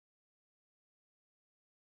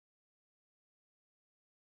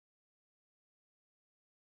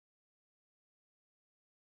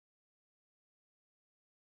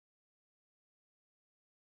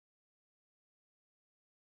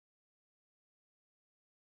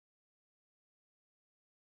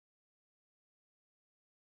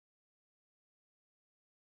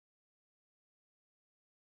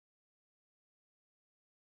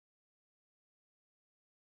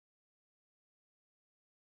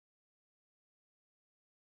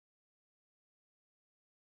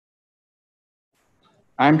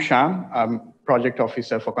I'm Sham. I'm Project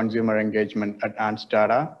Officer for Consumer Engagement at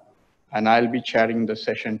ANZDATA, and I'll be chairing the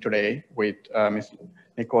session today with Ms.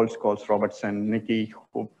 Nicole Scholes-Robertson, Nikki,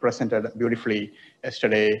 who presented beautifully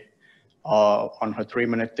yesterday on her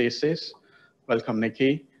 3-minute thesis. Welcome,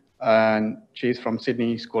 Nikki. And she's from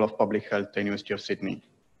Sydney School of Public Health, the University of Sydney.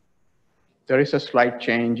 There is a slight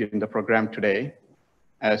change in the program today,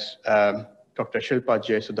 as Dr. Shilpa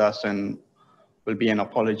Jesudasan will be an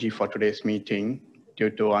apology for today's meeting due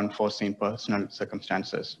to unforeseen personal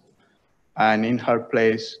circumstances. And in her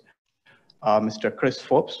place, Mr. Chris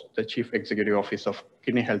Forbes, the Chief Executive Officer of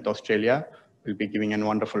Kidney Health Australia, will be giving a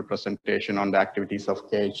wonderful presentation on the activities of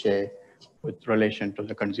KHA with relation to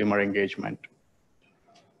the consumer engagement.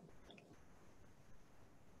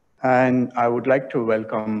 And I would like to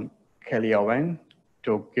welcome Kelly Owen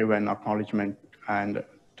to give an acknowledgement and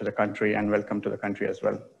to the country and welcome to the country as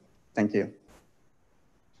well. Thank you.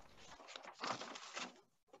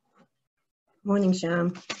 Morning,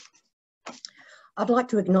 Sham. I'd like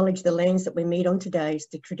to acknowledge the lands that we meet on today as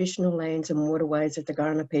the traditional lands and waterways of the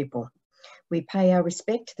Kaurna people. We pay our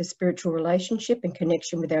respect to the spiritual relationship and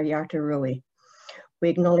connection with our Yata Rui. We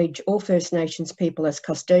acknowledge all First Nations people as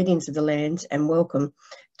custodians of the lands and welcome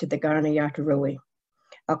to the Kaurna Yata Rui.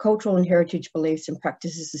 Our cultural and heritage beliefs and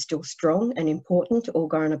practices are still strong and important to all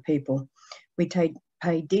Kaurna people. We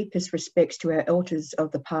pay deepest respects to our elders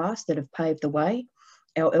of the past that have paved the way,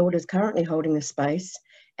 our elders currently holding the space,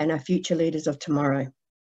 and our future leaders of tomorrow.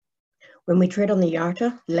 When we tread on the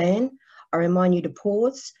Yata land, I remind you to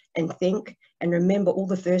pause and think and remember all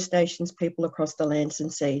the First Nations people across the lands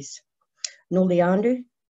and seas. Nuli Andu,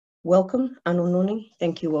 welcome, Anununi,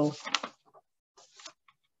 thank you all.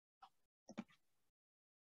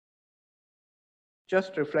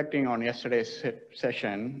 Just reflecting on yesterday's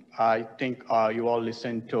session, I think you all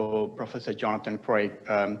listened to Professor Jonathan Craig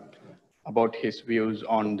about his views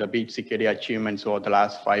on the BEAT-CKD achievements over the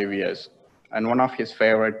last 5 years. And one of his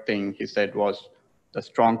favorite things he said was the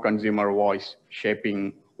strong consumer voice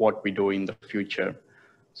shaping what we do in the future.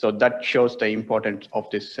 So that shows the importance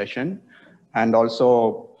of this session. And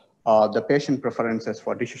also the patient preferences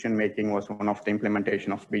for decision-making was one of the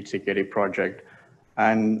implementation of BEAT-CKD project.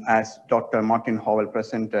 And as Dr. Martin Howell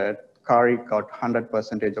presented, CARI got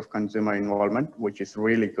 100% of consumer involvement, which is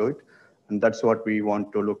really good. And that's what we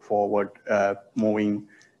want to look forward moving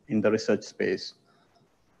in the research space.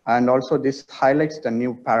 And also this highlights the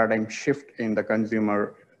new paradigm shift in the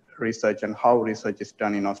consumer research and how research is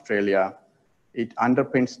done in Australia. It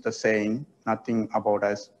underpins the saying, nothing about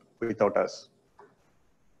us without us.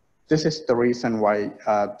 This is the reason why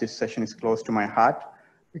this session is close to my heart,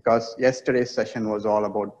 because yesterday's session was all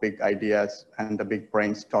about big ideas and the big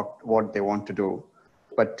brains talked what they want to do.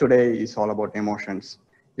 But today is all about emotions.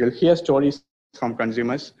 You'll hear stories from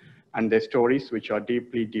consumers and their stories which are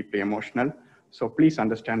deeply, deeply emotional. So please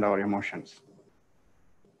understand our emotions.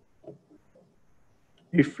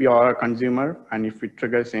 If you are a consumer and if it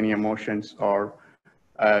triggers any emotions or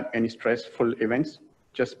any stressful events,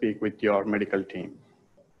 just speak with your medical team.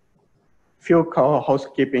 Few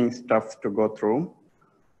housekeeping stuff to go through.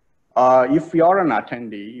 If you are an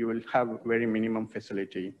attendee, you will have very minimum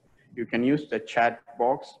facility. You can use the chat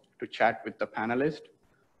box to chat with the panelist.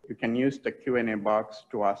 You can use the Q&A box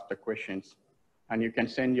to ask the questions, and you can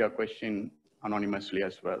send your question anonymously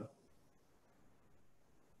as well.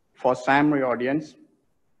 For SAMRI audience,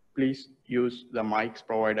 please use the mics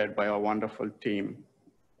provided by our wonderful team.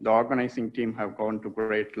 The organizing team have gone to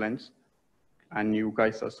great lengths, and you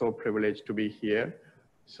guys are so privileged to be here.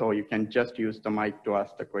 So you can just use the mic to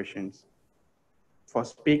ask the questions. For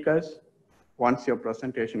speakers, once your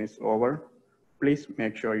presentation is over, please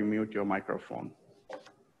make sure you mute your microphone.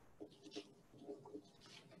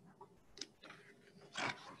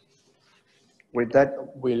 With that,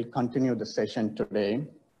 we'll continue the session today.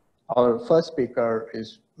 Our first speaker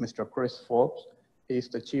is Mr. Chris Forbes. He is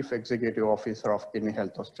the Chief Executive Officer of Kidney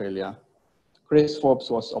Health Australia. Chris Forbes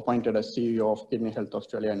was appointed as CEO of Kidney Health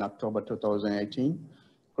Australia in October 2018.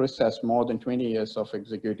 Chris has more than 20 years of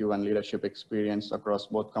executive and leadership experience across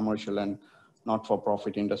both commercial and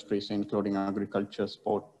not-for-profit industries, including agriculture,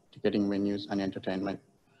 sport, ticketing venues, and entertainment.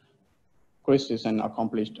 Chris is an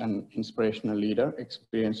accomplished and inspirational leader,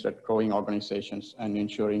 experienced at growing organizations and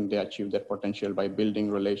ensuring they achieve their potential by building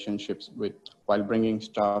relationships while bringing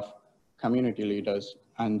staff, community leaders,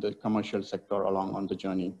 and the commercial sector along on the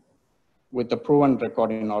journey. With a proven record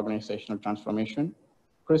in organizational transformation,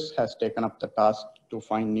 Chris has taken up the task to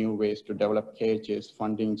find new ways to develop KHA's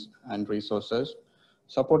fundings and resources,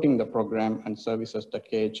 supporting the program and services that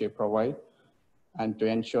KHA provide, and to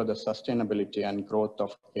ensure the sustainability and growth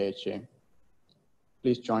of KHA.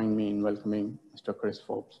 Please join me in welcoming Mr. Chris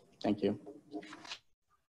Forbes. Thank you.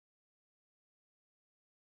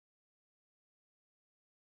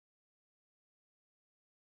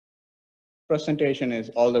 Presentation is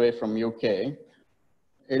all the way from UK.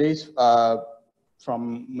 It is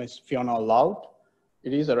from Ms. Fiona Loud.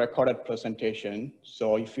 It is a recorded presentation.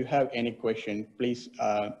 So if you have any question, please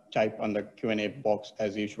type on the Q&A box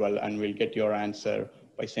as usual, and we'll get your answer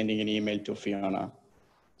by sending an email to Fiona.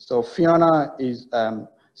 So Fiona is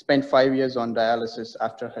spent 5 years on dialysis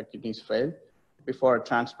after her kidneys failed before a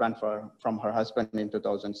transplant from her husband in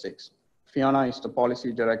 2006. Fiona is the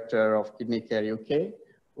policy director of Kidney Care UK,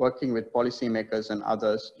 working with policymakers and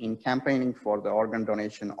others in campaigning for the organ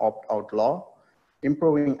donation opt-out law,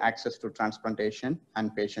 improving access to transplantation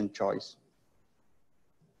and patient choice.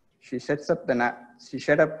 She set up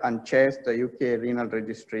and chairs the UK Renal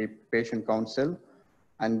Registry Patient Council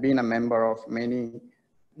and been a member of many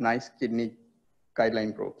NICE kidney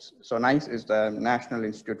guideline groups. So NICE is the National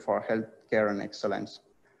Institute for Health Care and Excellence.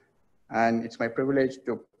 And it's my privilege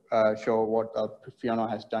to show what Fiona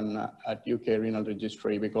has done at UK Renal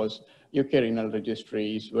Registry, because UK Renal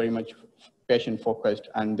Registry is very much patient focused,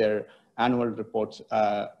 and their annual reports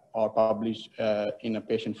are published in a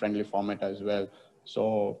patient-friendly format as well.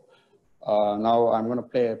 So now I'm going to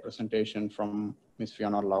play a presentation from Ms.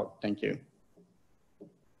 Fiona Loud. Thank you.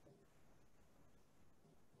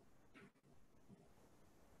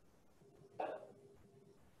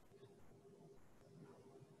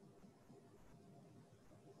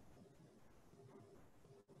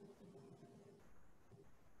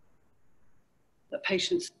 That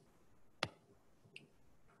patients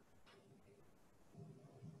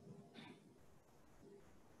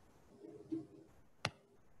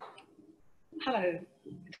Hello,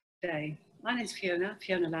 good day. My name is Fiona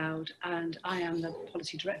Loud, and I am the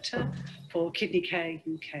Policy Director for Kidney Care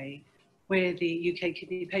UK. We're the UK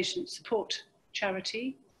Kidney Patient Support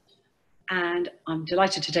Charity, and I'm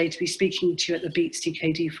delighted today to be speaking to you at the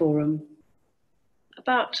BEAT-CKD Forum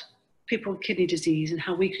about people with kidney disease and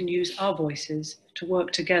how we can use our voices to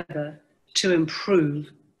work together to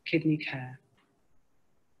improve kidney care.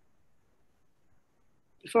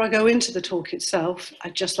 Before I go into the talk itself,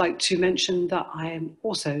 I'd just like to mention that I am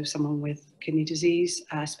also someone with kidney disease.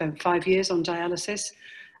 I spent 5 years on dialysis,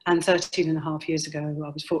 and 13.5 years ago, I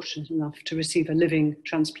was fortunate enough to receive a living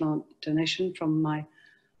transplant donation from my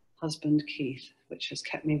husband, Keith, which has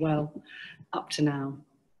kept me well up to now.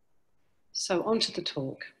 So on to the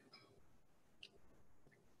talk.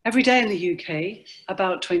 Every day in the UK,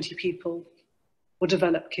 about 20 people will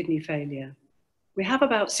develop kidney failure. We have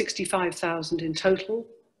about 65,000 in total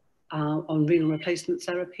on renal replacement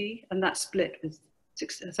therapy, and that's split with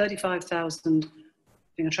 35,000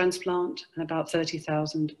 being a transplant and about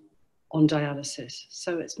 30,000 on dialysis.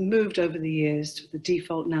 So it's moved over the years to the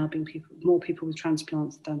default now being more people with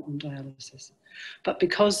transplants than on dialysis. But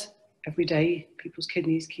because every day people's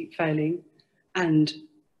kidneys keep failing, and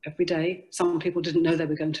every day some people didn't know they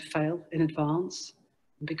were going to fail in advance,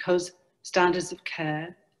 and because standards of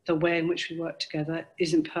care, the way in which we work together,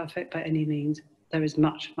 isn't perfect by any means, there is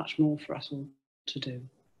much, much more for us all to do.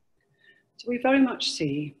 So we very much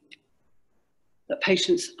see that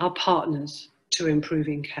patients are partners to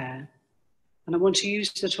improving care. And I want to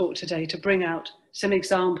use the talk today to bring out some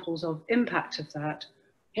examples of impact of that,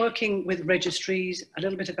 working with registries, a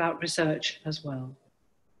little bit about research as well.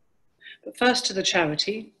 But first to the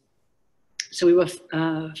charity. So we were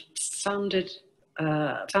founded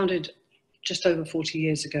just over 40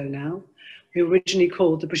 years ago now. We were originally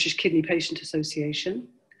called the British Kidney Patient Association,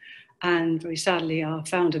 and very sadly our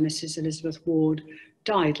founder, Mrs. Elizabeth Ward,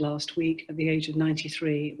 died last week at the age of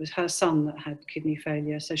 93. It was her son that had kidney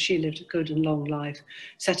failure, so she lived a good and long life,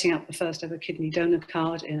 setting up the first ever kidney donor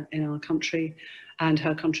card in our country, and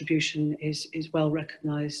her contribution is well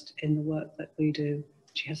recognised in the work that we do.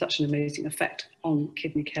 She has such an amazing effect on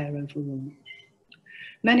kidney care overall.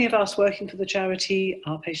 Many of us working for the charity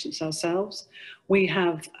are patients ourselves. We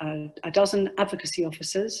have a dozen advocacy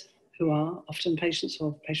officers who are often patients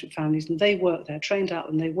or patient families, and they're trained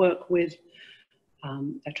out and they work with,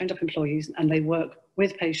 they're trained up employees, and they work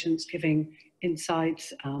with patients, giving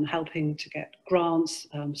insights, helping to get grants,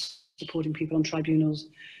 supporting people on tribunals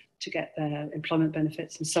to get their employment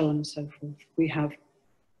benefits, and so on and so forth. We have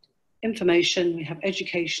information, we have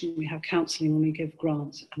education, we have counselling, and we give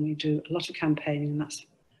grants, and we do a lot of campaigning, and that's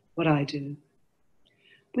what I do.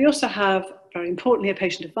 We also have, very importantly, a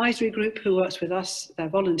patient advisory group who works with us. They're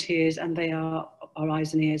volunteers, and they are our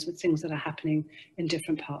eyes and ears with things that are happening in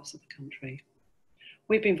different parts of the country.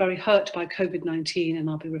 We've been very hurt by COVID-19, and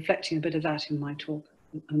I'll be reflecting a bit of that in my talk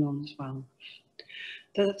and on as well.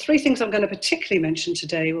 The three things I'm going to particularly mention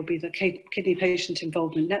today will be the Kidney Patient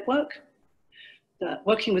Involvement Network,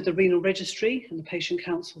 working with the Renal Registry and the Patient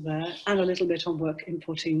Council there, and a little bit on work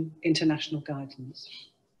inputting international guidance.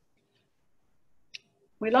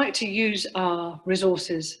 We like to use our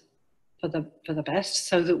resources for the best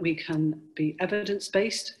so that we can be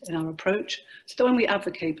evidence-based in our approach, so that when we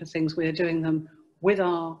advocate for things, we are doing them with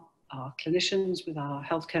our clinicians, with our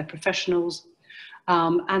healthcare professionals,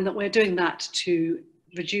 and that we're doing that to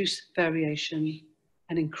reduce variation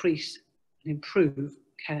and increase and improve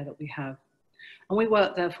care that we have. And we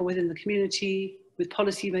work therefore within the community, with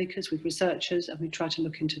policymakers, with researchers, and we try to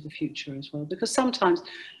look into the future as well, because sometimes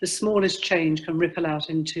the smallest change can ripple out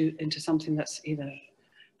into something that's either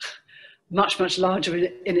much, much larger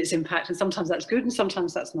in its impact, and sometimes that's good and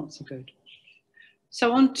sometimes that's not so good.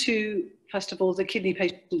 So on to, first of all, the Kidney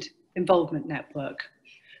Patient Involvement Network.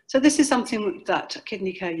 So this is something that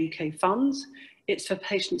Kidney Care UK funds. It's for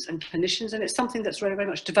patients and clinicians, and it's something that's very, very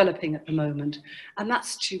much developing at the moment. And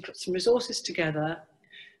that's to put some resources together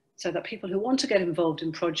so that people who want to get involved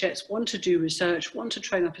in projects, want to do research, want to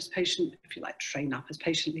train up as patient, if you like, train up as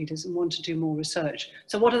patient leaders and want to do more research.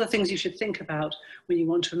 So what are the things you should think about when you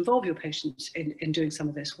want to involve your patients in doing some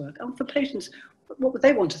of this work? And for patients, what would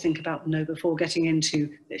they want to think about and know before getting into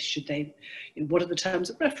this? Should they, what are the terms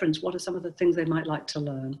of reference? What are some of the things they might like to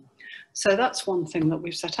learn? So that's one thing that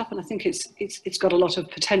we've set up, and I think it's got a lot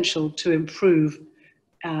of potential to improve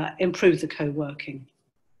the co-working.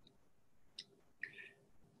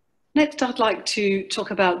 Next, I'd like to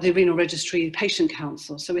talk about the Renal Registry Patient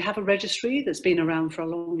Council. So we have a registry that's been around for a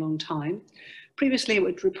long, long time. Previously, it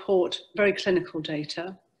would report very clinical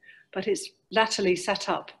data, but it's latterly set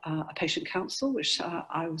up a patient council, which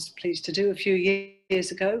I was pleased to do a few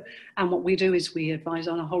years ago. And what we do is we advise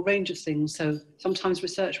on a whole range of things. So sometimes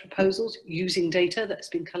research proposals using data that's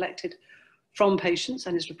been collected from patients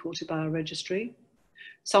and is reported by our registry.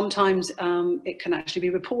 Sometimes it can actually be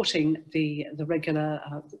reporting the regular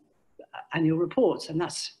annual reports, and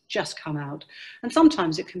that's just come out. And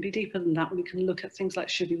sometimes it can be deeper than that. We can look at things like,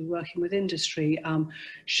 should we be working with industry?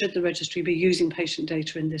 Should the registry be using patient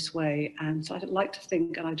data in this way? And so I'd like to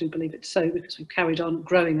think, and I do believe it's so, because we've carried on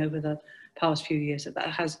growing over the past few years, that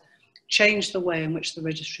has changed the way in which the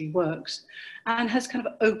registry works and has kind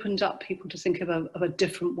of opened up people to think of a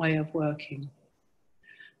different way of working.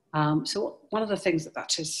 So one of the things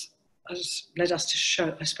that has led us to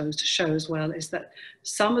show, I suppose, to show as well, is that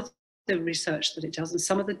some of the research that it does and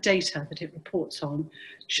some of the data that it reports on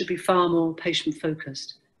should be far more patient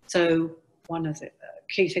focused. So one of the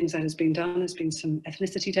key things that has been done has been some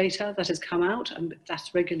ethnicity data that has come out, and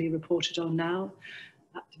that's regularly reported on now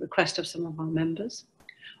at the request of some of our members.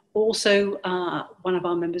 Also, one of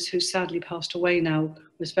our members, who sadly passed away now,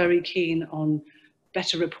 was very keen on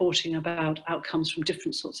better reporting about outcomes from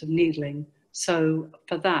different sorts of needling. So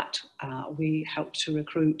for that, we helped to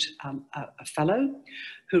recruit a fellow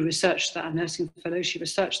who researched that, a nursing fellow. She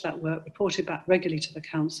researched that work, reported back regularly to the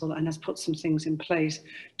council, and has put some things in place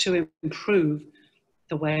to improve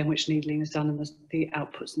the way in which needling is done and the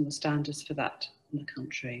outputs and the standards for that in the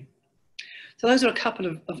country. So those are a couple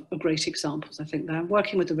of great examples, I think, there.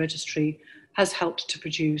 Working with the registry has helped to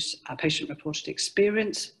produce patient-reported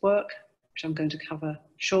experience work, which I'm going to cover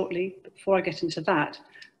shortly. But before I get into that,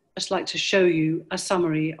 I'd just like to show you a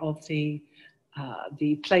summary of the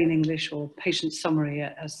plain English, or patient summary,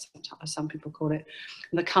 as some people call it,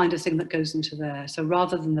 and the kind of thing that goes into there. So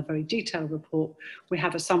rather than the very detailed report, we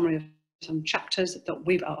have a summary of some chapters that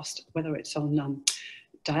we've asked, whether it's on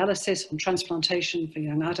dialysis, on transplantation for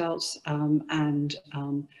young adults, and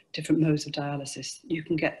different modes of dialysis. You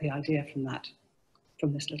can get the idea from that,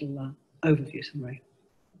 from this little overview summary.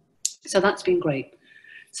 So that's been great.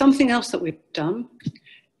 Something else that we've done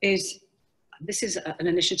is, this is an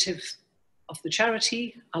initiative of the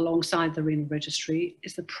charity alongside the Renal Registry,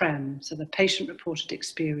 is the PREM, so the Patient Reported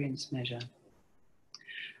Experience Measure.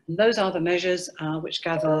 And those are the measures which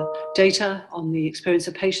gather data on the experience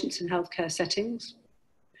of patients in healthcare settings.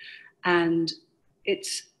 And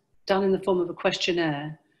it's done in the form of a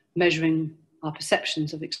questionnaire measuring our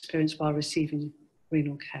perceptions of experience while receiving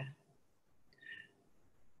renal care.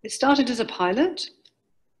 It started as a pilot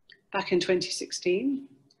back in 2016,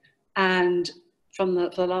 and for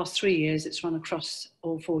the last 3 years, it's run across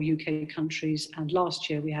all 4 UK countries. And last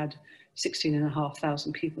year we had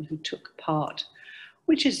 16,500 people who took part,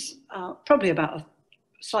 which is probably about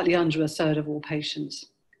slightly under a third of all patients,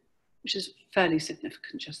 which is fairly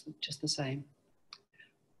significant, just the same.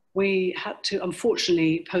 We had to,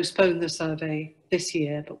 unfortunately, postpone the survey this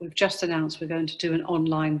year, but we've just announced we're going to do an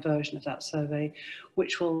online version of that survey,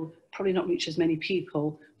 which will probably not reach as many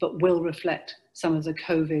people, but will reflect some of the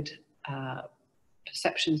COVID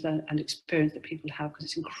perceptions and experience that people have, because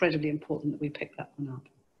it's incredibly important that we pick that one up.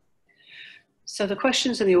 So the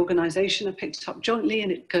questions in the organisation are picked up jointly,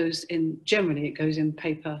 and it goes in, generally it goes in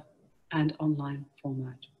paper and online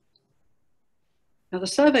format. Now the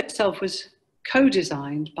survey itself was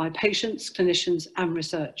co-designed by patients, clinicians and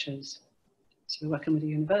researchers. So we're working with the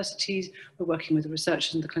universities, we're working with the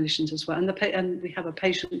researchers and the clinicians as well, and we have a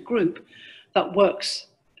patient group that works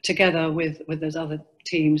together with those other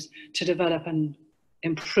teams to develop and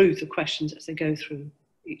improve the questions as they go through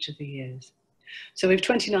each of the years. So we have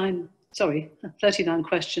 39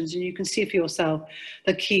 questions, and you can see for yourself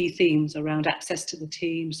the key themes around access to the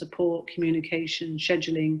team, support, communication,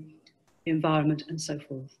 scheduling, the environment and so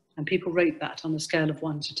forth. And people rate that on a scale of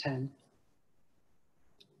 1 to 10.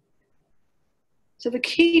 So the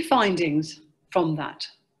key findings from that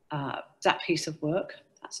piece of work,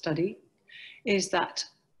 that study, is that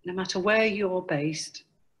no matter where you're based,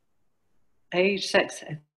 age, sex,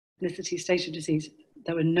 ethnicity, stage of disease,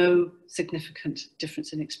 there are no significant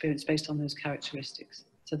difference in experience based on those characteristics.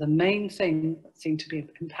 So the main thing that seemed to be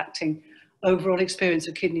impacting overall experience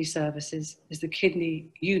of kidney services is the kidney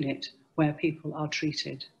unit where people are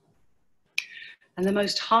treated. And the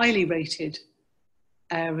most highly rated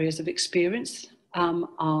areas of experience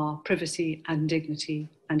are privacy and dignity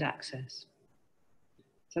and access.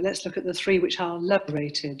 So let's look at the three which are low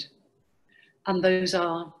rated. And those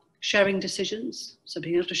are sharing decisions, so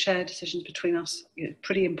being able to share decisions between us,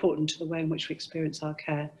 pretty important to the way in which we experience our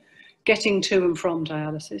care. Getting to and from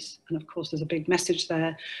dialysis, and of course there's a big message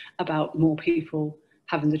there about more people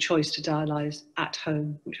having the choice to dialyse at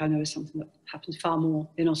home, which I know is something that happens far more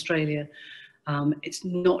in Australia. It's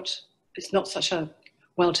not such a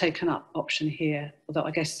well taken up option here, although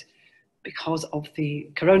I guess because of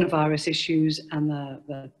the coronavirus issues and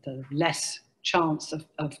the less chance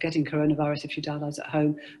of getting coronavirus if you dialyse at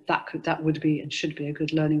home, that would be and should be a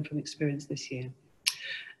good learning from experience this year.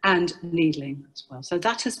 And needling as well. So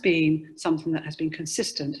that has been something that has been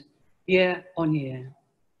consistent year on year.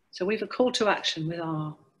 So we have a call to action with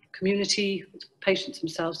our community, with patients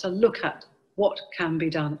themselves, to look at what can be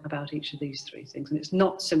done about each of these three things. And it's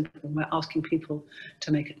not simple. We're asking people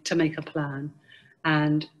to make a plan.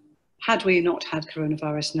 And had we not had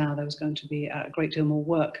coronavirus now, there was going to be a great deal more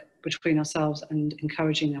work between ourselves and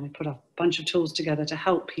encouraging them. We put a bunch of tools together to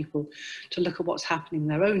help people to look at what's happening in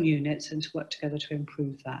their own units and to work together to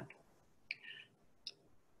improve that.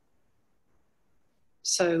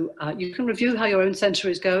 So you can review how your own centre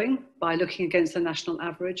is going by looking against the national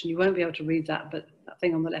average, and you won't be able to read that, but that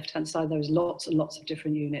thing on the left-hand side, there's lots and lots of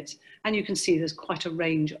different units, and you can see there's quite a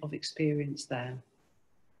range of experience there.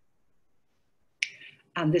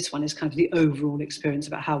 And this one is kind of the overall experience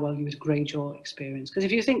about how well you would grade your experience. Because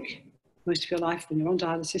if you think most of your life when you're on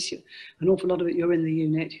dialysis, an awful lot of it you're in the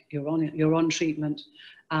unit, you're on treatment.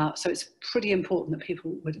 So it's pretty important that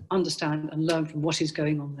people would understand and learn from what is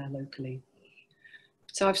going on there locally.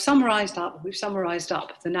 So we've summarised up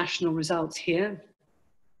the national results here,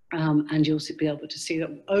 and you'll be able to see that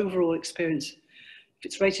overall experience, if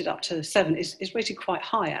it's rated up to 7, is rated quite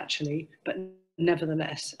high actually, but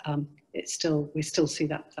nevertheless, we still see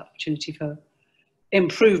that opportunity for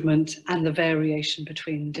improvement and the variation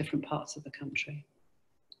between different parts of the country.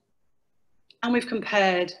 And we've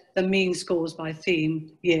compared the mean scores by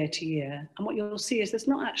theme year to year. And what you'll see is there's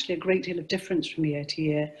not actually a great deal of difference from year to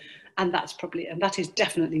year. And that is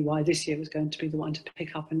definitely why this year was going to be the one to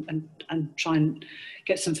pick up and try and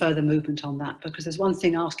get some further movement on that. Because there's one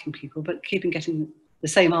thing asking people, but getting the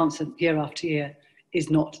same answer year after year is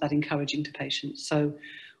not that encouraging to patients. So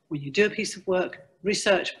when you do a piece of work,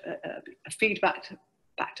 research, feedback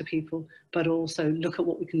back to people, but also look at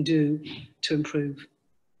what we can do to improve.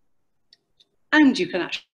 And you can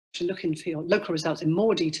actually look into your local results in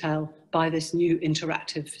more detail by this new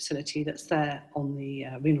interactive facility that's there on the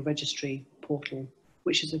renal registry portal,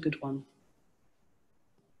 which is a good one.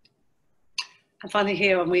 And finally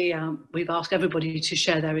here, we've asked everybody to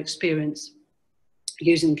share their experience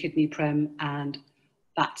using Kidney Prem, and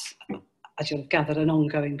that's, as you'll have gathered, an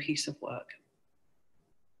ongoing piece of work.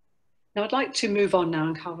 Now I'd like to move on now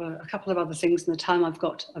and cover a couple of other things in the time I've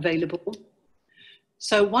got available.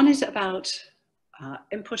 So one is about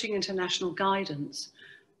inputting into national guidance.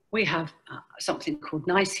 We have something called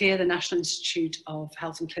NICE here, the National Institute of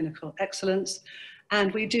Health and Clinical Excellence,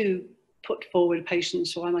 and we do put forward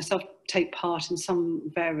patients, or I myself take part in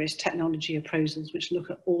some various technology appraisals which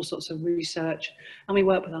look at all sorts of research, and we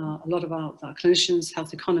work with a lot of our clinicians,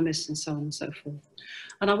 health economists and so on and so forth.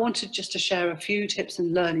 And I wanted just to share a few tips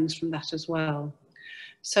and learnings from that as well.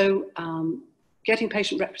 So getting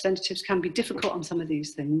patient representatives can be difficult on some of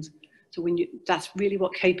these things. So that's really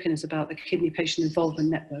what KPIN is about, the Kidney Patient Involvement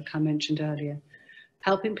Network I mentioned earlier.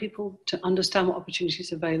 Helping people to understand what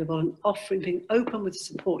opportunities are available and offering, being open with the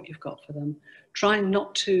support you've got for them, trying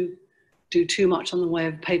not to do too much on the way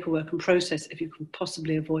of paperwork and process if you can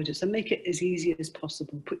possibly avoid it. So make it as easy as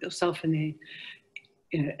possible. Put yourself in the,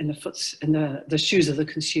 in the shoes of the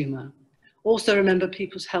consumer. Also remember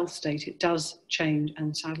people's health state. It does change,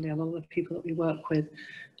 and sadly a lot of the people that we work with,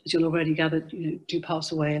 as you'll already gather, do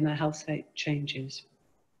pass away and their health state changes.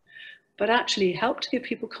 But actually help to give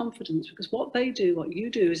people confidence, because what they do, what you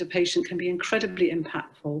do as a patient, can be incredibly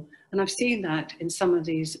impactful. And I've seen that in some of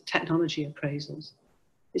these technology appraisals.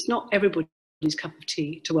 It's not everybody's cup of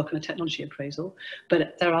tea to work on a technology appraisal,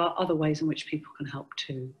 but there are other ways in which people can help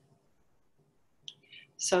too.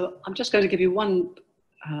 So I'm just going to give you one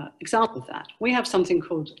example of that. We have something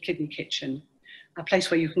called Kidney Kitchen, a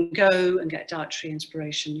place where you can go and get dietary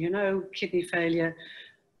inspiration. You know, kidney failure,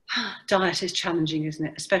 diet is challenging, isn't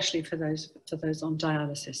it? Especially for those on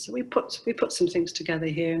dialysis. So we put some things together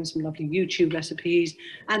here and some lovely YouTube recipes,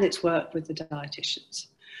 and it's worked with the dietitians.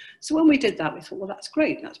 So when we did that, we thought, well, that's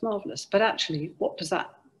great, that's marvelous. But actually,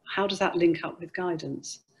 how does that link up with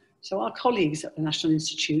guidance? So our colleagues at the National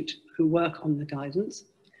Institute who work on the guidance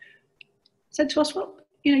said to us, well,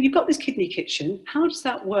 you've got this Kidney Kitchen. How does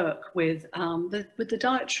that work with the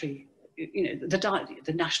dietary,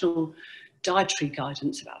 the national dietary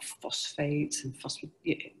guidance about phosphates and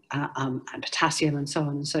and potassium and so on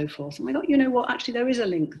and so forth? And we thought, you know what, actually there is a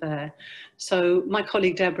link there. So my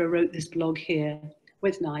colleague Deborah wrote this blog here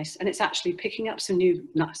with NICE, and it's actually picking up some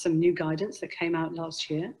new guidance that came out last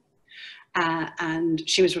year. And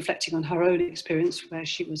she was reflecting on her own experience, where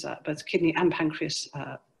she was both kidney and pancreas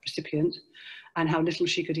recipient, and how little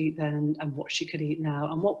she could eat then and what she could eat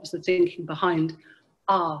now, and what was the thinking behind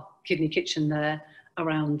our Kidney Kitchen there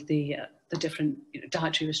around the different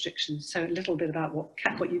dietary restrictions. So a little bit about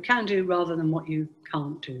what you can do rather than what you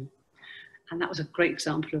can't do. And that was a great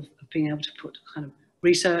example of being able to put kind of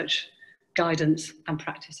research, guidance and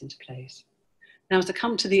practice into place. Now, as I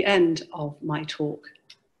come to the end of my talk,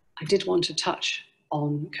 I did want to touch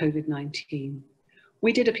on COVID-19.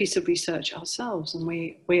 We did a piece of research ourselves, and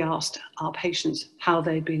we asked our patients how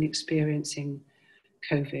they'd been experiencing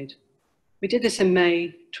COVID. We did this in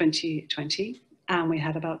May 2020, and we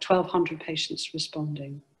had about 1,200 patients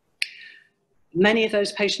responding. Many of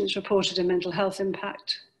those patients reported a mental health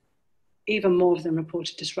impact. Even more of them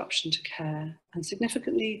reported disruption to care, and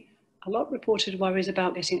significantly, a lot reported worries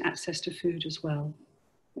about getting access to food as well,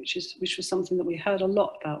 which was something that we heard a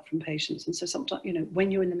lot about from patients. And so sometimes, when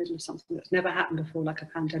you're in the middle of something that's never happened before, like a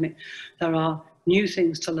pandemic, there are new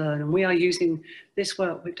things to learn. And we are using this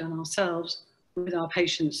work we've done ourselves with our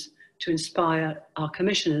patients to inspire our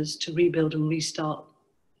commissioners to rebuild and restart,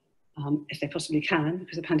 if they possibly can,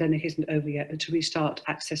 because the pandemic isn't over yet, but to restart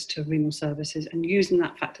access to renal services, and using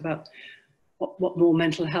that fact about what more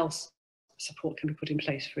mental health support can be put in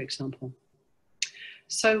place, for example.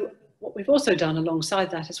 So what we've also done alongside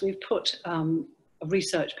that is we've put a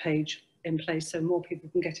research page in place so more people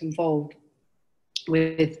can get involved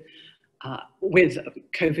with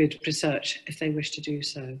COVID research if they wish to do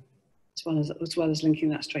so, as well as linking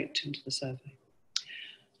that straight into the survey.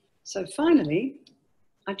 So finally,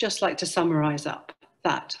 I'd just like to summarise up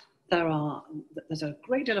that there's a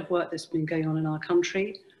great deal of work that's been going on in our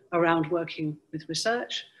country around working with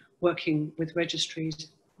research, working with registries,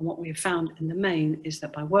 and what we have found in the main is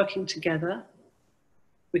that by working together,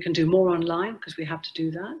 we can do more online because we have to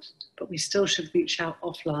do that, but we still should reach out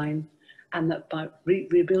offline, and that by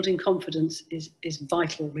rebuilding confidence is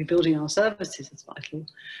vital, rebuilding our services is vital,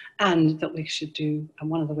 and that we should do, and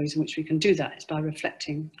one of the ways in which we can do that is by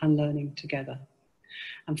reflecting and learning together.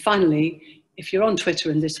 And finally, if you're on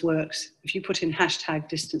Twitter and this works, if you put in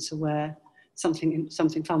 #DistanceAware,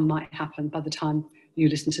 something fun might happen by the time you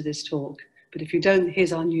listen to this talk. But if you don't,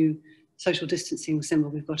 here's our new social distancing symbol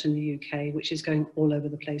we've got in the UK, which is going all over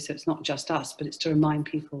the place. So it's not just us, but it's to remind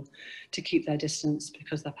people to keep their distance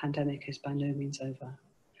because the pandemic is by no means over.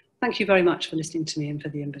 Thank you very much for listening to me and for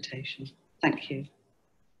the invitation. Thank you.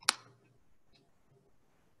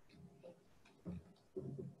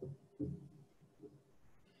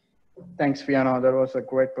 Thanks, Fiona. That was a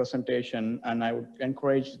great presentation, and I would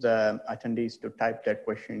encourage the attendees to type their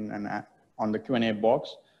question on the Q&A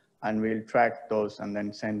box, and we'll track those and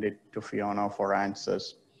then send it to Fiona for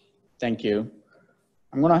answers. Thank you.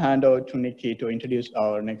 I'm going to hand over to Nikki to introduce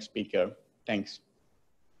our next speaker. Thanks.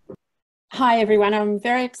 Hi everyone, I'm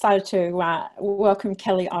very excited to welcome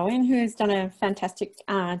Kelly Owen, who has done a fantastic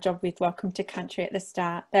job with Welcome to Country at the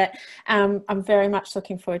start. But I'm very much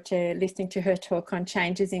looking forward to listening to her talk on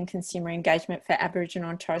changes in consumer engagement for Aboriginal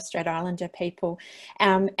and Torres Strait Islander people,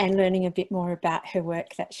 and learning a bit more about her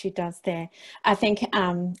work that she does there. I think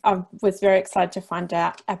I was very excited to find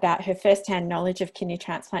out about her first-hand knowledge of kidney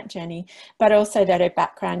transplant journey, but also that her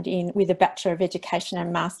background with a Bachelor of Education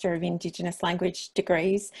and Master of Indigenous Language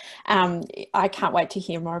degrees. I can't wait to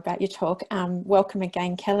hear more about your talk. Welcome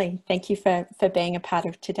again, Kelly. Thank you for being a part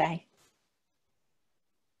of today.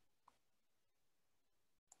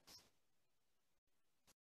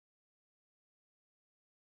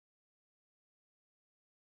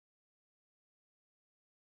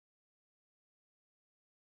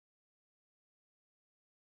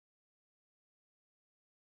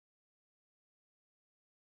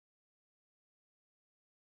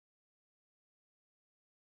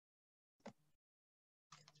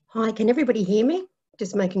 Hi, can everybody hear me?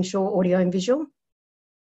 Just making sure audio and visual.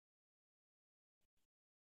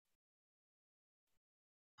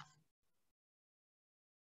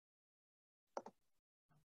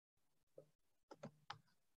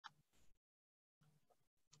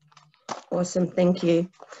 Awesome, thank you.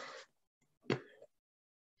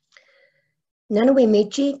 Nanawi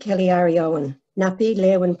Michi, Kelly Owen, Napi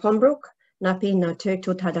Lewin Pombrook, Napi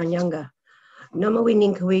Naturtu Tadanyanga, Nomawi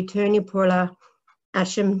Ninkui Turni Pula,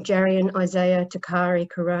 Asham, Jarian, Isaiah, Takari,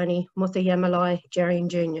 Karani, Mutha Yamalai, Jarian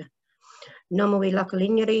Jr. Nomawi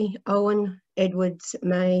Lakalinyari, Owen, Edwards,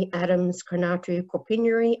 May, Adams, Karnatu,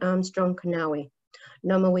 Kopinuri, Armstrong, Kanawi.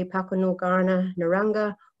 Nomawi Pakunu Garna,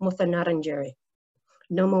 Naranga, Mutha Naranjeri.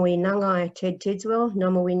 Nomawi Nangai, Ted Tidswell,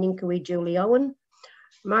 Nomawi Ninkui, Julie Owen,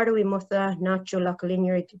 Mardawi Mutha, Nacho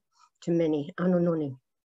Lakalinyari, Tumeni, Anununi.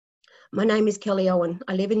 My name is Kelly Owen.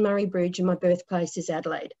 I live in Murray Bridge and my birthplace is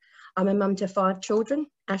Adelaide. I'm a mum to 5 children,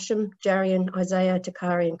 Asham, Jarian, Isaiah,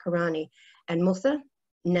 Takari and Karani, and Mutha,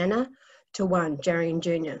 Nana, to 1, Jarian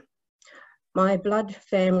Jr. My blood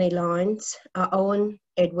family lines are Owen,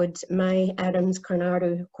 Edwards, May, Adams,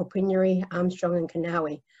 Karnadu, Kopinuri, Armstrong and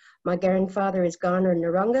Kanawi. My grandfather is Garner and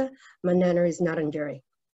Narunga. My nana is Narangeri.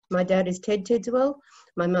 My dad is Ted Tidswell.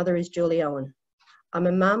 My mother is Julie Owen. I'm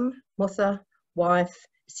a mum, Mutha, wife,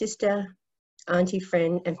 sister, auntie,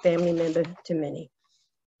 friend and family member to many.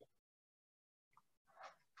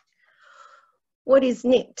 What is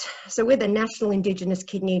NICT? So we're the National Indigenous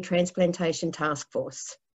Kidney Transplantation Task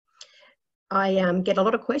Force. I get a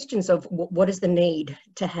lot of questions of what is the need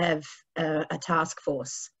to have a task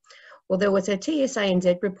force? Well, there was a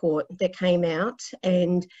TSANZ report that came out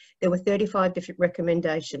and there were 35 different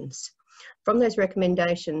recommendations. From those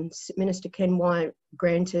recommendations, Minister Ken Wyatt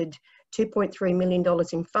granted $2.3 million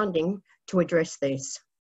in funding to address these.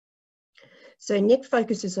 So NICT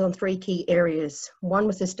focuses on 3 key areas. One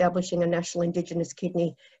was establishing a National Indigenous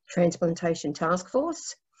Kidney Transplantation Task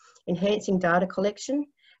Force, enhancing data collection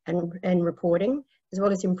and reporting, as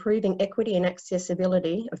well as improving equity and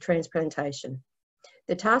accessibility of transplantation.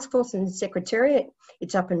 The task force and secretariat,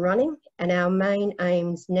 it's up and running, and our main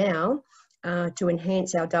aims now are to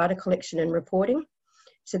enhance our data collection and reporting.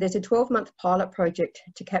 So there's a 12-month pilot project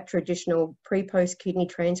to capture additional pre-post kidney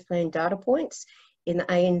transplant data points in the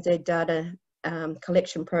ANZDATA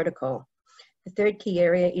collection protocol. The third key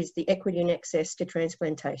area is the equity and access to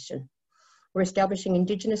transplantation. We're establishing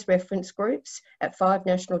Indigenous reference groups at 5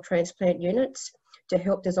 national transplant units to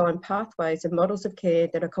help design pathways and models of care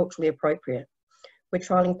that are culturally appropriate. We're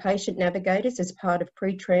trialling patient navigators as part of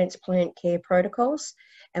pre-transplant care protocols,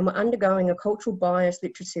 and we're undergoing a cultural bias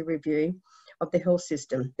literacy review of the health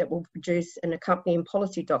system that will produce an accompanying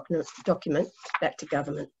policy document back to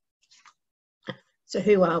government. So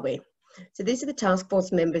who are we? So these are the task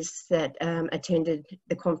force members that attended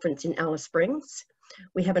the conference in Alice Springs.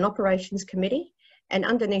 We have an operations committee, and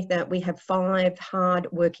underneath that we have 5 hard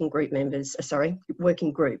working group members,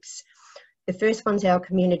 working groups. The first one's our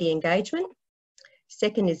community engagement.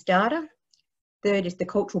 Second is data. Third is the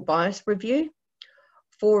cultural bias review.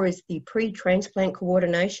 4 is the pre-transplant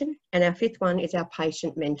coordination, and our 5th one is our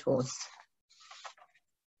patient mentors.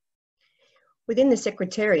 Within the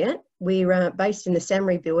Secretariat, we're based in the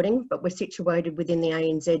Samri building, but we're situated within the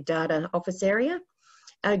ANZDATA office area.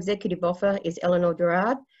 Our executive officer is Eleanor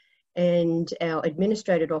Gerard, and our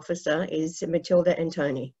administrative officer is Matilda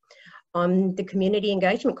Antoni. I'm the community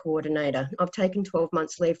engagement coordinator. I've taken 12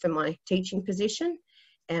 months leave from my teaching position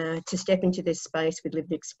to step into this space with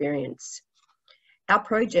lived experience. Our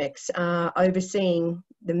projects are overseeing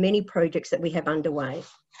the many projects that we have underway.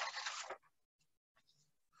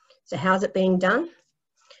 So how's it being done?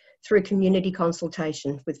 through community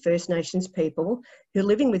consultation with First Nations people who are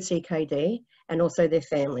living with CKD and also their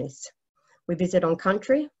families. We visit on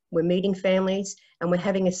country, we're meeting families, and we're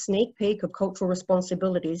having a sneak peek of cultural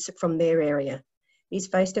responsibilities from their area. These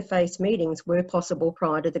face-to-face meetings were possible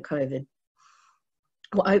prior to the COVID.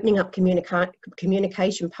 We're opening up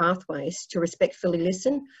communication pathways to respectfully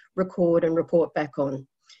listen, record and report back on.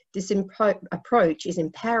 This approach is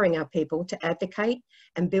empowering our people to advocate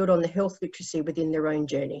and build on the health literacy within their own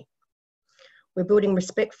journey. We're building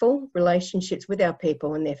respectful relationships with our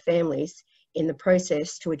people and their families in the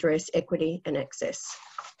process to address equity and access.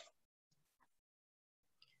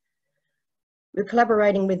 We're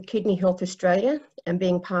collaborating with Kidney Health Australia and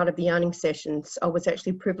being part of the yarning sessions. I was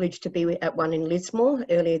actually privileged to be at one in Lismore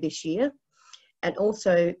earlier this year, and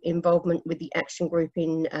also involvement with the action group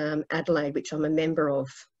in Adelaide, which I'm a member of.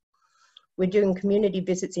 We're doing community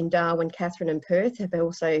visits in Darwin, Katherine and Perth have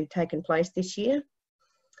also taken place this year.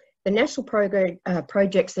 The national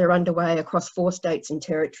projects that are underway across 4 states and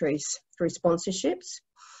territories through sponsorships.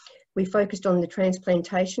 We focused on the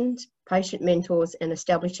transplantations, patient mentors and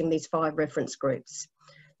establishing these 5 reference groups.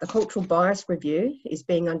 The cultural bias review is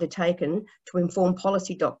being undertaken to inform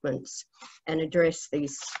policy documents and address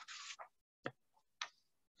these.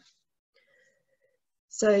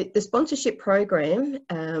 So the sponsorship program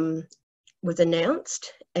was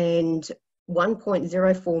announced and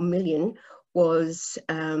 1.04 million was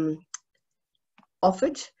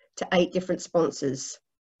offered to 8 different sponsors.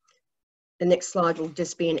 The next slide will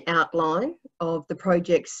just be an outline of the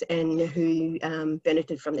projects and who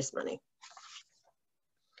benefited from this money.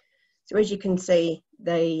 So as you can see,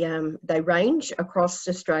 they range across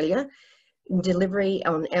Australia in delivery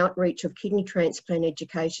on outreach of kidney transplant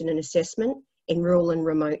education and assessment in rural and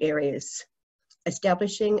remote areas,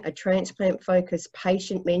 establishing a transplant-focused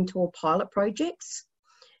patient mentor pilot projects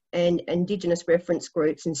and Indigenous reference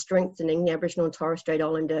groups and strengthening the Aboriginal and Torres Strait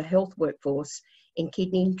Islander health workforce in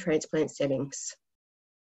kidney transplant settings.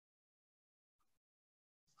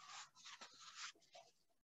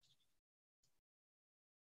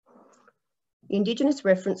 The Indigenous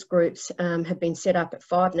reference groups have been set up at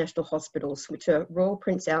 5 national hospitals, which are Royal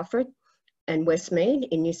Prince Alfred and Westmead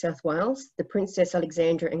in New South Wales, the Princess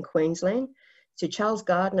Alexandra in Queensland, Sir Charles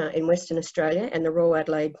Gardner in Western Australia and the Royal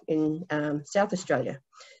Adelaide in South Australia.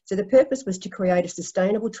 So the purpose was to create a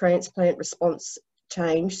sustainable transplant response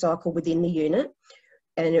change cycle within the unit,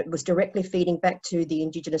 and it was directly feeding back to the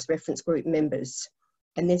Indigenous reference group members.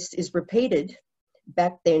 And this is repeated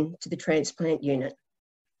back then to the transplant unit.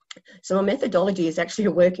 So our methodology is actually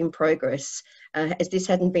a work in progress, as this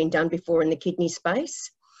hadn't been done before in the kidney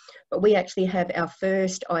space. But we actually have our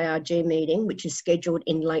first IRG meeting, which is scheduled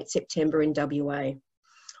in late September in WA.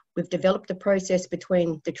 We've developed a process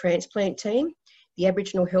between the transplant team, the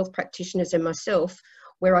Aboriginal health practitioners and myself,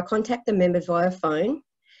 where I contact the members via phone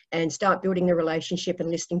and start building a relationship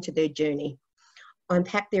and listening to their journey. I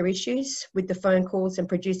unpack their issues with the phone calls and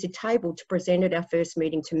produce a table to present at our first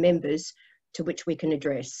meeting to members to which we can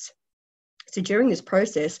address. So during this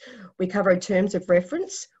process, we cover terms of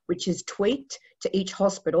reference, which is tweaked to each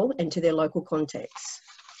hospital and to their local context.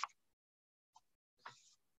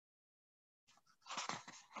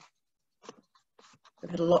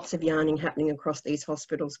 We've had lots of yarning happening across these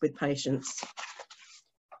hospitals with patients.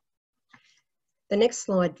 The next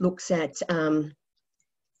slide looks at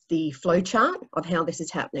the flow chart of how this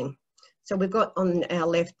is happening. So we've got on our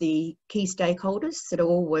left the key stakeholders that are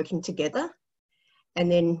all working together. And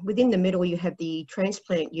then within the middle, you have the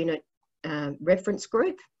transplant unit reference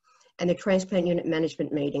group and the transplant unit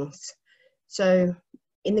management meetings. So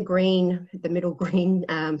in the green, the middle green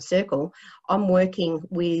circle, I'm working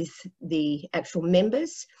with the actual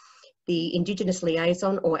members, the Indigenous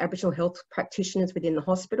liaison or Aboriginal health practitioners within the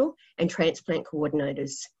hospital and transplant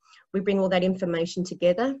coordinators. We bring all that information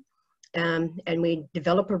together and we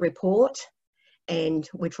develop a report, and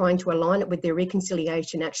we're trying to align it with their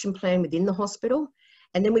reconciliation action plan within the hospital.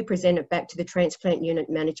 And then we present it back to the transplant unit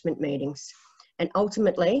management meetings. And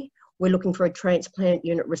ultimately, we're looking for a transplant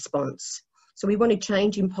unit response. So we want to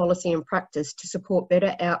change in policy and practice to support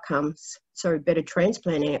better outcomes, so better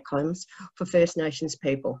transplant outcomes for First Nations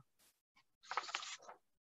people.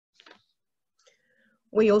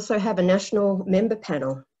 We also have a national member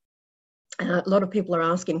panel. A lot of people are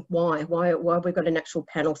asking why have we got an actual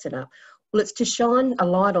panel set up? Well, it's to shine a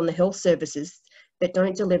light on the health services that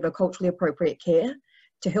don't deliver culturally appropriate care,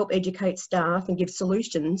 to help educate staff and give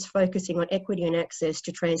solutions focusing on equity and access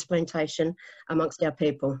to transplantation amongst our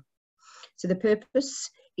people. So the purpose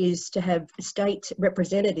is to have state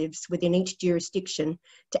representatives within each jurisdiction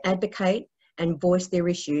to advocate and voice their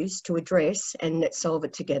issues to address and solve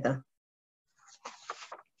it together.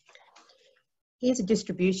 Here's a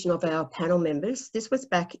distribution of our panel members. This was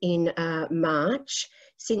back in March.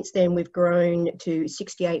 Since then, we've grown to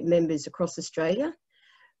 68 members across Australia.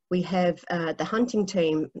 We have the hunting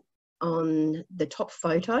team on the top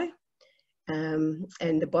photo, and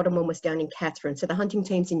the bottom one was down in Catherine. So the hunting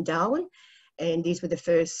team's in Darwin, and these were the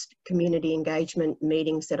first community engagement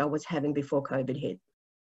meetings that I was having before COVID hit.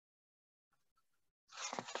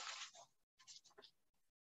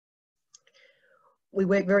 We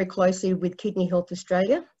work very closely with Kidney Health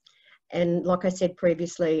Australia. And like I said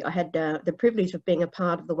previously, I had the privilege of being a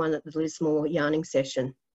part of the one at the Lismore yarning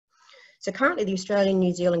session. So currently the Australian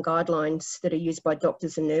New Zealand guidelines that are used by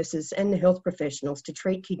doctors and nurses and the health professionals to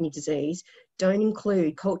treat kidney disease don't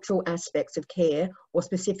include cultural aspects of care or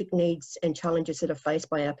specific needs and challenges that are faced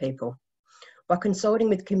by our people. By consulting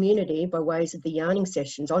with community by ways of the yarning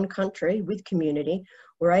sessions on country with community,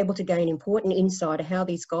 we're able to gain important insight of how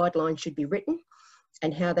these guidelines should be written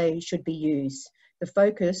and how they should be used. The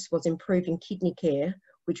focus was improving kidney care,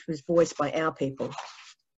 which was voiced by our people.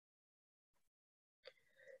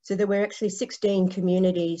 So there were actually 16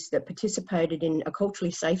 communities that participated in a culturally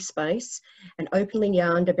safe space and openly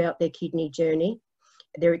yarned about their kidney journey,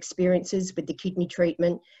 their experiences with the kidney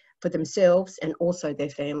treatment for themselves and also their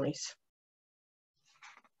families.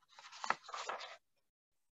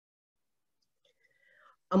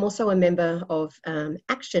 I'm also a member of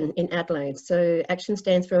Action in Adelaide. So Action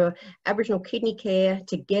stands for Aboriginal Kidney Care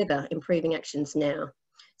Together, Improving Actions Now.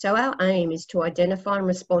 So our aim is to identify and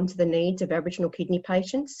respond to the needs of Aboriginal kidney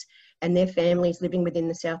patients and their families living within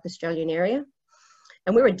the South Australian area.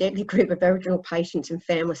 And we're a deadly group of Aboriginal patients and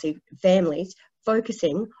families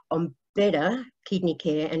focusing on better kidney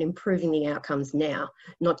care and improving the outcomes now,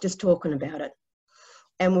 not just talking about it.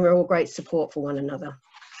 And we're all great support for one another.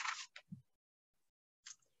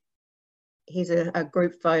 Here's a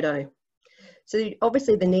group photo. So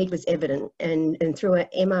obviously the need was evident, and through an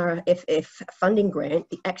MRFF funding grant,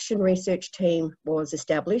 the Action Research Team was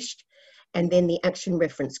established, and then the Action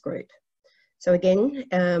Reference Group. So again,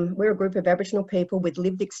 we're a group of Aboriginal people with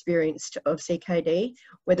lived experience of CKD,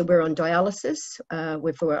 whether we're on dialysis,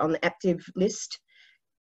 if we're on the active list,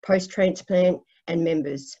 post-transplant, and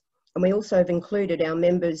members. And we also have included our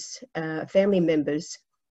members, family members,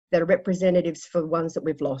 that are representatives for ones that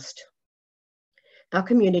we've lost. Our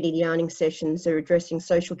community yarning sessions are addressing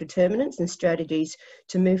social determinants and strategies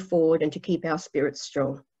to move forward and to keep our spirits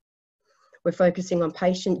strong. We're focusing on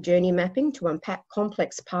patient journey mapping to unpack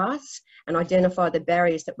complex paths and identify the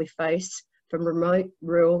barriers that we face from remote,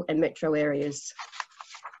 rural and metro areas.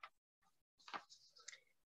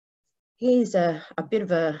 Here's a bit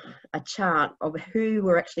of a chart of who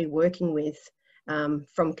we're actually working with,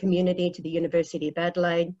 from community to the University of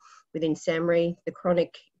Adelaide, within SAMRI, the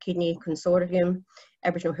Chronic Kidney Consortium,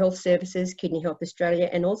 Aboriginal Health Services, Kidney Health Australia,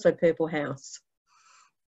 and also Purple House.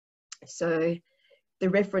 So the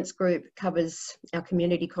reference group covers our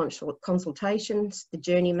community consultations, the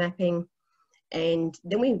journey mapping, and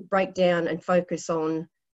then we break down and focus on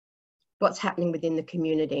what's happening within the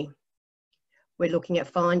community. We're looking at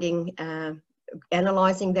finding,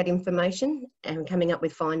 analysing that information and coming up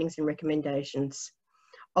with findings and recommendations,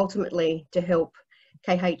 ultimately to help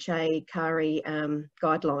KHA CARI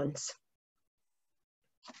guidelines.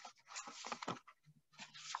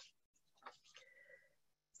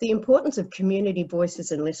 The importance of community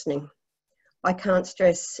voices and listening. I can't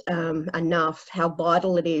stress enough how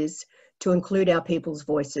vital it is to include our people's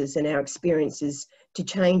voices and our experiences to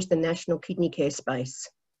change the national kidney care space.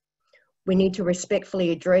 We need to respectfully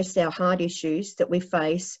address our hard issues that we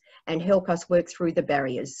face and help us work through the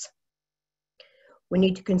barriers. We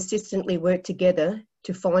need to consistently work together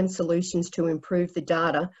to find solutions to improve the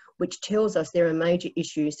data, which tells us there are major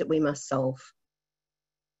issues that we must solve.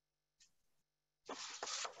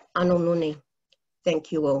 Anō nui.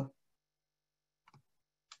 Thank you all.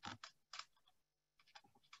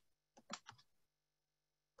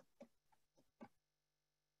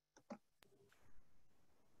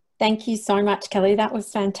 Thank you so much, Kelly. That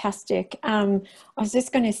was fantastic. I was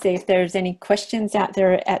just going to see if there's any questions out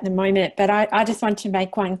there at the moment, but I just want to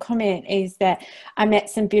make one comment, is that I met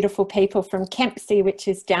some beautiful people from Kempsey, which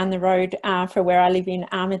is down the road from where I live in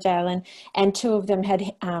Armidale, and two of them had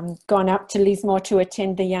gone up to Lismore to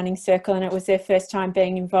attend the yarning circle, and it was their first time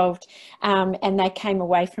being involved, and they came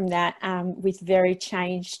away from that with very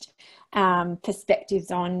changed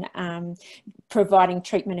perspectives on providing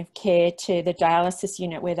treatment of care to the dialysis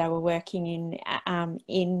unit where they were working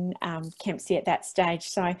in Kempsey at that stage.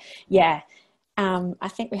 So yeah, I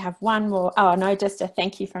think we have one more. Oh no, just a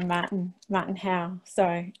thank you from Martin Howe.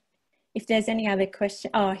 So if there's any other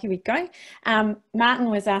question. Oh, here we go. Martin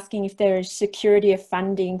was asking if there is security of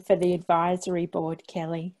funding for the advisory board,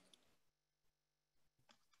 Kelly.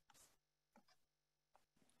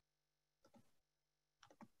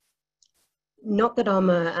 Not that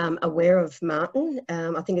I'm aware of, Martin.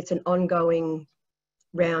 I think it's an ongoing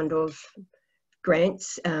round of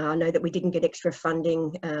grants. I know that we didn't get extra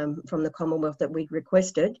funding from the Commonwealth that we'd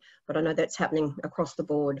requested, but I know that's happening across the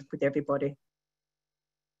board with everybody.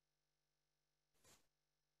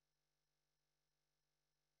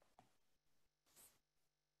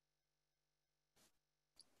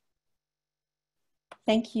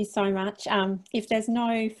 Thank you so much. If there's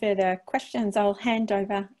no further questions, I'll hand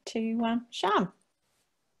over to Sham.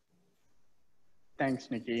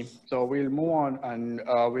 Thanks, Nikki. So we'll move on and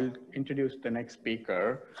we'll introduce the next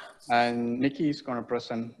speaker. And Nikki is going to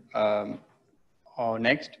present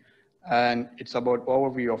next. And it's about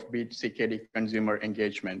overview of BEAT-CKD consumer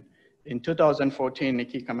engagement. In 2014,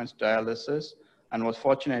 Nikki commenced dialysis and was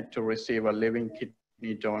fortunate to receive a living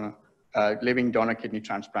donor kidney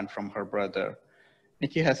transplant from her brother.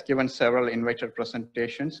 Nikki has given several invited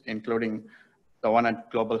presentations, including the one at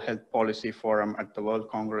Global Health Policy Forum at the World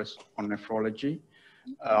Congress on Nephrology,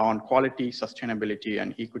 on quality, sustainability,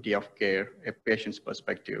 and equity of care, a patient's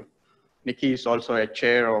perspective. Nikki is also a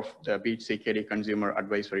chair of the BEAT-CKD Consumer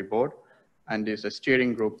Advisory Board and is a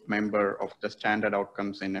steering group member of the Standard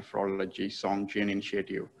Outcomes in Nephrology Song-Jin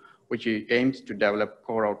Initiative, which aims to develop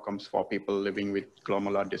core outcomes for people living with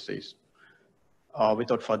glomerular disease.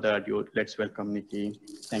 Without further ado, let's welcome Nikki.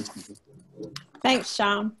 Thanks, Nikki. Thanks,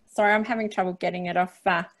 Sham. Sorry, I'm having trouble getting it off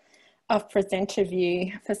presenter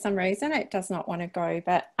view for some reason. It does not want to go,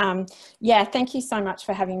 but yeah, thank you so much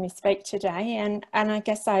for having me speak today. And I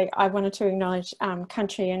guess I wanted to acknowledge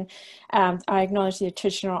country, and I acknowledge the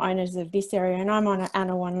traditional owners of this area, and I'm on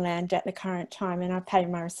Anawan land at the current time, and I pay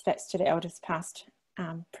my respects to the elders past,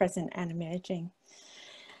 present and emerging.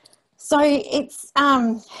 So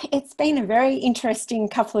it's been a very interesting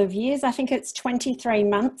couple of years. I think it's 23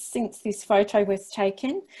 months since this photo was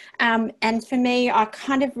taken. And for me, I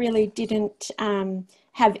kind of really didn't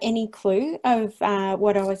have any clue of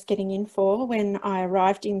what I was getting in for when I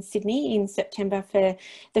arrived in Sydney in September for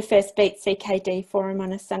the first BEAT-CKD forum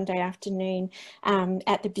on a Sunday afternoon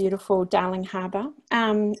at the beautiful Darling Harbour.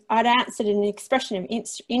 I'd answered an expression of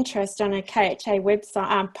interest on a KHA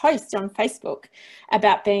website post on Facebook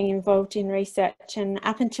about being involved in research, and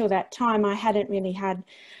up until that time I hadn't really had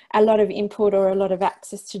a lot of input or a lot of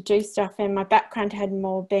access to do stuff, and my background had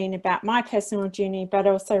more been about my personal journey, but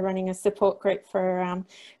also running a support group for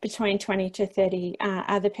between 20 to 30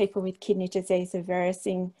 other people with kidney disease of various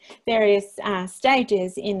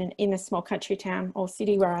stages in a small country town or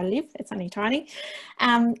city where I live. It's only tiny.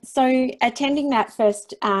 So attending that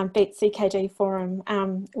first BEAT-CKD forum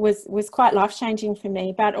was quite life-changing for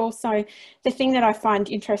me, but also the thing that I find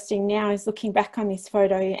interesting now is looking back on this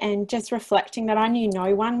photo and just reflecting that I knew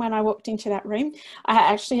no one when I walked into that room. I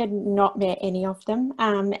actually had not met any of them,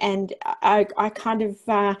 and I kind of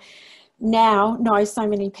now know so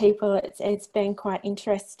many people. It's been quite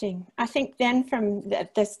interesting. I think then from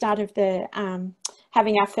the start of the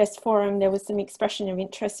having our first forum, there was some expression of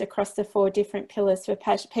interest across the 4 different pillars for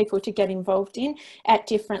people to get involved in at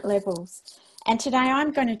different levels. And today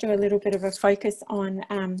I'm going to do a little bit of a focus on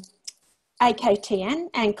AKTN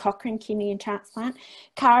and Cochrane kidney and transplant.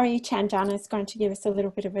 Kari Chandana is going to give us a little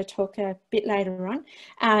bit of a talk a bit later on,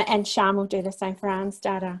 and Sham will do the same for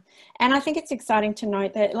ANZDATA. And I think it's exciting to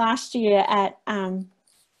note that last year at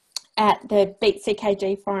the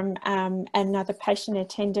BEAT-CKD forum, another patient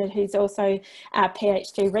attended who's also a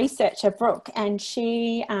PhD researcher, Brooke, and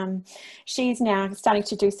she's now starting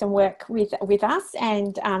to do some work with us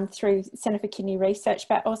and through Centre for Kidney Research,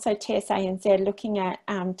 but also TSA ANZ, looking at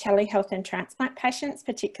telehealth and transplant patients,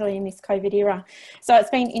 particularly in this COVID era. So it's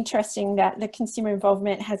been interesting that the consumer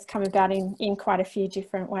involvement has come about in quite a few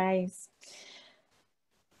different ways.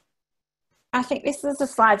 I think this is a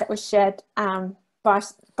slide that was shared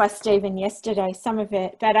by Stephen yesterday, some of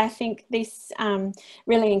it, but I think this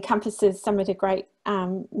really encompasses some of the great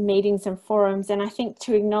meetings and forums, and I think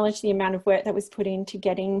to acknowledge the amount of work that was put into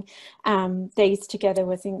getting these together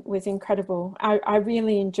was incredible. I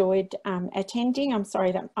really enjoyed attending. I'm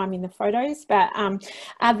sorry that I'm in the photos, but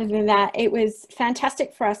other than that, it was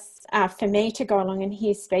fantastic for us, for me, to go along and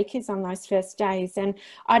hear speakers on those first days. And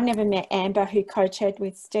I'd never met Amber, who co-chaired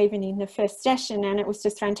with Stephen in the first session, and it was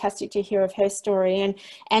just fantastic to hear of her story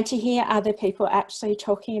and to hear other people actually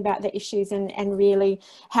talking about the issues and really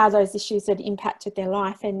how those issues had impacted impacted their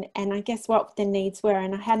life, and I guess what the needs were.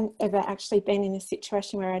 And I hadn't ever actually been in a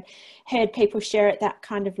situation where I'd heard people share at that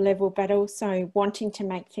kind of level, but also wanting to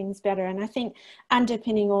make things better. And I think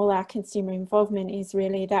underpinning all our consumer involvement is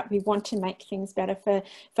really that we want to make things better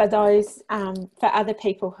for those, for other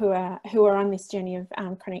people who are on this journey of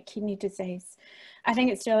chronic kidney disease. I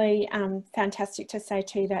think it's really fantastic to say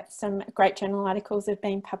too that some great journal articles have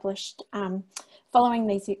been published following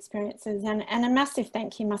these experiences, and a massive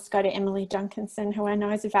thank you must go to Emily Duncanson, who I know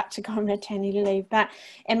is about to go on maternity leave. But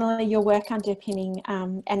Emily, your work underpinning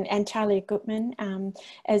and Charlie Goodman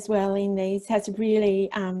as well in these has really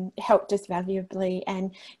helped us valuably,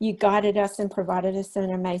 and you guided us and provided us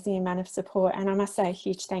an amazing amount of support, and I must say a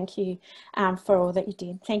huge thank you for all that you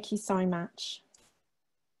did. Thank you so much.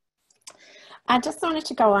 I just wanted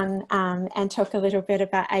to go on and talk a little bit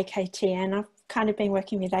about AKT, and I've kind of been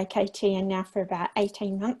working with AKT and now for about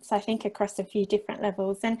 18 months, I think, across a few different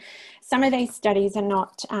levels. And some of these studies are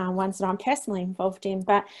not ones that I'm personally involved in,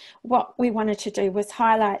 but what we wanted to do was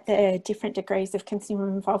highlight the different degrees of consumer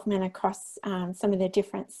involvement across some of the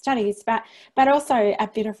different studies, but also a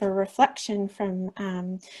bit of a reflection from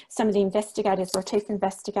some of the investigators or chief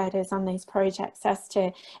investigators on these projects as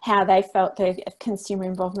to how they felt the consumer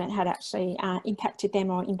involvement had actually impacted them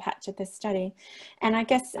or impacted the study. And I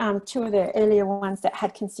guess two of the earlier ones that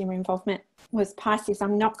had consumer involvement was Pisces.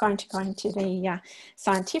 I'm not going to go into the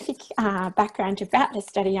scientific background about the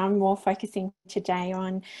study. I'm more focusing today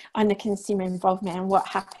on the consumer involvement and what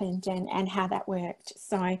happened and how that worked.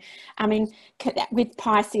 So, I mean, with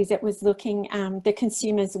Pisces, it was looking, the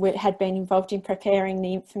consumers had been involved in preparing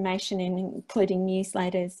the information, including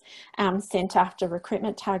newsletters sent after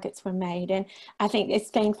recruitment targets were made. And I think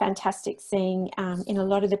it's been fantastic seeing in a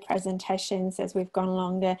lot of the presentations as we've gone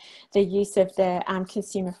along the use of the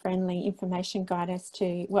consumer-friendly information guide as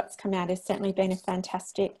to what's come out has certainly been a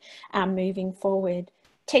fantastic moving forward.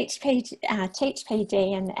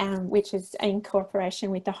 TeachPD, and which is in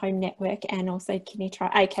cooperation with the Home Network and also Kidney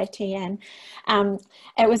Trial AKT, and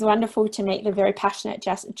it was wonderful to meet the very passionate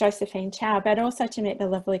Josephine Chow, but also to meet the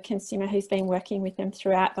lovely consumer who's been working with them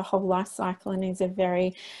throughout the whole life cycle and is a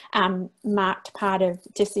very marked part of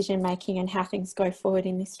decision making and how things go forward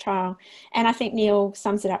in this trial. And I think Neil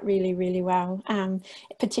sums it up really, really well,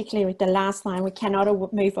 particularly with the last line: we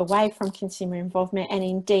cannot move away from consumer involvement, and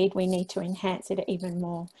indeed we need to enhance it even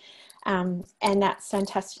more. And that's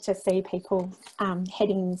fantastic to see people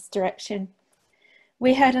heading in this direction.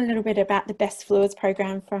 We heard a little bit about the Best Fluids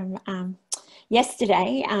program from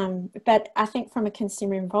yesterday, but I think from a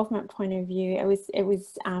consumer involvement point of view, it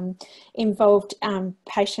was involved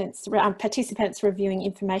participants reviewing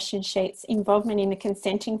information sheets, involvement in the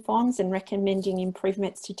consenting forms and recommending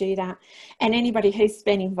improvements to do that. And anybody who's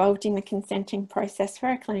been involved in the consenting process for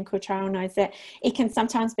a clinical trial knows that it can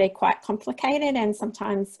sometimes be quite complicated and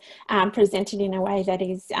sometimes presented in a way that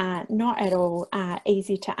is not at all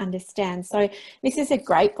easy to understand. So this is a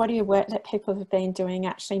great body of work that people have been doing,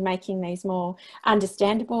 actually making these more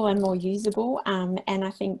understandable and more usable, and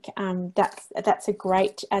I think that's a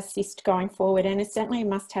great assist going forward, and it certainly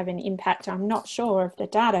must have an impact. I'm not sure of the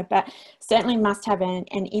data, but certainly must have an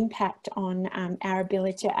impact on our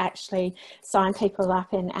ability to actually sign people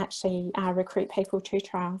up and actually recruit people to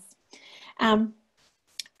trials.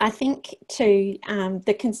 I think too,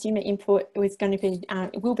 the consumer input was going to be,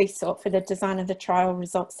 will be sought for the design of the trial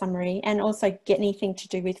results summary, and also get anything to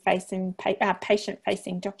do with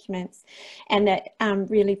patient-facing documents, and that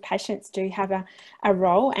really patients do have a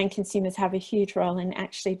role, and consumers have a huge role in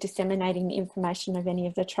actually disseminating the information of any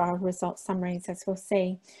of the trial results summaries, as we'll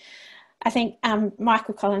see. I think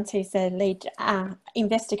Michael Collins, who's the lead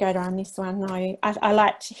investigator on this one, I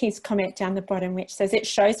liked his comment down the bottom, which says it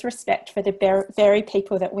shows respect for the very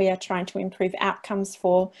people that we are trying to improve outcomes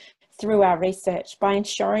for through our research by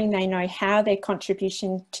ensuring they know how their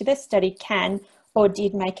contribution to the study can or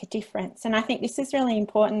did make a difference. And I think this is really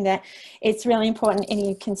important, that it's really important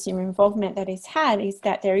any consumer involvement that is had is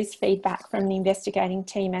that there is feedback from the investigating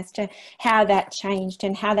team as to how that changed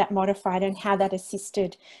and how that modified and how that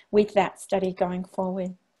assisted with that study going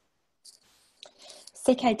forward.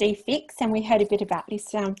 CKD fix, and we heard a bit about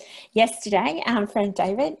this yesterday from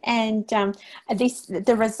David, and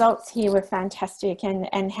the results here were fantastic,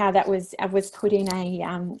 and how that was put in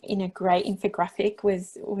a great infographic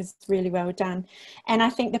was really well done. And I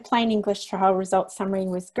think the plain English trial results summary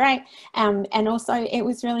was great, and also it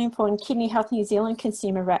was really important. Kidney Health New Zealand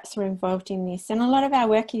consumer reps were involved in this, and a lot of our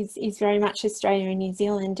work is very much Australia and New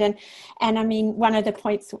Zealand, and I mean, one of the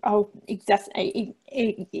points I'll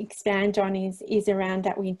expand on is around find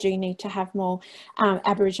that we do need to have more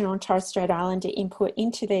Aboriginal and Torres Strait Islander input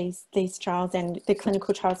into these trials and the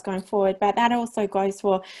clinical trials going forward. But that also goes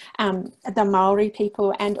for the Maori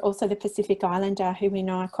people and also the Pacific Islander, who we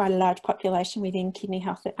know are quite a large population within kidney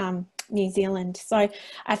health New Zealand. So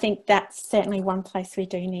I think that's certainly one place we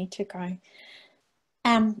do need to go.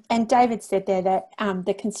 And David said there that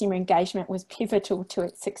the consumer engagement was pivotal to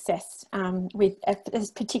its success,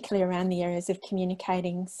 particularly around the areas of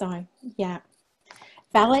communicating. So yeah.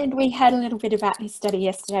 Valid. We had a little bit about this study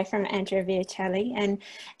yesterday from Andrea Viatelli,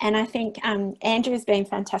 and I think Andrea's been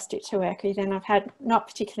fantastic to work with, and I've had, not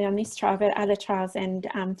particularly on this trial, but other trials, and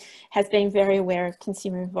has been very aware of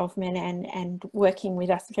consumer involvement and working with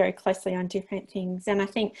us very closely on different things. And I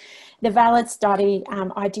think the Valid study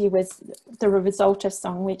idea was the result of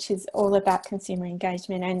song, which is all about consumer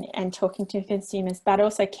engagement and talking to consumers, but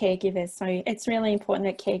also caregivers. So it's really important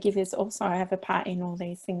that caregivers also have a part in all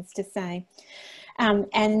these things to say.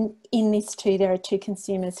 And in this too, there are 2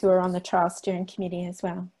 consumers who are on the trial steering committee as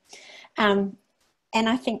well. And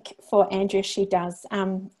I think for Andrea, she does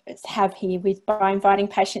have here by inviting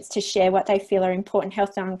patients to share what they feel are important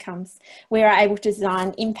health outcomes, we are able to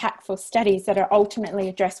design impactful studies that are ultimately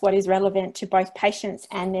address what is relevant to both patients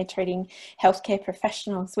and their treating healthcare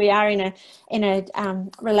professionals. We are in a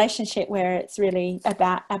relationship where it's really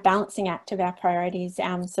about a balancing act of our priorities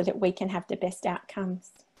so that we can have the best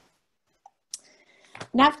outcomes.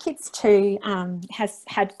 NavKids 2 has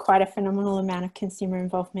had quite a phenomenal amount of consumer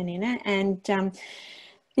involvement in it, and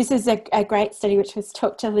this is a great study which was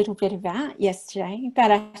talked a little bit about yesterday, but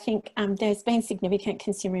I think there's been significant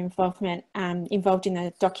consumer involvement involved in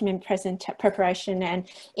the document preparation and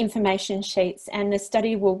information sheets, and the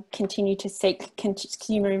study will continue to seek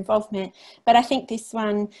consumer involvement. But I think this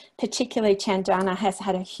one, particularly Chandana, has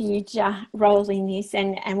had a huge role in this,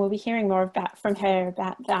 and we'll be hearing more from her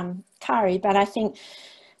about Kari. But I think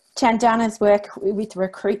Chandana's work with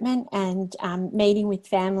recruitment and meeting with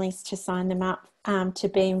families to sign them up to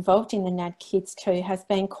be involved in the NavKids 2 has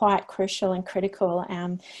been quite crucial and critical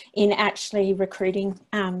in actually recruiting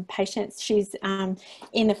patients. She's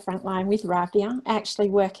in the front line with Rabia, actually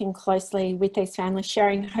working closely with these families,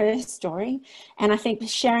 sharing her story. And I think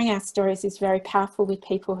sharing our stories is very powerful with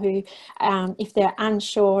people who, if they're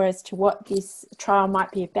unsure as to what this trial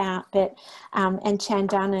might be about, but and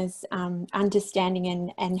Chandana's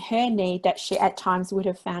understanding and her need that she at times would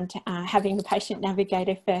have found having a patient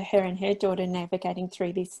navigator for her and her daughter navigating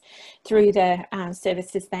through the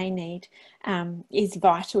services they need is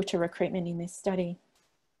vital to recruitment in this study.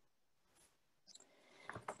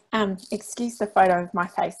 Excuse the photo of my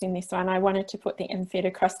face in this one. I wanted to put the MFIT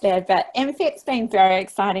across there, but MFIT's been very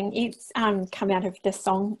exciting. It's come out of the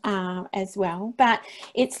song as well, but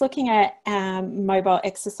it's looking at mobile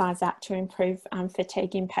exercise app to improve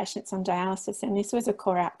fatigue in patients on dialysis, and this was a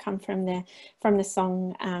core outcome from the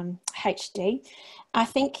song HD. I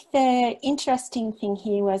think the interesting thing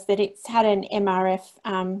here was that it's had an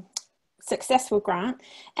MRF successful grant,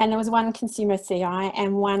 and there was one consumer CI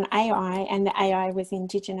and one AI, and the AI was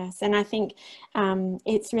Indigenous. And I think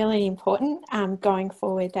it's really important going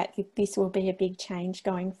forward that this will be a big change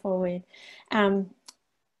going forward.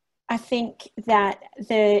 I think that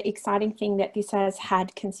the exciting thing that this has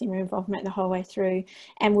had consumer involvement the whole way through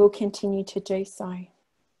and will continue to do so.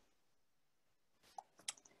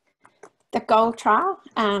 The GOAL trial,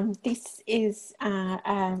 this is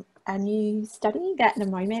a new study that at the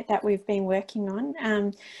moment that we've been working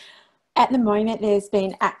on. At the moment, there's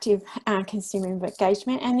been active consumer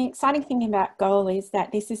engagement, and the exciting thing about GOAL is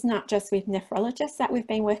that this is not just with nephrologists that we've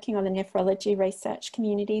been working on the nephrology research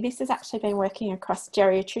community. This has actually been working across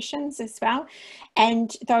geriatricians as well,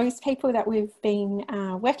 and those people that we've been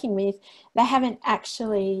working with, they haven't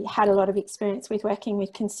actually had a lot of experience with working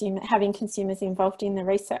with having consumers involved in the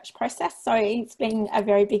research process, so it's been a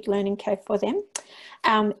very big learning curve for them.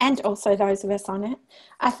 And also those of us on it.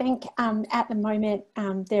 I think at the moment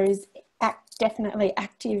there is definitely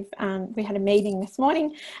active, we had a meeting this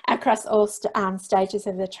morning across all stages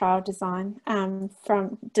of the trial design,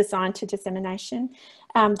 from design to dissemination.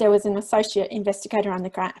 There was an associate investigator on the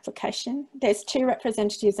grant application. There's 2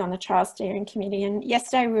 representatives on the trial steering committee, and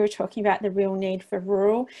yesterday we were talking about the real need for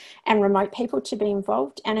rural and remote people to be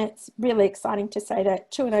involved, and it's really exciting to say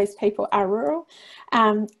that 2 of those people are rural.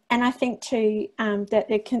 And I think too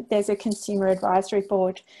that there's a consumer advisory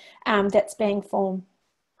board that's being formed,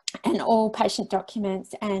 and all patient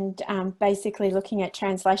documents, and basically looking at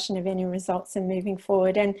translation of any results and moving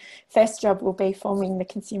forward. And first job will be forming the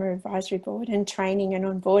consumer advisory board and training and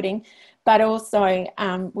onboarding. but also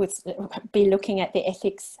would be looking at the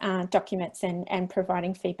ethics documents and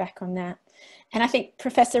providing feedback on that. And I think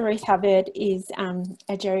Professor Ruth Hubbard is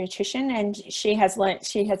a geriatrician, and she has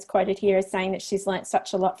quoted here as saying that she's learnt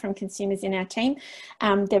such a lot from consumers in our team.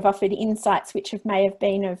 They've offered insights which have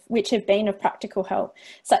been of practical help,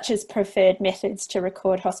 such as preferred methods to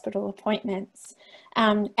record hospital appointments.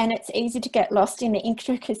 And it's easy to get lost in the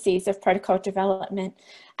intricacies of protocol development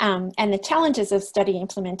and the challenges of study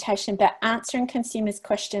implementation, but answering consumers'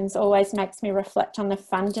 questions always makes me reflect on the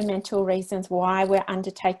fundamental reasons why we're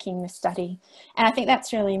undertaking the study. And I think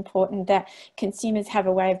that's really important, that consumers have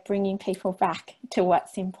a way of bringing people back to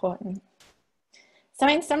what's important. So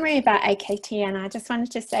in summary about AKTN, I just wanted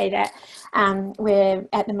to say that we're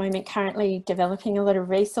at the moment currently developing a lot of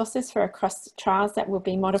resources for across trials that will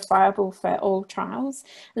be modifiable for all trials,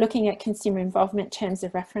 looking at consumer involvement terms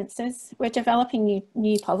of references. We're developing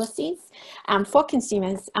new policies for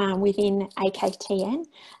consumers within AKTN,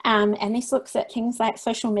 and this looks at things like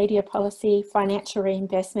social media policy, financial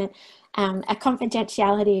reimbursement, a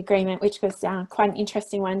confidentiality agreement, which was quite an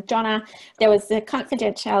interesting one. Donna, there was a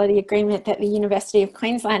confidentiality agreement that the University of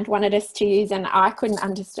Queensland wanted us to use, and I couldn't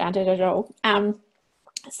understand it at all.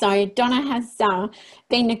 So Donna has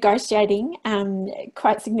been negotiating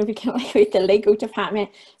quite significantly with the legal department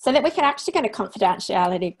so that we could actually get a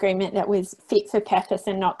confidentiality agreement that was fit for purpose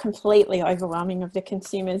and not completely overwhelming of the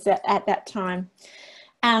consumers at that time.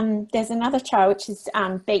 There's another trial which is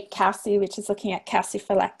BEAT-CKD, which is looking at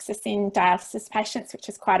calciphylaxis in dialysis patients, which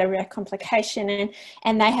is quite a rare complication,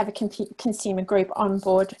 and they have a consumer group on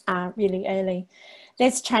board really early.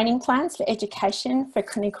 There's training plans for education for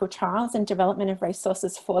clinical trials and development of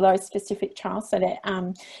resources for those specific trials, so that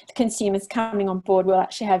the consumers coming on board will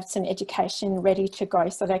actually have some education ready to go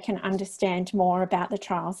so they can understand more about the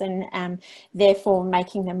trials and therefore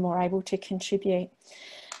making them more able to contribute.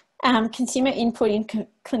 Consumer input in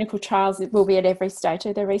clinical trials will be at every stage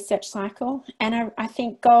of the research cycle, and I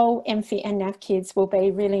think GOAL, MFIT and NavKids will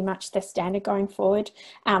be really much the standard going forward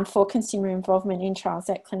for consumer involvement in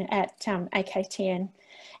trials at AKTN.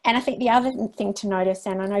 And I think the other thing to notice,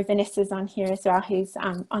 and I know Vanessa's on here as well, who's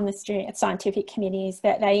on the scientific committee, is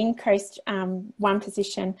that they increased one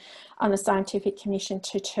position on the scientific commission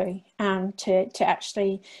to 2 to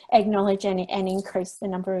actually acknowledge and increase the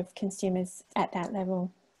number of consumers at that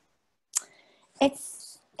level.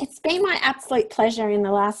 It's been my absolute pleasure in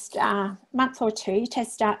the last month or two to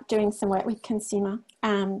start doing some work with consumer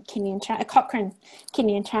Cochrane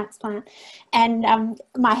kidney and transplant, and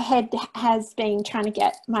my head has been trying to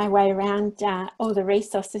get my way around all the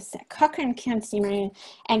resources. Cochrane Consumer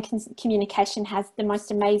and Communication has the most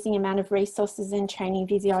amazing amount of resources and training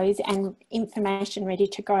videos and information ready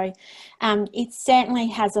to go. It certainly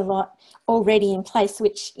has a lot already in place,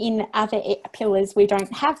 which in other pillars we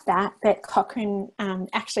don't have that, but Cochrane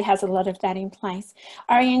actually has a lot of that in place.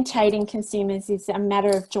 Orientating consumers is a matter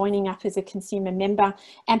of joining up as a consumer member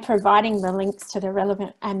and providing the links to the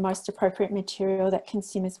relevant and most appropriate material that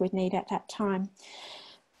consumers would need at that time.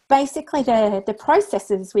 Basically, the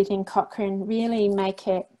processes within Cochrane really make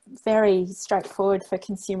it very straightforward for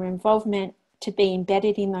consumer involvement to be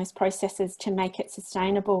embedded in those processes to make it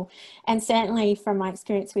sustainable. And certainly from my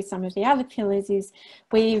experience with some of the other pillars is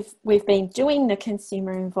we've been doing the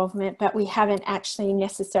consumer involvement, but we haven't actually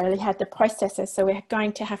necessarily had the processes. So we're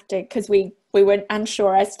going to have to, because we were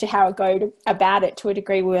unsure as to how to go about it to a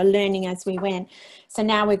degree, we were learning as we went. So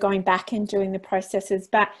now we're going back and doing the processes.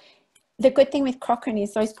 But the good thing with Cochrane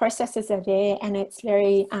is those processes are there, and it's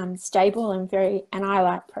very stable and I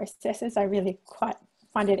like processes. I really quite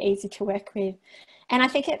find it easy to work with. And I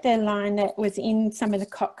think at the line that was in some of the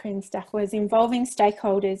Cochrane stuff was involving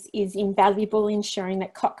stakeholders is invaluable, ensuring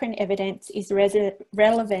that Cochrane evidence is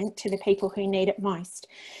relevant to the people who need it most.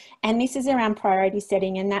 And this is around priority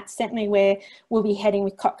setting, and that's certainly where we'll be heading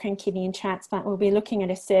with Cochrane Kidney and Transplant. We'll be looking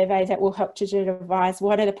at a survey that will help to devise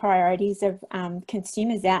what are the priorities of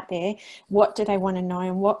consumers out there, what do they want to know,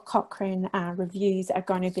 and what Cochrane reviews are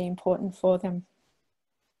going to be important for them.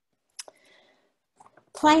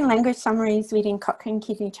 Plain language summaries within Cochrane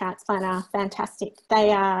Kidney Transplant are fantastic.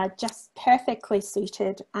 They are just perfectly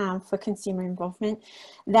suited for consumer involvement.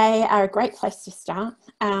 They are a great place to start.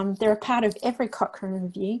 They're a part of every Cochrane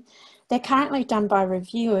review. They're currently done by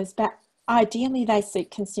reviewers, but ideally they suit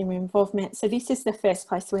consumer involvement. So this is the first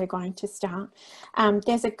place we're going to start.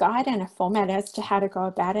 There's a guide and a format as to how to go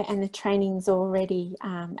about it, and the training's already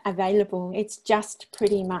available. It's just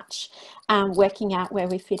pretty much working out where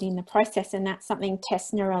we fit in the process, and that's something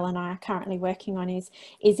Tess, Narelle and I are currently working on, is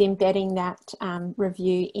embedding that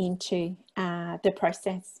review into the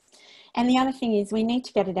process. And the other thing is we need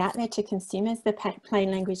to get it out there to consumers, the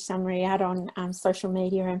plain language summary out on social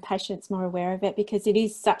media, and patients more aware of it, because it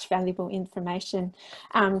is such valuable information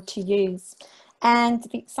to use. And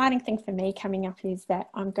the exciting thing for me coming up is that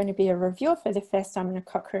I'm going to be a reviewer for the first time in a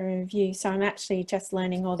Cochrane review. So I'm actually just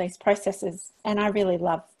learning all these processes, and I really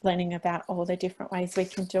love learning about all the different ways we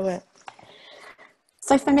can do it.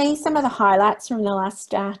 So for me, some of the highlights from the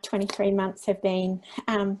last 23 months have been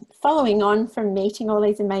following on from meeting all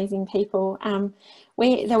these amazing people.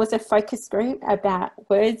 There was a focus group about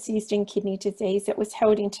words used in kidney disease that was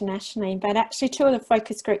held internationally, but actually 2 of the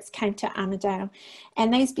focus groups came to Armidale.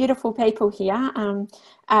 And these beautiful people here,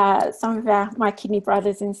 some of my kidney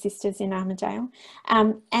brothers and sisters in Armidale.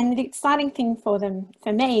 And the exciting thing for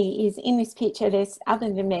me is in this picture, there's,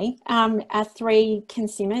 other than me, are 3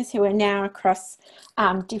 consumers who are now across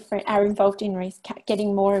are involved in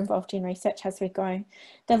getting more involved in research as we go.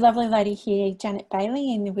 The lovely lady here, Janet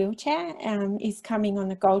Bailey, in the wheelchair, is coming on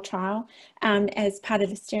the GOAL trial as part of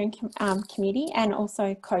the steering committee, and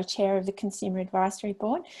also co-chair of the Consumer Advisory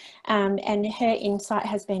Board. And her insight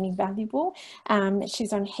has been invaluable.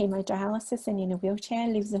 She's on hemodialysis and in a wheelchair,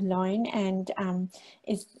 lives alone, and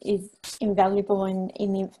is invaluable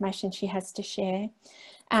in the information she has to share.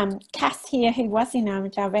 Cass here, who was in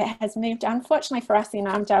Armidale but has moved, unfortunately for us in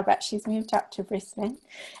Armidale, but she's moved up to Brisbane.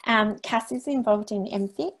 Cass is involved in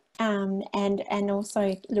MFIT and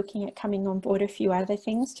also looking at coming on board a few other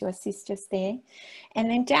things to assist us there. And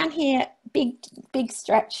then down here, big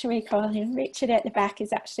stretch, we call him, Richard at the back,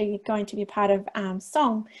 is actually going to be part of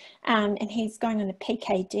SONG, and he's going on the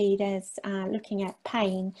PKD, that's looking at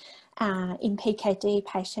pain in PKD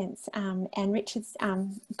patients, and Richard's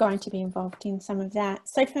going to be involved in some of that.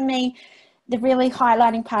 So for me, the really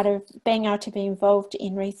highlighting part of being able to be involved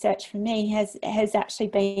in research for me has actually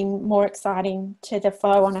been more exciting to the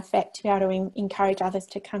flow-on effect, to be able to encourage others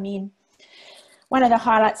to come in. One of the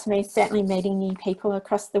highlights for me is certainly meeting new people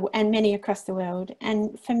many across the world.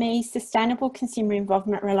 And for me, sustainable consumer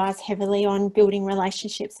involvement relies heavily on building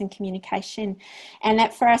relationships and communication. And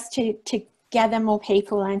that for us to gather more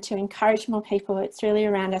people and to encourage more people, it's really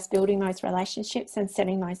around us building those relationships and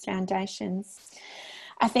setting those foundations.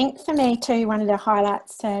 I think for me too, one of the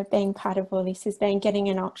highlights to being part of all this has been getting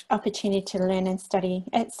an opportunity to learn and study.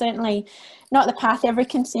 It's certainly not the path every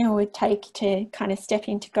consumer would take to kind of step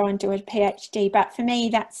in to go and do a PhD, but for me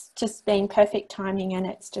that's just been perfect timing, and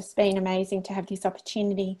it's just been amazing to have this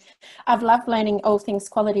opportunity. I've loved learning all things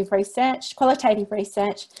qualitative research,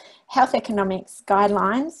 health economics,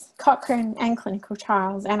 guidelines, Cochrane and clinical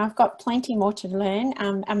trials, and I've got plenty more to learn.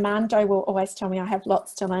 Armando will always tell me I have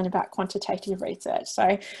lots to learn about quantitative research,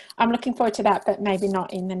 so I'm looking forward to that, but maybe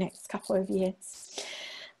not in the next couple of years.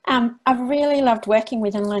 I've really loved working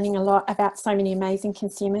with and learning a lot about so many amazing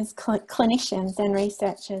consumers, clinicians and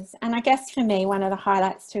researchers. And I guess for me, one of the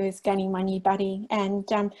highlights too is gaining my new buddy. And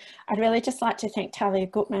I'd really just like to thank Talia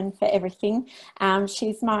Gutman for everything.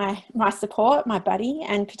 She's my support, my buddy,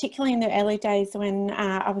 and particularly in the early days when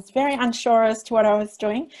I was very unsure as to what I was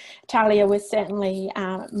doing, Talia was certainly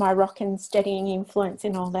my rock and steadying influence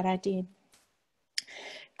in all that I did.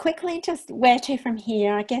 Quickly, just where to from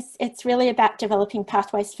here, I guess it's really about developing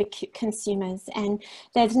pathways for consumers, and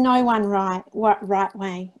there's no one right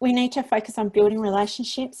way. We need to focus on building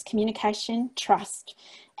relationships, communication, trust.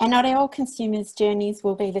 And not all consumers' journeys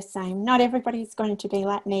will be the same. Not everybody's going to be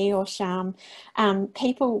like me or Sham.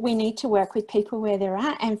 We need to work with people where they're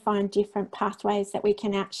at and find different pathways that we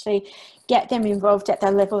can actually get them involved at the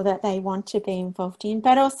level that they want to be involved in,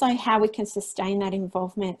 but also how we can sustain that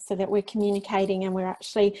involvement so that we're communicating and we're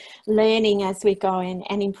actually learning as we go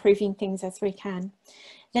and improving things as we can.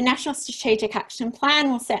 The National Strategic Action Plan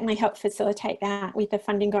will certainly help facilitate that, with the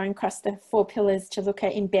funding going across the 4 pillars to look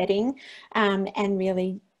at embedding and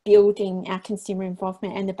really building our consumer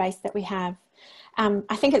involvement and the base that we have.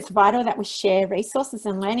 I think it's vital that we share resources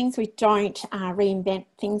and learnings. We don't reinvent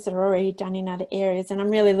things that are already done in other areas, and I'm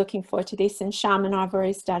really looking forward to this, and Sham and I have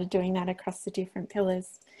already started doing that across the different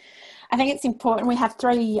pillars. I think it's important. We have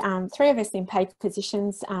three of us in paid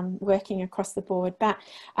positions working across the board, but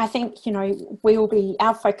I think, you know,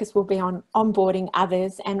 our focus will be on onboarding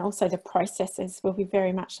others, and also the processes. We'll be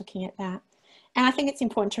very much looking at that. And I think it's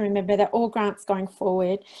important to remember that all grants going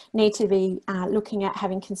forward need to be looking at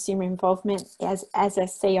having consumer involvement as a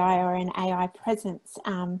CI or an AI presence,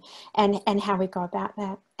 and how we go about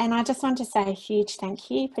that. And I just want to say a huge thank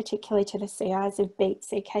you, particularly to the CIs of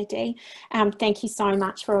BEAT-CKD. Thank you so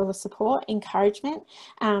much for all the support, encouragement,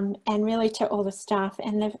 and really to all the staff.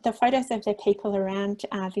 And the photos of the people around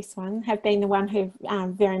this one have been the one who've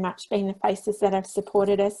very much been the faces that have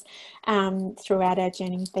supported us throughout our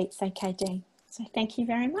journey with BEAT-CKD. So thank you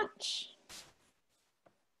very much.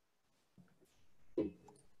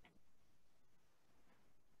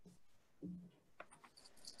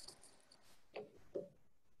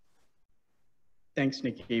 Thanks,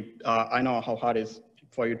 Nikki. I know how hard it is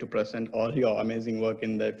for you to present all your amazing work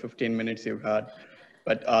in the 15 minutes you've had,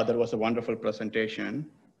 but that was a wonderful presentation.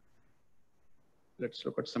 Let's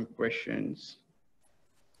look at some questions.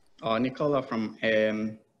 Nicola from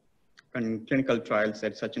Clinical Trials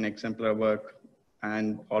said such an exemplary work,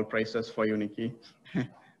 and all praises for you, Nikki,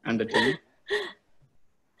 and the team.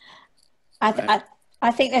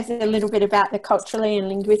 I think there's a little bit about the culturally and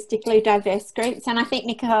linguistically diverse groups, and I think,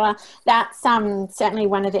 Nicola, that's certainly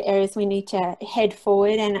one of the areas we need to head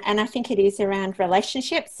forward, and I think it is around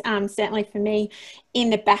relationships. Certainly for me, in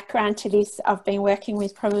the background to this, I've been working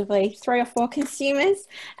with probably 3 or 4 consumers,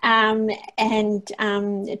 and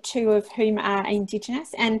 2 of whom are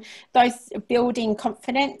Indigenous, and those building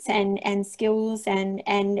confidence and skills and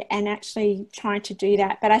actually trying to do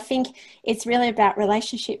that. But I think it's really about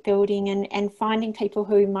relationship building and finding people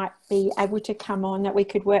who might be able to come on that we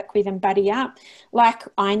could work with and buddy up. Like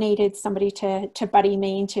I needed somebody to buddy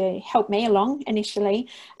me and to help me along initially.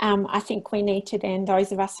 I think we need to then,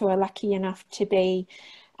 those of us who are lucky enough to be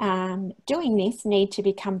doing this, need to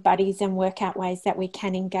become buddies and work out ways that we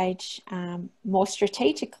can engage more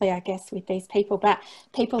strategically, I guess, with these people. But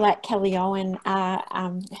people like Kelly Owen,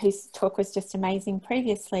 whose talk was just amazing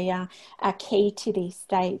previously, are key to this.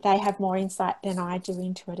 They have more insight than I do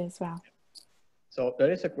into it as well. So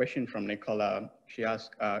there is a question from Nicola. She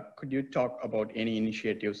asked, could you talk about any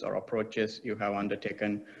initiatives or approaches you have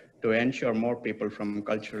undertaken to ensure more people from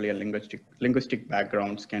culturally and linguistic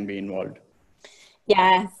backgrounds can be involved?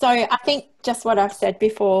 Yeah, so I think just what I've said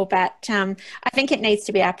before, but I think it needs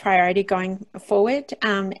to be our priority going forward.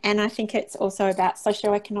 And I think it's also about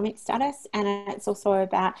socioeconomic status, and it's also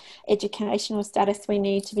about educational status. We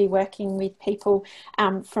need to be working with people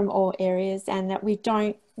from all areas, and that we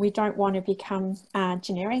don't want to become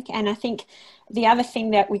generic. And I think the other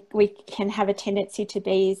thing that we can have a tendency to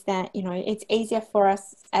be is that, you know, it's easier for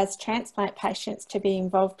us as transplant patients to be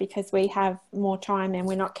involved because we have more time and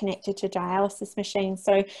we're not connected to dialysis machines.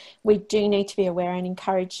 So we do need to be aware and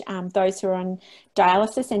encourage those who are on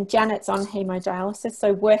dialysis, and Janet's on hemodialysis.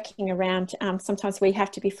 So working around, sometimes we have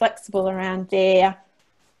to be flexible around their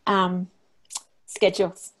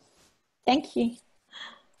schedules. Thank you.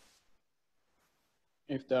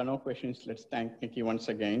 If there are no questions, let's thank Nikki once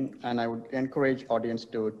again. And I would encourage audience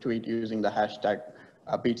to tweet using the hashtag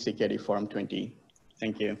BEAT-CKD Forum 20.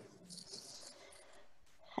 Thank you.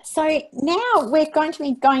 So now we're going to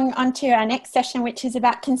be going on to our next session, which is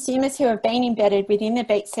about consumers who have been embedded within the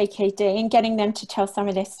BEAT-CKD and getting them to tell some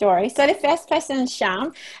of their story. So the first person is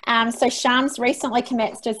Sham. So Sham's recently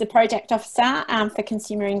commenced as the project officer for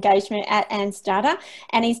consumer engagement at ANZDATA,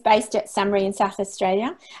 and he's based at Sunbury in South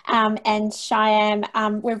Australia. And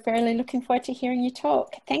Shyam, we're really looking forward to hearing you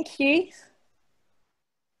talk. Thank you.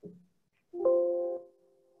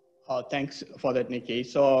 Thanks for that, Nikki.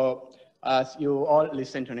 So as you all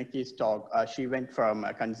listened to Nikki's talk, she went from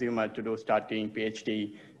a consumer to start doing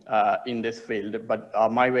PhD in this field, but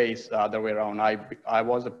my way is the other way around. I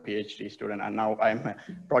was a PhD student, and now I'm a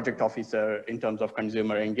project officer in terms of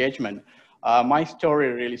consumer engagement. My story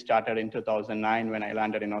really started in 2009 when I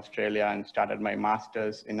landed in Australia and started my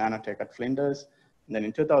master's in nanotech at Flinders. And then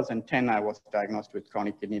in 2010, I was diagnosed with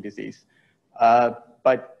chronic kidney disease.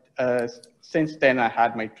 Since then, I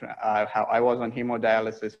was on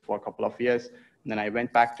hemodialysis for a couple of years. And then I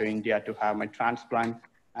went back to India to have my transplant.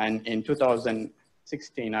 And in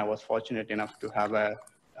 2016, I was fortunate enough to have a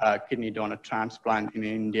kidney donor transplant in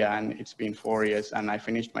India. And it's been 4 years. And I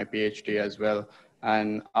finished my PhD as well.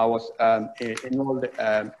 And I was enrolled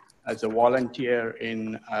as a volunteer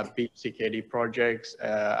in BEAT-CKD projects.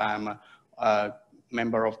 I'm a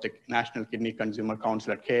member of the National Kidney Consumer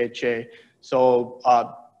Council at KHA. So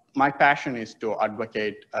my passion is to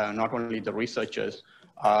advocate not only the researchers,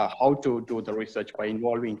 how to do the research by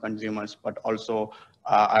involving consumers, but also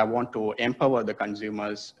I want to empower the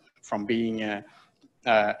consumers from being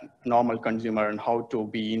a normal consumer and how to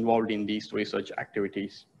be involved in these research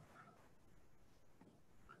activities.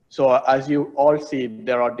 So as you all see,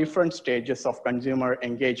 there are different stages of consumer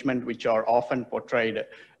engagement which are often portrayed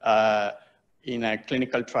in a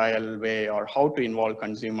clinical trial way, or how to involve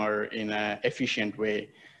consumer in an efficient way.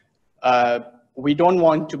 We don't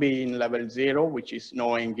want to be in level 0, which is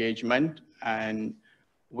no engagement, and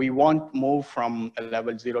we want to move from a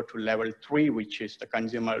level 0 to level 3, which is the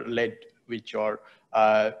consumer-led, which are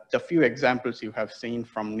the few examples you have seen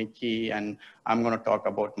from Nikki, and I'm going to talk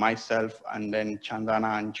about myself, and then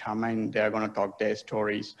Chandana and Chaman, they're going to talk their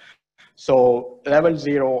stories. So level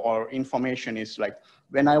 0 or information is like,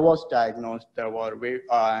 when I was diagnosed, there were,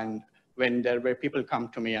 and when there were people come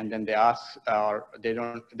to me and then they ask, or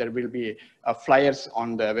there will be flyers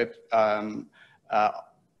on the web,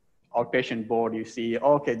 outpatient board, you see,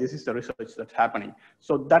 okay, this is the research that's happening.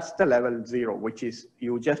 So that's the level 0, which is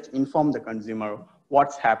you just inform the consumer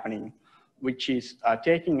what's happening, which is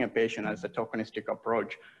taking a patient as a tokenistic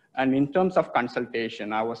approach. And in terms of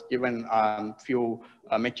consultation, I was given few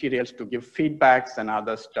materials to give feedbacks and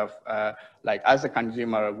other stuff, like as a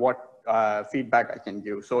consumer, what feedback I can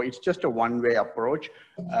give. So it's just a one-way approach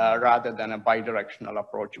rather than a bi-directional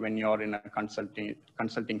approach when you're in a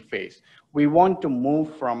consulting phase. We want to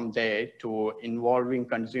move from there to involving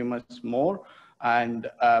consumers more, and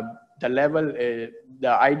the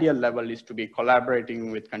ideal level is to be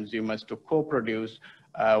collaborating with consumers to co-produce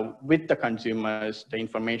with the consumers the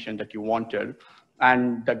information that you wanted.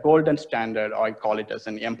 And the golden standard, I call it as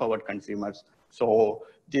an empowered consumers. So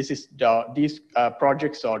these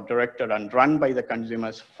projects are directed and run by the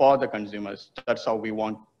consumers for the consumers. That's how we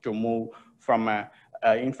want to move from a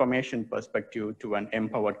information perspective to an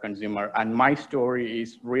empowered consumer. And my story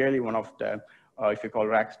is really one of the, if you call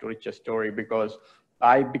rags to riches story, because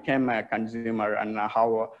I became a consumer, and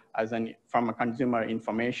how, from a consumer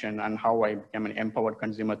information, and how I became an empowered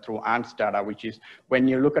consumer through ANZDATA, which is, when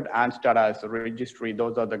you look at ANZDATA as a registry,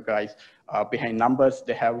 those are the guys behind numbers.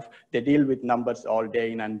 They deal with numbers all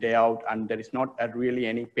day in and day out, and there is not really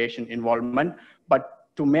any patient involvement. But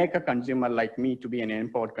to make a consumer like me to be an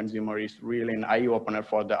empowered consumer is really an eye opener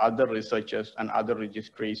for the other researchers and other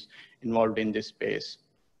registries involved in this space.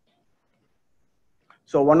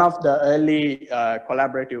 So one of the early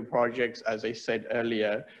collaborative projects, as I said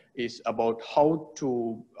earlier, is about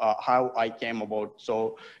how I came about.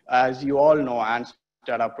 So as you all know,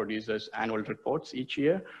 ANZDATA produces annual reports each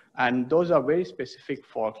year, and those are very specific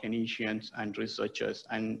for clinicians and researchers.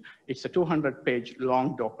 And it's a 200-page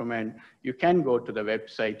long document. You can go to the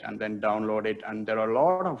website and then download it, and there are a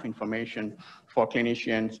lot of information for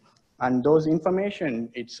clinicians. And those information,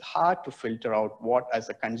 it's hard to filter out what, as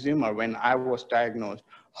a consumer, when I was diagnosed,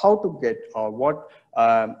 how to get or what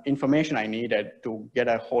information I needed to get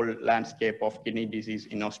a whole landscape of kidney disease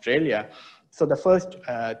in Australia. So the first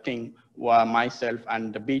thing were myself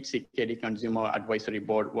and the BEAT-CKD Consumer Advisory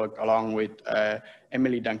Board worked along with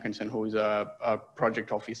Emily Duncanson, who is a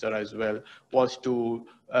project officer as well, was to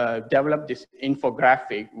develop this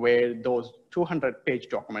infographic where those 200-page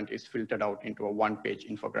document is filtered out into a one-page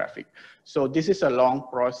infographic. So this is a long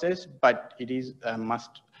process, but it is a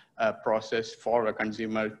must process for a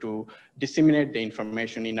consumer to disseminate the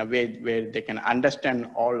information in a way where they can understand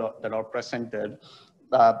all that are presented,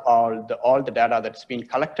 all the data that's been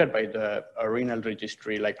collected by the renal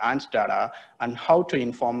registry like ANZDATA, and how to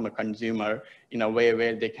inform the consumer in a way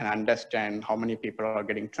where they can understand how many people are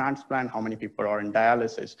getting transplant, how many people are in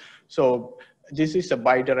dialysis. So this is a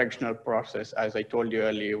bi-directional process. As I told you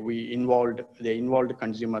earlier, they involved the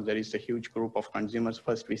consumer. There is a huge group of consumers.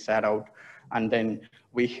 First we sat out, and then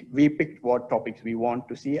we picked what topics we want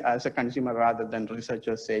to see as a consumer, rather than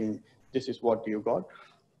researchers saying, this is what you got.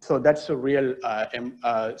 So that's a real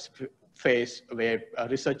phase where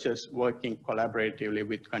researchers working collaboratively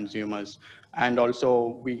with consumers. And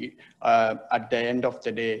also we, at the end of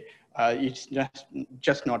the day, it's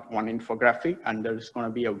just not one infographic, and there's going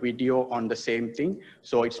to be a video on the same thing.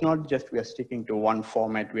 So it's not just we are sticking to one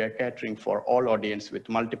format. We are catering for all audience with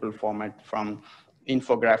multiple format, from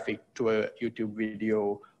infographic to a YouTube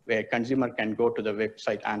video, where consumer can go to the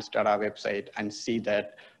website, ANZDATA website, and see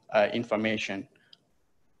that information.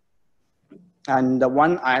 And the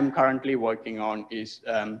one I'm currently working on is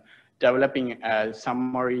developing a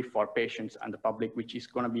summary for patients and the public, which is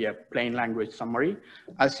going to be a plain language summary.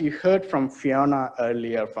 As you heard from Fiona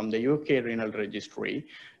earlier from the UK Renal Registry,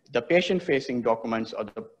 the patient-facing documents or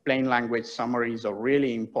the plain language summaries are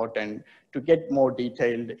really important to get more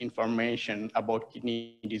detailed information about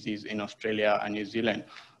kidney disease in Australia and New Zealand.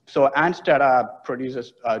 So ANZDATA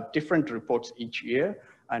produces different reports each year,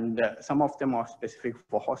 and some of them are specific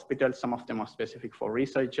for hospitals, some of them are specific for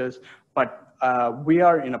researchers, but we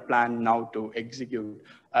are in a plan now to execute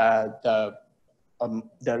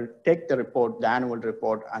take the report, the annual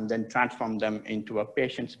report, and then transform them into a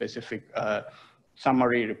patient-specific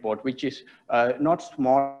summary report, which is not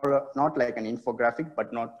small, not like an infographic,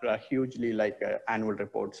 but not hugely like an annual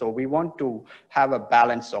report. So we want to have a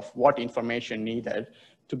balance of what information needed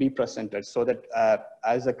to be presented, so that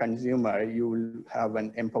as a consumer, you will have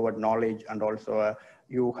an empowered knowledge, and also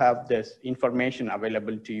you have this information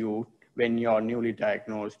available to you when you're newly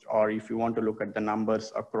diagnosed, or if you want to look at the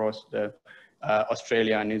numbers across the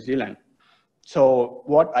Australia and New Zealand. So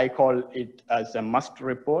what I call it as a must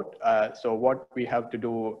report. So what we have to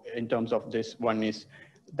do in terms of this one is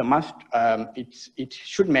the must, it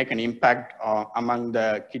should make an impact among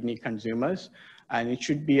the kidney consumers, and it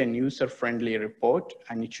should be a user-friendly report,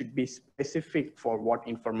 and it should be specific for what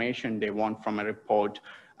information they want from a report,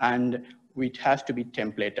 and it has to be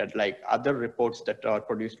templated like other reports that are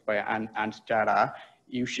produced by ANZDATA.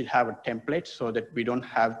 You should have a template so that we don't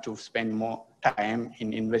have to spend more time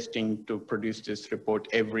in investing to produce this report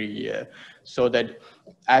every year, so that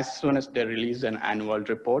as soon as they release an annual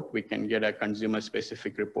report, we can get a consumer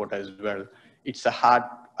specific report as well. It's a hard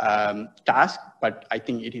task, but I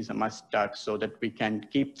think it is a must task so that we can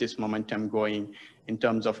keep this momentum going in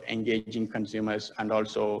terms of engaging consumers and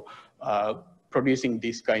also producing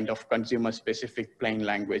these kind of consumer specific plain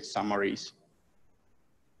language summaries.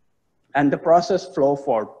 And the process flow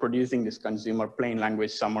for producing this consumer plain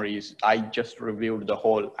language summaries, I just reviewed the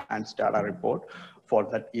whole ANZDATA report for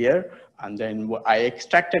that year. And then I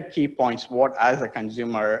extracted key points, what as a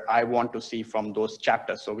consumer I want to see from those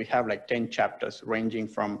chapters. So we have like 10 chapters ranging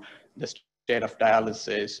from the state of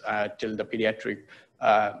dialysis till the pediatric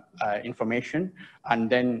information. And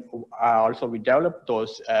then also we developed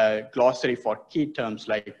those glossary for key terms,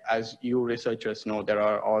 like as you researchers know, there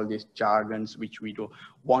are all these jargons which we do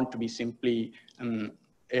want to be simply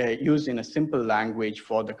used in a simple language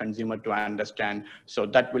for the consumer to understand. So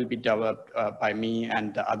that will be developed by me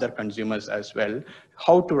and the other consumers as well.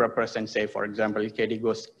 How to represent, say, for example,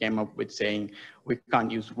 KD came up with saying we can't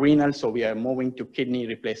use renal, so we are moving to kidney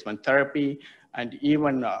replacement therapy, and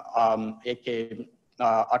even AK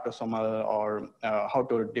autosomal, or how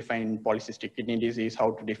to define polycystic kidney disease,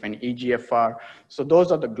 how to define EGFR. So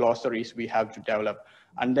those are the glossaries we have to develop.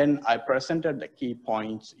 And then I presented the key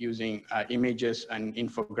points using images and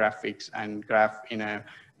infographics and graph in a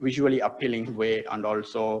visually appealing way, and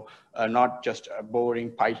also not just a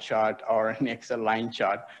boring pie chart or an Excel line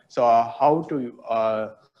chart. So how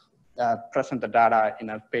to present the data in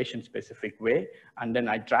a patient-specific way, and then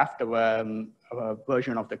I draft a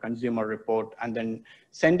version of the consumer report and then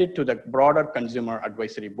send it to the broader consumer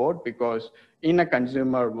advisory board, because in a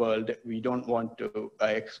consumer world, we don't want to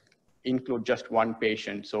include just one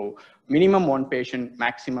patient. So minimum one patient,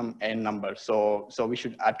 maximum N number. So we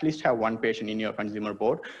should at least have one patient in your consumer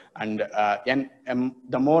board, and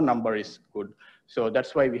the more number is good. So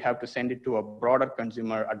that's why we have to send it to a broader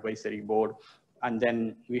consumer advisory board, and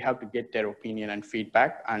then we have to get their opinion and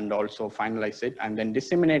feedback and also finalize it, and then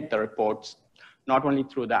disseminate the reports, not only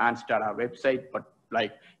through the ANZDATA website, but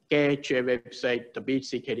like KHA website, the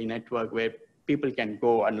BEAT-CKD network, where people can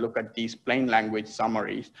go and look at these plain language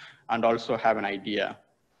summaries and also have an idea.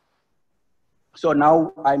 So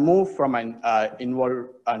now I move from an involved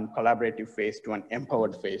and collaborative phase to an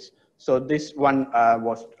empowered phase. So this one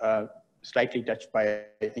was slightly touched by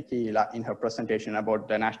Nikki in her presentation about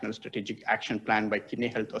the National Strategic Action Plan by Kidney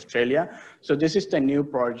Health Australia. So this is the new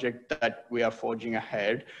project that we are forging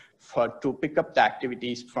ahead to pick up the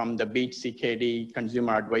activities from the BEAT-CKD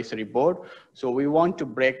Consumer Advisory Board. So we want to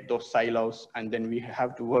break those silos, and then we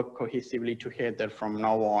have to work cohesively together from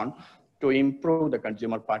now on to improve the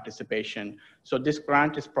consumer participation. So this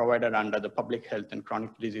grant is provided under the Public Health and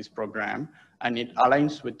Chronic Disease Program, and it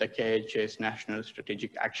aligns with the KHA's National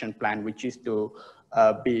Strategic Action Plan, which is to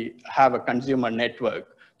have a consumer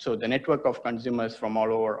network. So the network of consumers from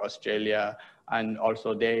all over Australia, and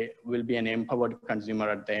also they will be an empowered consumer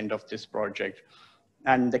at the end of this project.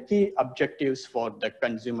 And the key objectives for the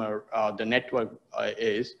consumer, the network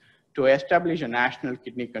is to establish a national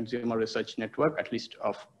kidney consumer research network, at least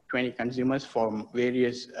of 20 consumers from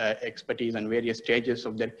various expertise and various stages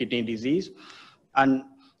of their kidney disease. And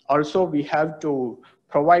also we have to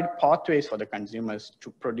provide pathways for the consumers to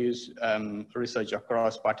produce research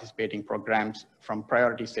across participating programs from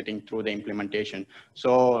priority setting through the implementation.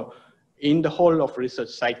 So in the whole of research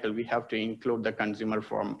cycle, we have to include the consumer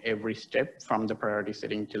from every step, from the priority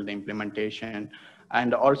setting till the implementation.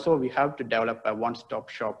 And also we have to develop a one-stop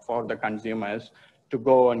shop for the consumers to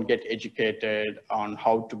go and get educated on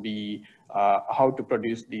how to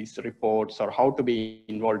produce these reports, or how to be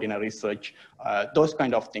involved in a research, those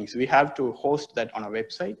kind of things. We have to host that on a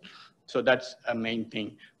website. So that's a main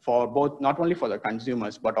thing for both, not only for the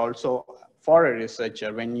consumers, but also for a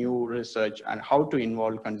researcher when you research, and how to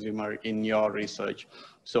involve consumer in your research.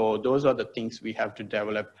 So those are the things we have to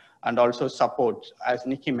develop. And also support, as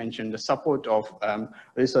Nikki mentioned, the support of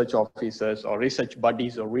research officers or research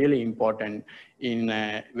buddies are really important in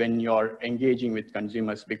when you're engaging with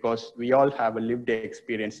consumers, because we all have a lived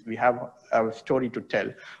experience. We have a story to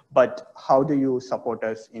tell, but how do you support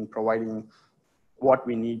us in providing what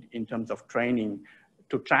we need in terms of training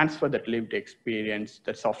to transfer that lived experience,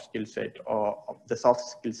 the soft skill set or the soft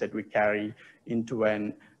skill set we carry into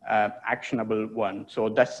an actionable one. So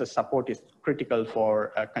that's the support is critical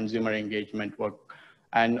for consumer engagement work.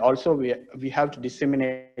 And also we have to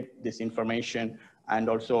disseminate this information, and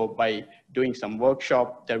also by doing some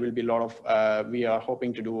workshop, there will be a lot of, we are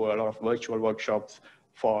hoping to do a lot of virtual workshops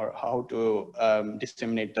for how to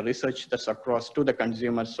disseminate the research that's across to the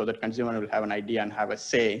consumers, so that consumer will have an idea and have a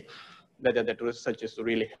say whether that research is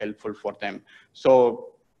really helpful for them.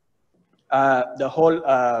 So the whole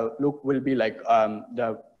look will be like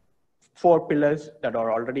the 4 pillars that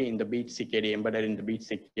are already in the BEAT-CKD, embedded in the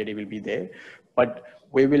BEAT-CKD will be there. But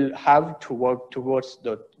we will have to work towards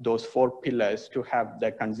those 4 pillars to have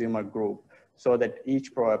the consumer group, so that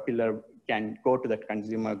each pillar can go to that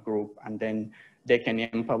consumer group, and then they can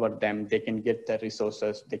empower them, they can get the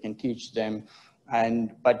resources, they can teach them.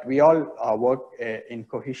 But we all work in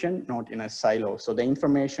cohesion, not in a silo. So the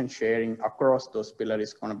information sharing across those pillars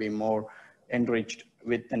is going to be more enriched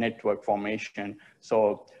with the network formation.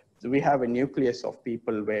 So we have a nucleus of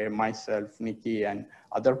people where myself, Nikki, and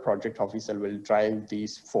other project officers will drive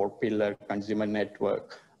these 4-pillar consumer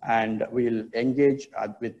network, and we'll engage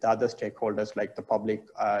with other stakeholders like the public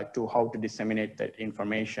to how to disseminate that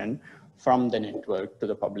information from the network to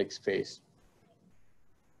the public space.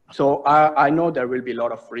 So I know there will be a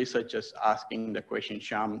lot of researchers asking the question,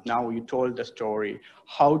 Shyam, now you told the story,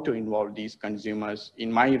 how to involve these consumers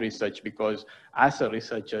in my research, because as a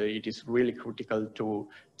researcher, it is really critical to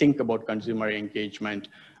think about consumer engagement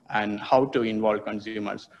and how to involve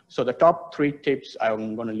consumers. So the top 3 tips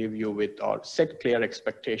I'm going to leave you with are set clear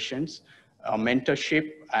expectations,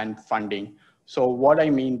 mentorship, and funding. So what I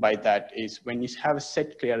mean by that is when you have a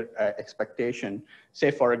set clear expectation,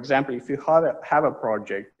 say for example, if you have a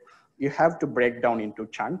project, you have to break down into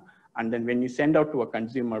chunk, and then when you send out to a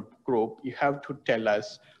consumer group, you have to tell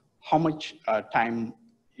us how much time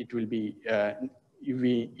it will be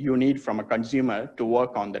you need from a consumer to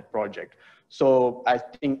work on that project. So I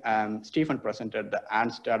think Stephen presented the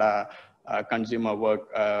ANZDATA consumer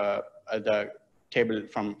work, the table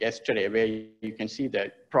from yesterday, where you can see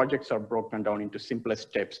that projects are broken down into simpler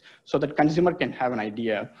steps, so that consumer can have an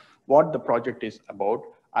idea what the project is about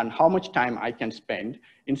and how much time I can spend,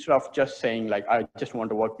 instead of just saying like, I just want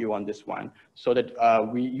to work you on this one, so that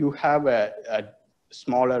you have a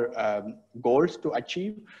smaller goals to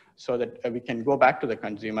achieve, so that we can go back to the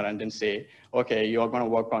consumer and then say, okay, you're going to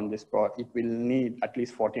work on this project. It will need at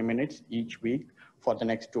least 40 minutes each week for the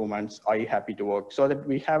next 2 months. Are you happy to work? So that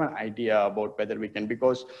we have an idea about whether we can,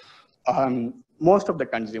 because most of the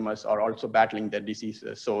consumers are also battling their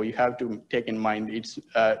diseases. So you have to take in mind, it's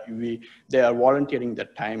they are volunteering their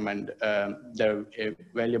time and their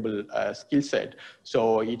valuable skill set.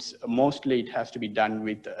 So it's mostly, it has to be done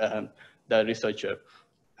with the researcher.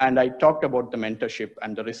 And I talked about the mentorship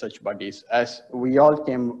and the research buddies. As we all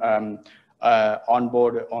came on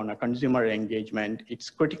board on a consumer engagement, it's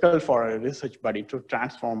critical for a research buddy to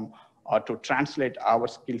transform or to translate our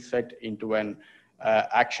skill set into an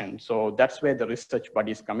action. So that's where the research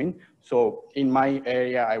buddies come in. So in my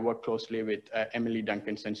area, I work closely with Emily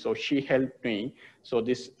Duncanson. So she helped me. So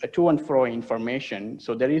this to and fro information.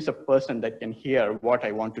 So there is a person that can hear what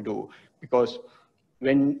I want to do, because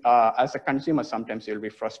when as a consumer, sometimes you'll be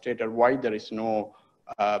frustrated why there is no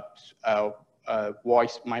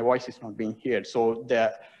voice, my voice is not being heard. So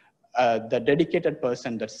the dedicated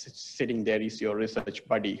person that's sitting there is your research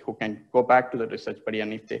buddy, who can go back to the research buddy,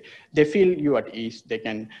 and if they feel you at ease, they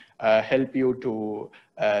can help you to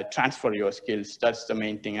transfer your skills. That's the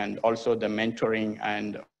main thing. And also the mentoring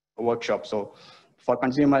and workshops. So for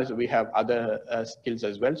consumers, we have other skills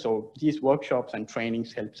as well. So these workshops and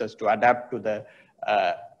trainings helps us to adapt to the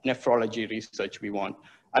nephrology research we want.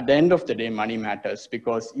 At the end of the day, money matters,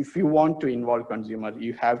 because if you want to involve consumers,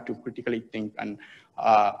 you have to critically think and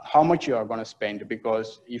how much you are going to spend.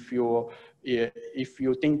 Because if you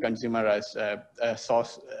think consumer as a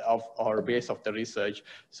source of or base of the research,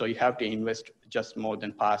 so you have to invest just more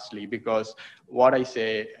than parsley. Because what I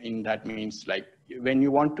say in that means, like, when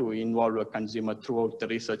you want to involve a consumer throughout the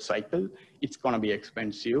research cycle, it's going to be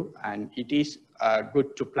expensive, and it is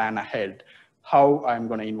good to plan ahead how I'm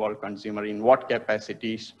going to involve consumer in what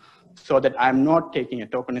capacities, so that I'm not taking a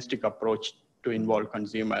tokenistic approach to involve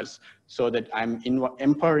consumers, so that I'm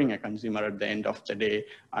empowering a consumer at the end of the day.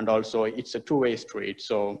 And also it's a two-way street.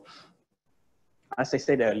 So as I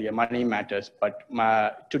said earlier, money matters, but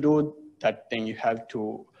to do that thing, you have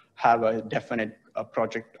to have a definite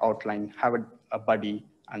project outline, have a buddy,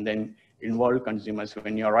 and then involve consumers.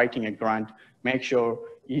 When you're writing a grant, make sure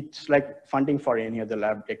it's like funding for any other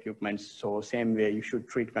lab equipment. So same way you should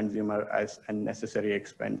treat consumer as a necessary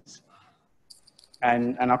expense.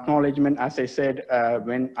 And an acknowledgement, as I said,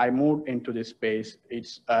 when I moved into this space,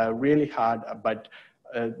 it's really hard, but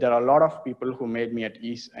there are a lot of people who made me at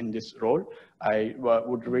ease in this role. I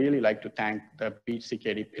would really like to thank the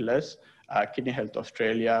BEAT-CKD pillars, Kidney Health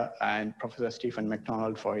Australia, and Professor Stephen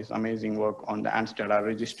McDonald for his amazing work on the ANZDATA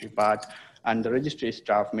registry part. And the registry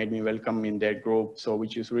staff made me welcome in their group, so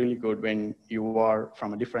which is really good when you are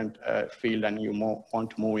from a different field and you want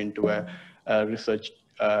to move into a research,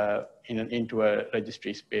 into a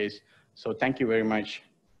registry space. So thank you very much.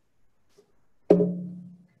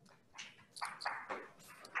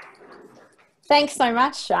 Thanks so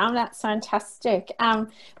much, Sham. That's fantastic.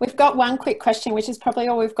 We've got one quick question, which is probably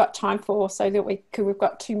all we've got time for, so that we've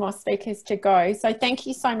got 2 more speakers to go. So thank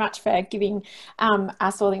you so much for giving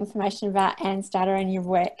us all the information about ANZDATA and your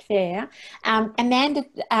work there. Amanda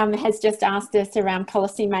has just asked us around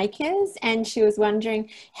policymakers, and she was wondering,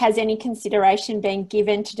 has any consideration been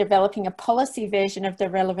given to developing a policy version of the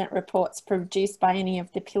relevant reports produced by any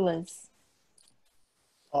of the pillars?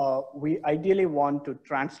 We ideally want to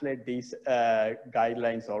translate these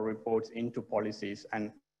guidelines or reports into policies.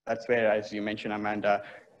 And that's where, as you mentioned, Amanda,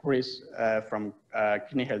 Chris from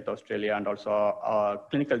Kidney Health Australia, and also our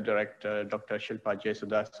clinical director, Dr. Shilpa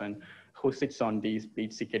Jesudasan, who sits on these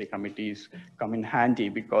BEAT-CKD committees, come in handy,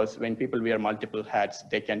 because when people wear multiple hats,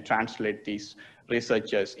 they can translate these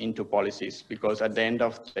researchers into policies, because at the end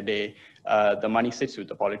of the day, the money sits with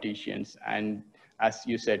the politicians. And as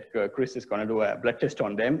you said, Chris is going to do a blood test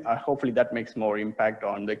on them. Hopefully that makes more impact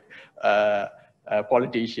on the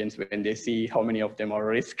politicians when they see how many of them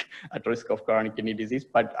are at risk of chronic kidney disease.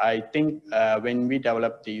 But I think when we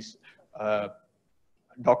develop these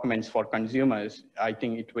documents for consumers, I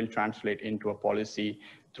think it will translate into a policy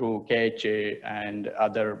through KHA and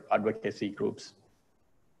other advocacy groups.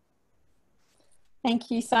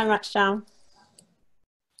 Thank you so much, Sham.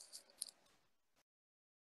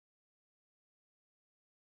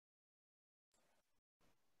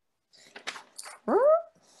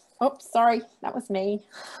 Oh, sorry, that was me.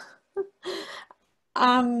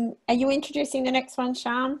 Are you introducing the next one,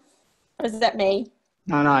 Sham? Or is that me?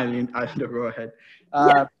 No, I'll go ahead.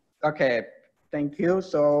 Yeah. Okay, thank you.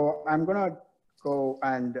 So I'm gonna go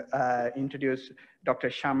and introduce Dr.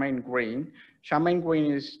 Charmaine Green. Charmaine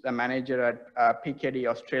Green is the manager at PKD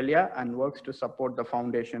Australia and works to support the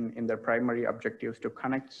foundation in their primary objectives to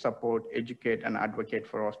connect, support, educate, and advocate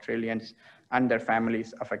for Australians and their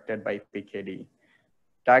families affected by PKD.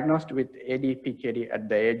 Diagnosed with AD-PKD at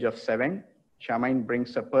the age of 7, Charmaine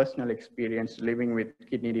brings a personal experience living with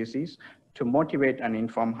kidney disease to motivate and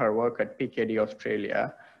inform her work at PKD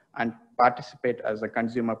Australia and participate as a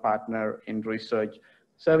consumer partner in research,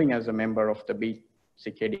 serving as a member of the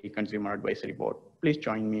BEAT-CKD Consumer Advisory Board. Please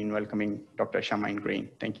join me in welcoming Dr. Charmaine Green.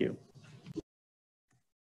 Thank you.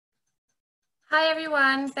 Hi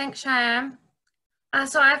everyone, thanks Shyam.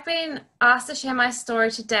 So I've been asked to share my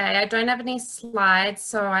story today. I don't have any slides,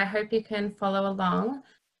 so I hope you can follow along.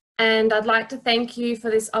 And I'd like to thank you for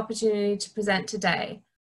this opportunity to present today.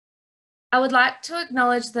 I would like to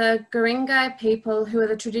acknowledge the Guringai people who are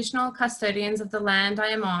the traditional custodians of the land I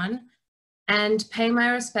am on, and pay my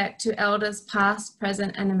respect to elders past,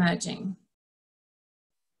 present, and emerging.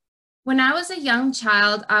 When I was a young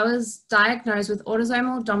child, I was diagnosed with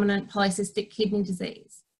autosomal dominant polycystic kidney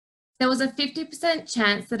disease. There was a 50%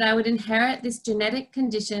 chance that I would inherit this genetic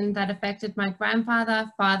condition that affected my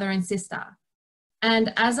grandfather, father, and sister.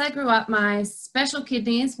 And as I grew up, my special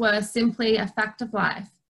kidneys were simply a fact of life.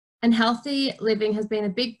 And healthy living has been a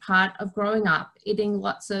big part of growing up, eating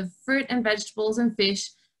lots of fruit and vegetables and fish,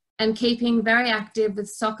 and keeping very active with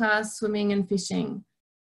soccer, swimming, and fishing.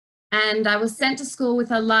 And I was sent to school with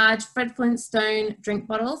a large Fred Flintstone drink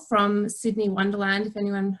bottle from Sydney Wonderland, if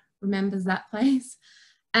anyone remembers that place,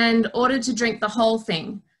 and ordered to drink the whole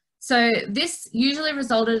thing. So this usually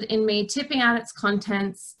resulted in me tipping out its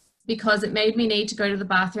contents because it made me need to go to the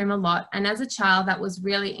bathroom a lot. And as a child, that was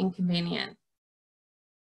really inconvenient.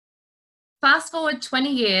 Fast forward 20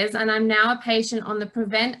 years, and I'm now a patient on the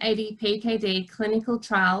Prevent AD-PKD clinical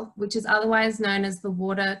trial, which is otherwise known as the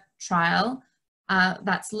water trial.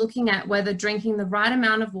 That's looking at whether drinking the right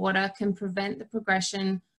amount of water can prevent the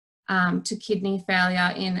progression to kidney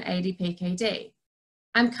failure in AD-PKD.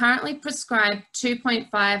 I'm currently prescribed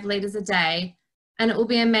 2.5 litres a day, and it will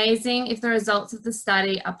be amazing if the results of the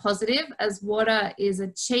study are positive, as water is a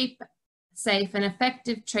cheap, safe and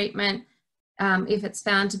effective treatment if it's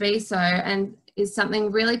found to be so, and is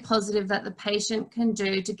something really positive that the patient can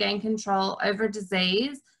do to gain control over a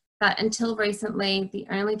disease that until recently, the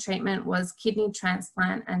only treatment was kidney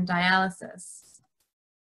transplant and dialysis.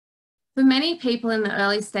 For many people in the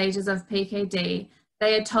early stages of PKD,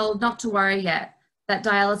 they are told not to worry yet, that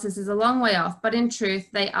dialysis is a long way off, but in truth,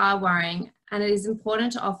 they are worrying, and it is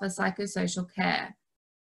important to offer psychosocial care.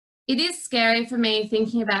 It is scary for me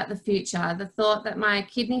thinking about the future, the thought that my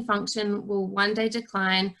kidney function will one day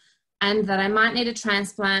decline and that I might need a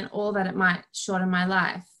transplant or that it might shorten my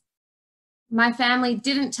life. My family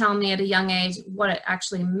didn't tell me at a young age what it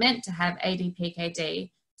actually meant to have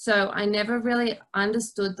ADPKD, so I never really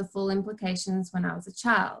understood the full implications when I was a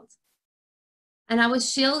child. And I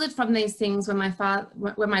was shielded from these things when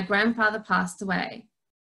my grandfather passed away.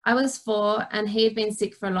 I was 4 and he had been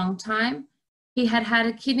sick for a long time. He had had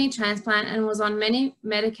a kidney transplant and was on many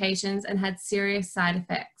medications and had serious side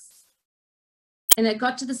effects. And it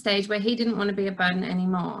got to the stage where he didn't want to be a burden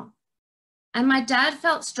anymore. And my dad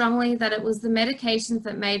felt strongly that it was the medications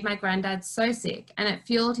that made my granddad so sick, and it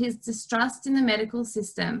fueled his distrust in the medical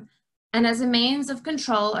system. And as a means of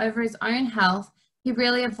control over his own health, he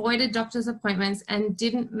really avoided doctor's appointments and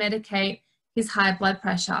didn't medicate his high blood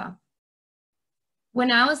pressure.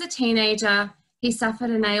 When I was a teenager, he suffered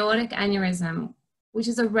an aortic aneurysm, which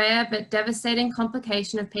is a rare but devastating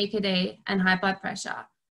complication of PKD and high blood pressure.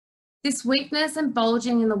 This weakness and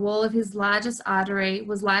bulging in the wall of his largest artery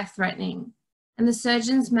was life-threatening, and the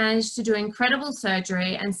surgeons managed to do incredible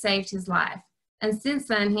surgery and saved his life. And since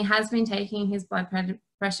then, he has been taking his blood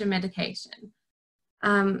pressure medication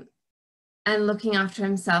and looking after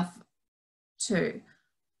himself too.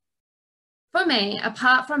 For me,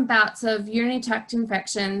 apart from bouts of urinary tract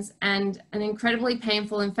infections and an incredibly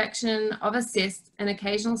painful infection of a cyst and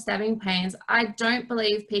occasional stabbing pains, I don't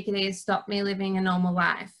believe PKD has stopped me living a normal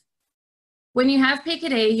life. When you have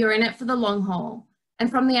PKD, you're in it for the long haul. And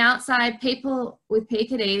from the outside, people with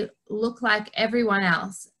PKD look like everyone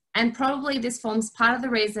else. And probably this forms part of the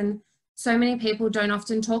reason so many people don't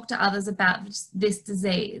often talk to others about this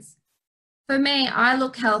disease. For me, I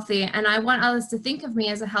look healthy and I want others to think of me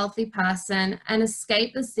as a healthy person and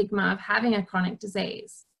escape the stigma of having a chronic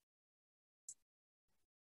disease.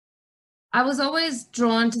 I was always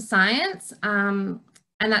drawn to science, and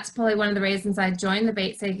that's probably one of the reasons I joined the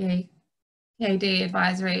BEAT-CKD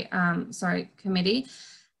advisory committee.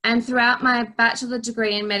 And throughout my bachelor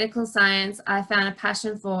degree in medical science, I found a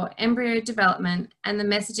passion for embryo development and the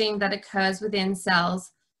messaging that occurs within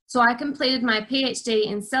cells. So I completed my PhD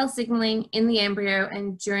in cell signaling in the embryo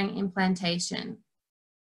and during implantation.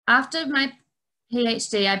 After my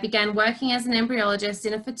PhD, I began working as an embryologist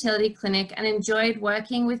in a fertility clinic and enjoyed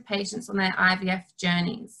working with patients on their IVF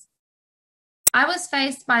journeys. I was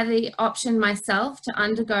faced by the option myself to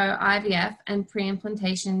undergo IVF and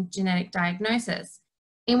pre-implantation genetic diagnosis,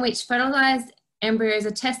 in which fertilized embryos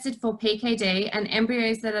are tested for PKD and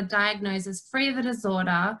embryos that are diagnosed as free of the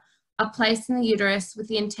disorder are placed in the uterus with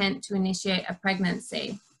the intent to initiate a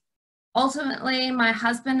pregnancy. Ultimately, my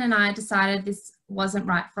husband and I decided this wasn't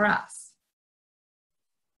right for us.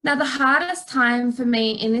 Now, the hardest time for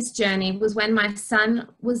me in this journey was when my son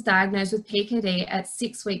was diagnosed with PKD at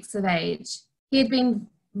 6 weeks of age. He had been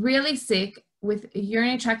really sick with a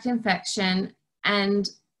urinary tract infection and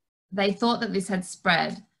they thought that this had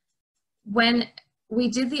spread. When we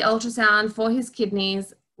did the ultrasound for his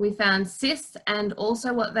kidneys, we found cysts and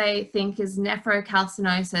also what they think is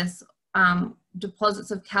nephrocalcinosis, deposits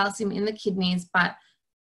of calcium in the kidneys, but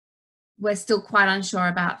we're still quite unsure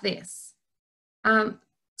about this.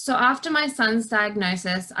 So after my son's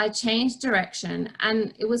diagnosis, I changed direction,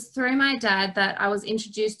 and it was through my dad that I was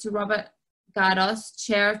introduced to Robert Gardos,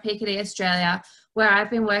 Chair of PKD Australia, where I've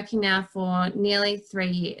been working now for nearly 3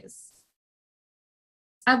 years.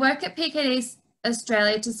 I work at PKD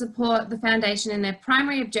Australia to support the foundation in their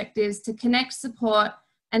primary objectives to connect, support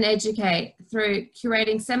and educate through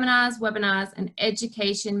curating seminars, webinars and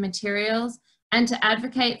education materials, and to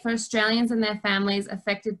advocate for Australians and their families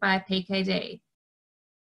affected by PKD.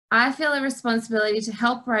 I feel a responsibility to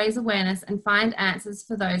help raise awareness and find answers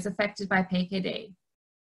for those affected by PKD.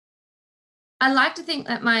 I like to think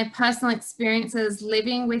that my personal experiences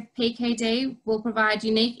living with PKD will provide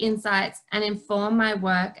unique insights and inform my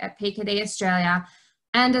work at PKD Australia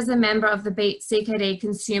and as a member of the BEAT-CKD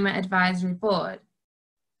Consumer Advisory Board.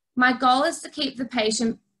 My goal is to keep the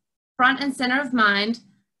patient front and center of mind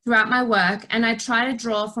throughout my work, and I try to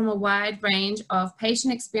draw from a wide range of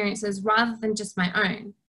patient experiences rather than just my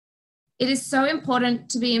own. It is so important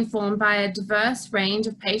to be informed by a diverse range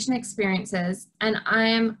of patient experiences, and I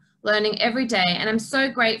am learning every day, and I'm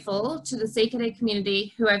so grateful to the CKD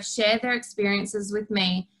community who have shared their experiences with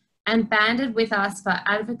me and banded with us for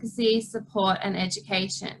advocacy, support and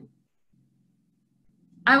education.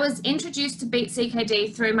 I was introduced to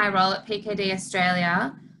BEAT-CKD through my role at PKD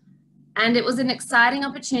Australia, and it was an exciting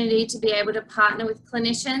opportunity to be able to partner with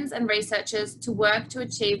clinicians and researchers to work to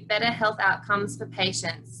achieve better health outcomes for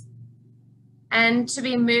patients, and to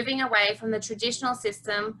be moving away from the traditional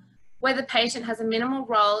system where the patient has a minimal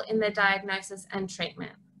role in their diagnosis and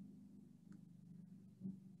treatment.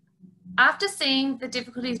 After seeing the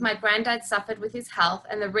difficulties my granddad suffered with his health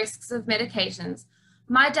and the risks of medications,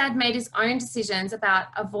 my dad made his own decisions about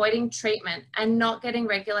avoiding treatment and not getting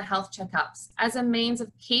regular health checkups as a means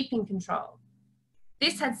of keeping control.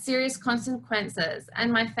 This had serious consequences,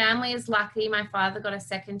 and my family is lucky my father got a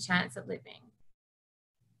second chance at living.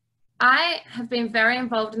 I have been very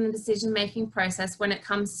involved in the decision-making process when it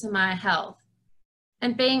comes to my health,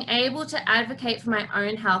 and being able to advocate for my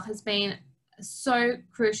own health has been so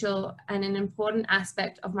crucial and an important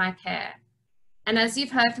aspect of my care. And as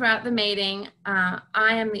you've heard throughout the meeting, I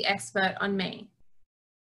am the expert on me.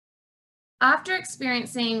 After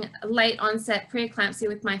experiencing late onset preeclampsia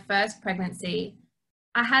with my first pregnancy,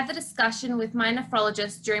 I had the discussion with my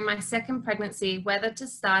nephrologist during my second pregnancy whether to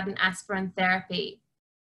start an aspirin therapy.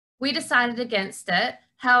 We decided against it.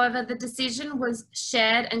 However, the decision was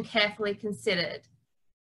shared and carefully considered.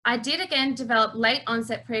 I did again develop late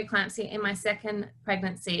onset preeclampsia in my second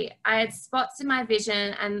pregnancy. I had spots in my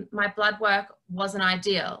vision and my blood work wasn't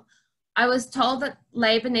ideal. I was told that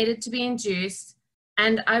labor needed to be induced,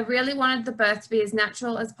 and I really wanted the birth to be as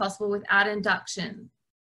natural as possible without induction.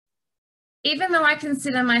 Even though I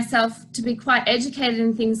consider myself to be quite educated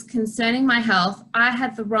in things concerning my health, I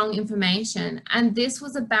had the wrong information, and this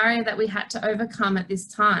was a barrier that we had to overcome at this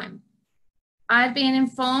time. I had been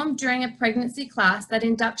informed during a pregnancy class that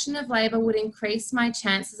induction of labour would increase my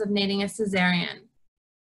chances of needing a caesarean.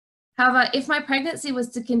 However, if my pregnancy was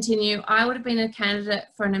to continue, I would have been a candidate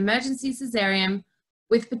for an emergency caesarean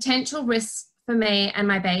with potential risks for me and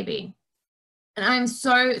my baby. And I'm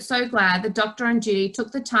so glad the doctor on duty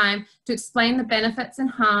took the time to explain the benefits and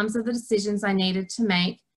harms of the decisions I needed to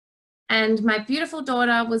make. And my beautiful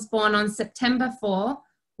daughter was born on September 4,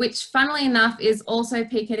 which funnily enough is also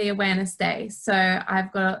PKD Awareness Day. So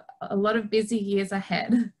I've got a lot of busy years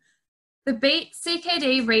ahead. The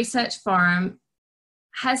BEAT-CKD Research Forum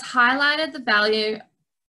has highlighted the value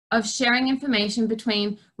of sharing information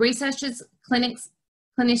between researchers,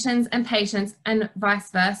 clinicians and patients, and vice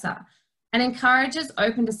versa, and encourages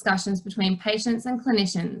open discussions between patients and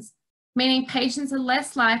clinicians, meaning patients are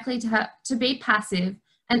less likely to be passive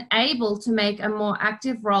and able to make a more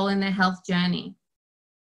active role in their health journey.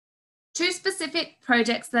 Two specific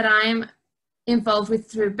projects that I'm involved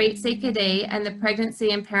with through BEAT-CKD and the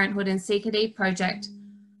Pregnancy and Parenthood in CKD project,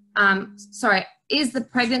 is the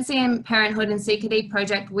Pregnancy and Parenthood in CKD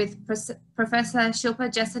project with Professor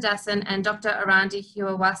Shilpa Jesadasan and Dr. Arandi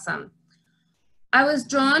Hewawasam. I was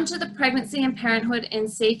drawn to the Pregnancy and Parenthood in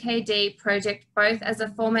CKD project both as a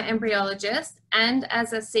former embryologist and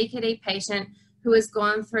as a CKD patient who has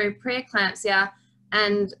gone through preeclampsia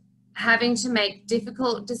and having to make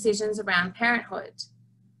difficult decisions around parenthood.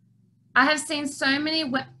 I have seen so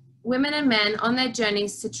many women and men on their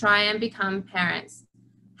journeys to try and become parents.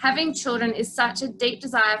 Having children is such a deep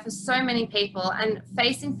desire for so many people, and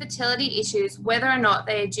facing fertility issues, whether or not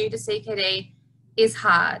they are due to CKD, is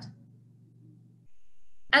hard.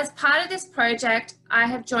 As part of this project, I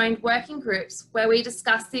have joined working groups where we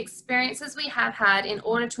discuss the experiences we have had in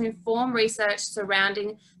order to inform research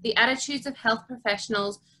surrounding the attitudes of health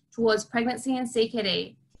professionals towards pregnancy and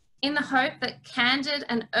CKD, in the hope that candid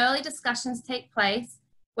and early discussions take place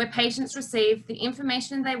where patients receive the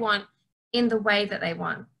information they want in the way that they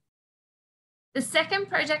want. The second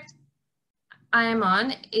project I am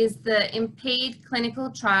on is the IMPEDE clinical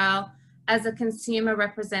trial as a consumer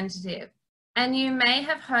representative. And you may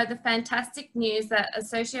have heard the fantastic news that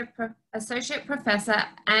Associate Professor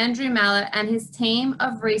Andrew Mallett and his team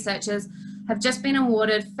of researchers have just been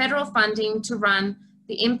awarded federal funding to run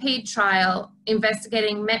the IMPEDE trial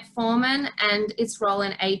investigating metformin and its role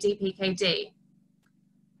in ADPKD.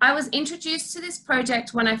 I was introduced to this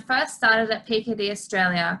project when I first started at PKD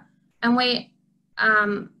Australia, and we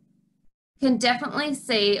can definitely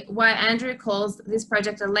see why Andrew calls this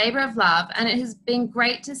project a labour of love, and it has been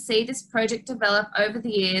great to see this project develop over the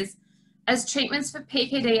years as treatments for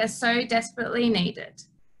PKD are so desperately needed.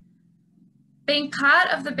 Being part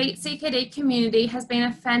of the BEAT-CKD community has been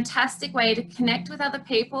a fantastic way to connect with other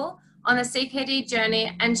people on the CKD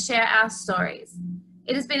journey and share our stories.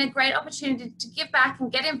 It has been a great opportunity to give back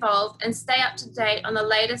and get involved and stay up to date on the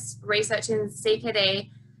latest research in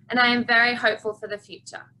CKD, and I am very hopeful for the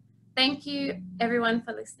future. Thank you everyone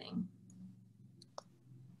for listening.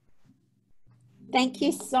 Thank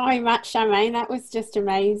you so much, Charmaine. That was just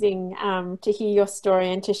amazing to hear your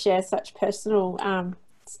story and to share such personal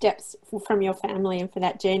steps from your family and for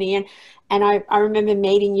that journey. And I remember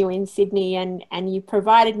meeting you in Sydney, and you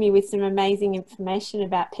provided me with some amazing information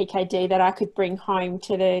about PKD that I could bring home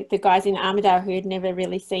to the guys in Armidale who had never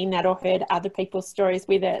really seen that or heard other people's stories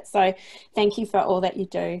with it. So thank you for all that you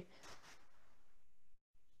do.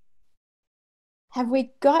 Have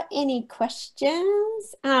we got any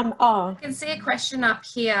questions? I can see a question up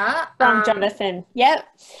here. From Jonathan. Yep.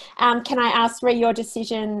 Can I ask your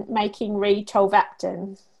decision making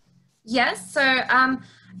tolvaptan? Yes. So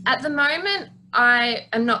at the moment, I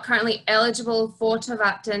am not currently eligible for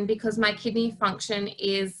tolvaptan because my kidney function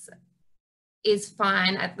is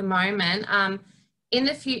fine at the moment. In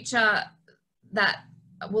the future, that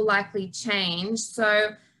will likely change. So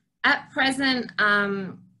at present,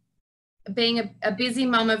 being a busy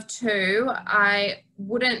mum of 2, I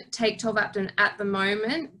wouldn't take tolvaptan at the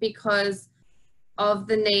moment because of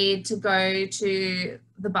the need to go to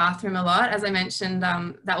the bathroom a lot. As I mentioned,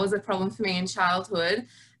 that was a problem for me in childhood,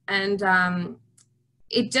 and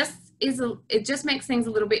it just makes things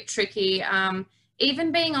a little bit tricky.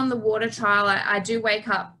 Even being on the water trial, I do wake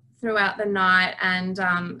up throughout the night, and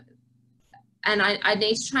I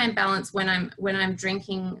need to try and balance when I'm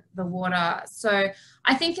drinking the water. So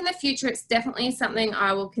I think in the future it's definitely something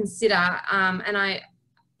I will consider. And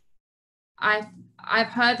I've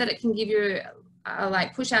heard that it can give you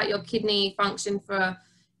like push out your kidney function for,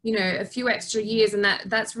 you know, a few extra years, and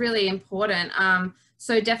that's really important.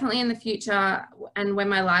 So definitely in the future, and when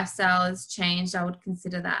my lifestyle has changed, I would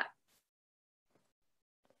consider that.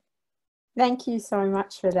 Thank you so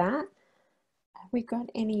much for that. Have we got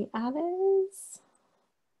any others?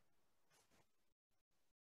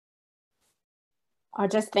 I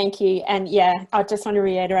just thank you. And yeah, I just want to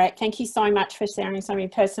reiterate, thank you so much for sharing so many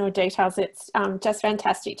personal details. It's just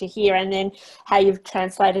fantastic to hear, and then how you've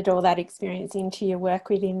translated all that experience into your work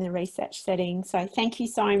within the research setting. So thank you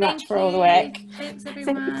so much for all the work. Thanks,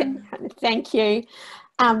 everyone. Thank you.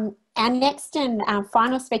 Our next and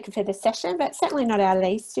final speaker for the session, but certainly not our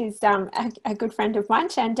least, is a good friend of mine,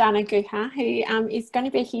 Chandana Guha, who is going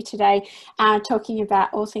to be here today talking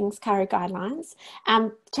about all things CARI guidelines.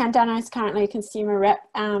 Chandana is currently a consumer rep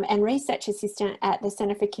and research assistant at the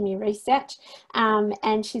Centre for Kidney Research,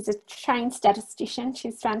 and she's a trained statistician.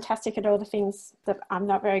 She's fantastic at all the things that I'm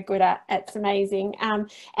not very good at. It's amazing. And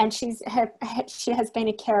she has been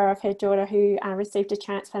a carer of her daughter who received a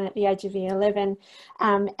transplant at the age of 11.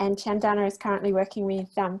 And Chandana is currently working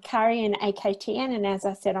with CARI and AKTN, and as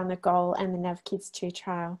I said, on the GOAL and the NavKids 2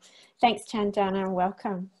 trial. Thanks, Chandana, and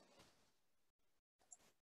welcome.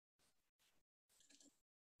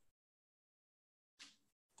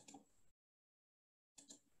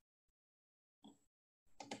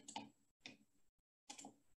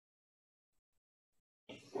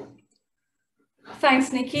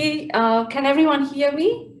 Thanks, Nikki. Can everyone hear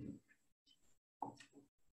me?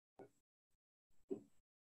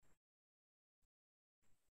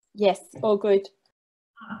 Yes, all good.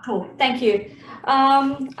 Cool, thank you.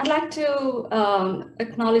 I'd like to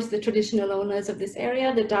acknowledge the traditional owners of this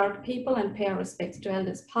area, the Darug people, and pay our respects to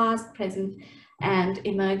elders past, present, and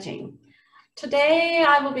emerging. Today,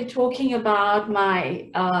 I will be talking about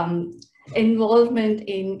my involvement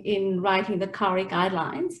in writing the CARI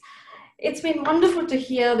guidelines. It's been wonderful to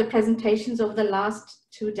hear the presentations over the last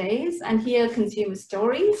 2 days and hear consumer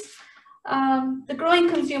stories. The growing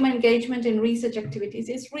consumer engagement in research activities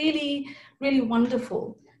is really, really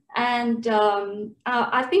wonderful. And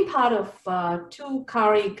I've been part of 2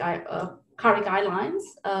 CARI guidelines.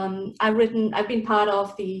 I've been part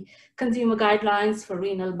of the consumer guidelines for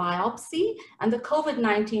renal biopsy and the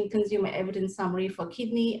COVID-19 consumer evidence summary for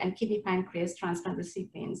kidney and kidney pancreas transplant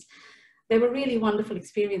recipients. They were really wonderful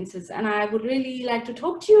experiences, and I would really like to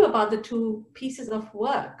talk to you about the 2 pieces of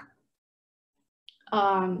work.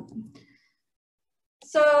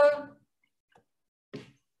 So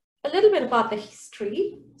a little bit about the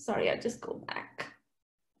history. Sorry, I'll just go back.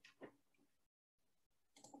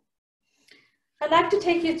 I'd like to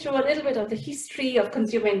take you through a little bit of the history of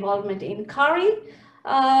consumer involvement in CARI.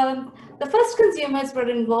 The first consumers were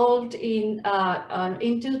involved in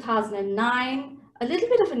 2009. A little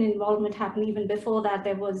bit of an involvement happened even before that.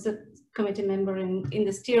 There was a committee member in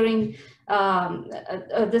the steering.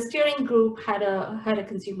 The steering group had a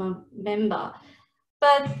consumer member,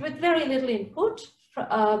 but with very little input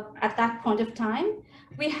at that point of time.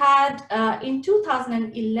 We had in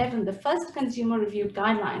 2011 the first consumer reviewed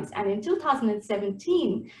guidelines, and in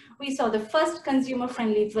 2017 we saw the first consumer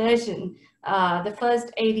friendly version, the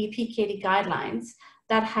first AD-PKD guidelines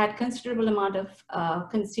that had considerable amount of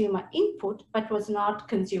consumer input, but was not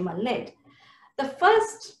consumer-led. The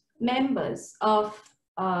first members of,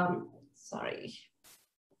 sorry,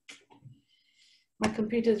 my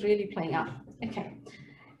computer is really playing up. Okay.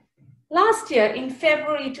 Last year, in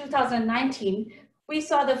February 2019, we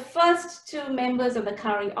saw the first 2 members of the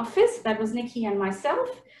CARI office, that was Nikki and myself.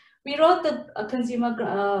 We wrote the consumer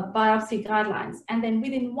biopsy guidelines, and then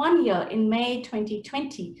within 1 year, in May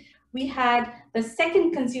 2020, we had the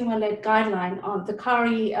second consumer-led guideline on the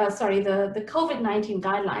the COVID-19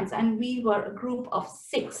 guidelines, and we were a group of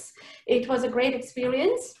 6. It was a great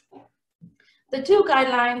experience. The 2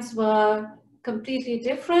 guidelines were completely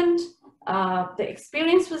different. The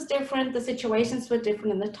experience was different, the situations were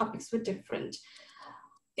different, and the topics were different.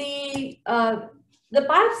 The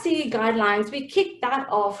biopsy guidelines, we kicked that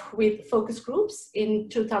off with focus groups in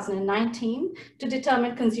 2019 to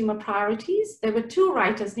determine consumer priorities. There were 2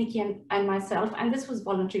 writers, Nikki and myself, and this was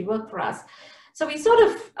voluntary work for us. So we sort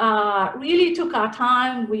of really took our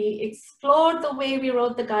time. We explored the way we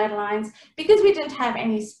wrote the guidelines. Because we didn't have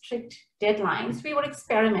any strict deadlines, we were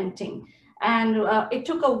experimenting. And it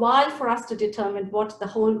took a while for us to determine what the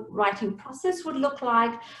whole writing process would look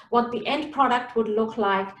like, what the end product would look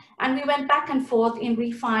like. And we went back and forth in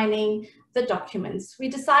refining the documents. We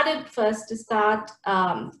decided first to start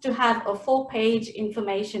to have a 4-page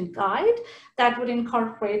information guide that would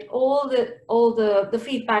incorporate all the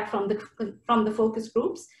feedback from the focus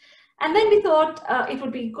groups. And then we thought it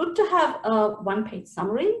would be good to have a 1-page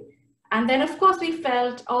summary. And then, of course, we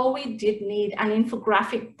felt, oh, we did need an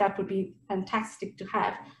infographic that would be fantastic to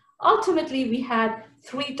have. Ultimately, we had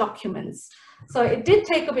 3 documents. So it did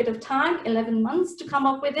take a bit of time, 11 months to come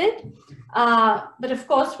up with it. But of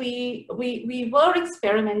course, we were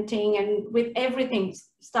experimenting and with everything,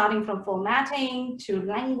 starting from formatting to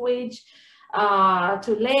language,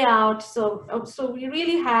 to layout. So we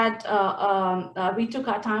really had, we took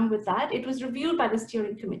our time with that. It was reviewed by the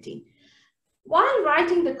steering committee. While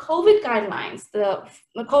writing the COVID guidelines, the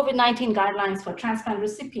COVID-19 guidelines for transplant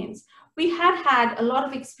recipients, we had a lot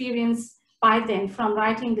of experience by then from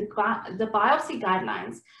writing the biopsy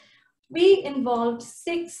guidelines. We involved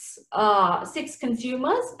 6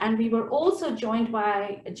 consumers, and we were also joined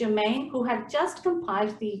by Jermaine, who had just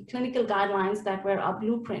compiled the clinical guidelines that were our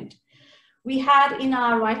blueprint. We had in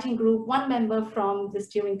our writing group 1 member from the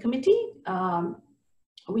steering committee.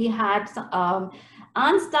 We had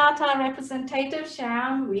ANZDATA representative,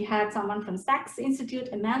 Sham. We had someone from Sachs Institute,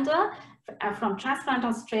 Amanda, from Transplant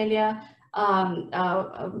Australia.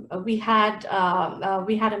 We had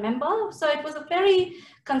a member. So it was a very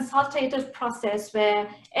consultative process where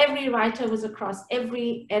every writer was across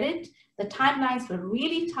every edit. The timelines were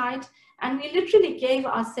really tight, and we literally gave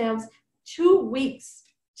ourselves 2 weeks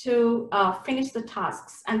to finish the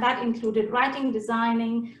tasks. And that included writing,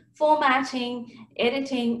 designing, formatting,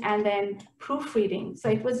 editing, and then proofreading. So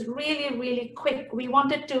it was really, really quick. We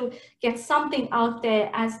wanted to get something out there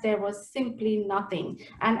as there was simply nothing.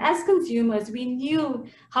 And as consumers, we knew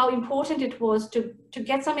how important it was to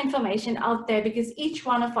get some information out there, because each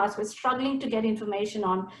one of us was struggling to get information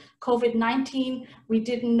on COVID-19. We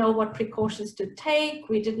didn't know what precautions to take.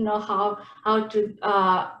 We didn't know how to,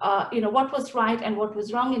 what was right and what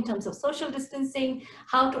was wrong in terms of social distancing,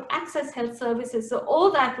 how to access health services. So all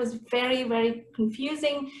that was very, very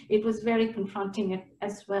confusing. It was very confronting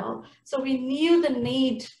as well. So we knew the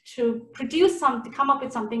need to produce something, come up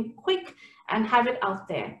with something quick and have it out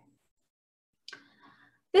there.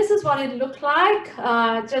 This is what it looked like,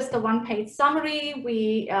 just a 1-page summary.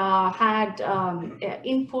 We had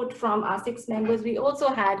input from our 6 members. We also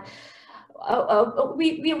had,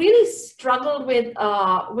 we really struggled with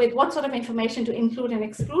what sort of information to include and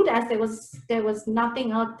exclude, as there was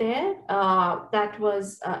nothing out there that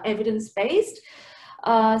was evidence-based.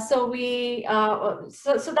 So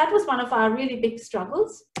that was one of our really big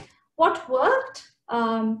struggles. What worked?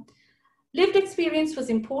 Lived experience was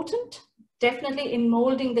important. Definitely in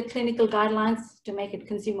molding the clinical guidelines to make it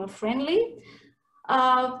consumer friendly.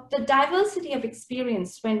 The diversity of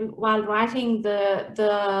experience while writing the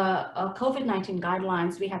COVID-19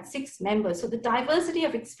 guidelines, we had 6 members. So the diversity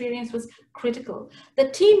of experience was critical. The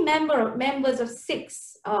team members of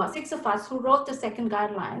 6 of us who wrote the second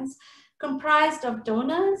guidelines comprised of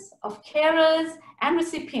donors, of carers, and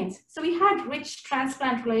recipients. So we had rich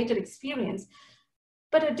transplant-related experience.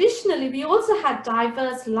 But additionally, we also had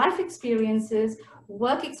diverse life experiences,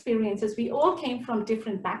 work experiences. We all came from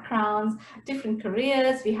different backgrounds, different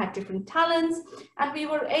careers, we had different talents, and we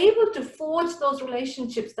were able to forge those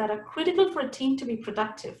relationships that are critical for a team to be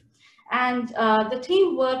productive. And the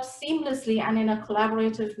team worked seamlessly and in a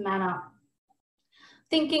collaborative manner.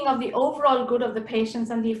 thinking of the overall good of the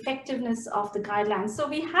patients and the effectiveness of the guidelines. So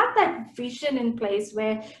we had that vision in place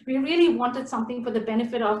where we really wanted something for the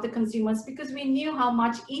benefit of the consumers because we knew how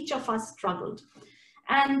much each of us struggled.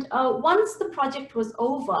 And once the project was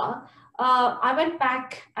over, I went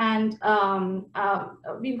back and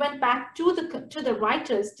we went back to the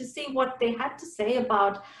writers to see what they had to say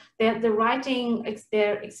about their writing,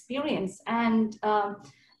 their experience. And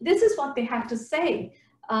this is what they had to say.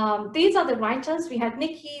 These are the writers. We had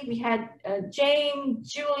Nikki, we had Jane,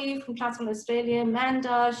 Julie from Classical Australia,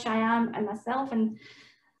 Amanda, Shyam, and myself. And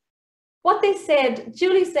what they said,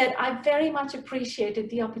 Julie said, I very much appreciated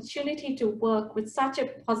the opportunity to work with such a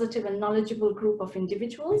positive and knowledgeable group of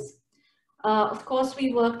individuals. Of course,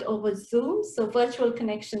 we worked over Zoom, so virtual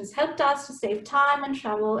connections helped us to save time and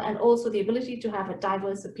travel, and also the ability to have a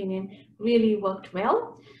diverse opinion really worked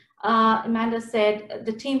well. Amanda said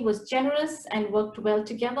the team was generous and worked well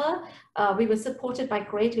together. We were supported by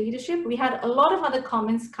great leadership. We had a lot of other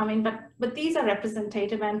comments coming, but these are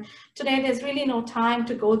representative, and today there's really no time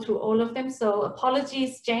to go through all of them. So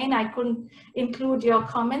apologies, Jane, I couldn't include your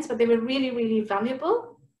comments, but they were really, really valuable.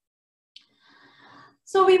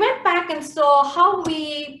 So we went back and saw how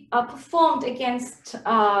we performed against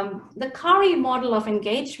the CARI model of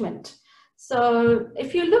engagement. So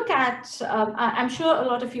if you look at, I'm sure a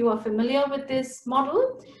lot of you are familiar with this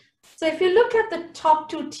model. So if you look at the top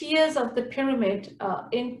two tiers of the pyramid,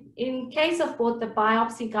 in case of both the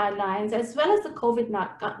biopsy guidelines as well as the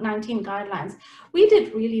COVID-19 guidelines, we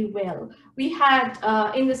did really well. We had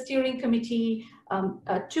in the steering committee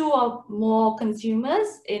 2 or more consumers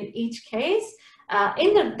in each case.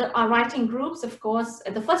 In our writing groups, of course,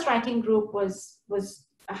 the first writing group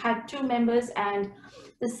had 2 members, and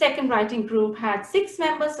the second writing group had 6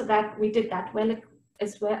 members, so that we did that well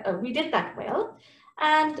as well.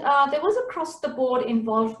 And there was across the board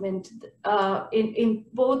involvement in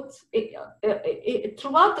both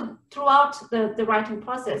throughout the writing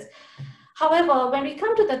process. However, when we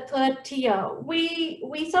come to the third tier,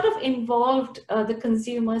 we sort of involved the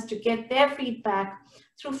consumers to get their feedback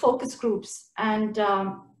through focus groups. And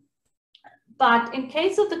but in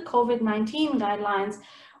case of the COVID-19 guidelines,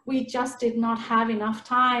 we just did not have enough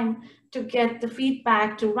time to get the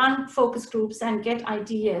feedback, to run focus groups and get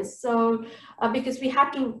ideas. So because we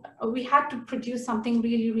had to produce something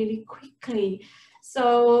really, really quickly.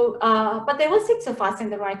 So, but there were 6 of us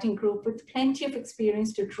in the writing group with plenty of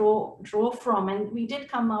experience to draw from, and we did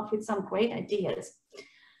come up with some great ideas.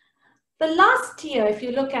 The last tier, if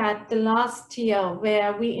you look at the last tier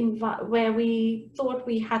where we thought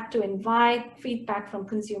we had to invite feedback from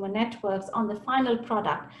consumer networks on the final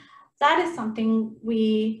product, that is something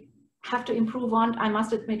we have to improve on. I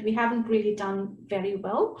must admit, we haven't really done very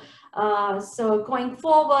well. So going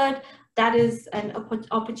forward, that is an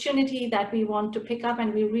opportunity that we want to pick up,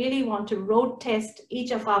 and we really want to road test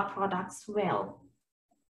each of our products well.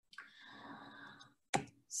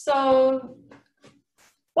 So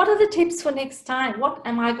what are the tips for next time? What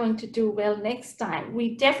am I going to do well next time?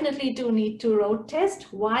 We definitely do need to road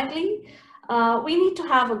test widely. We need to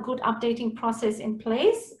have a good updating process in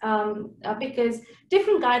place because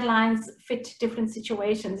different guidelines fit different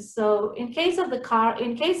situations. So in case of the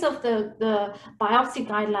biopsy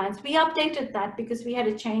guidelines, we updated that because we had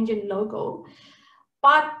a change in logo.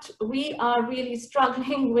 But we are really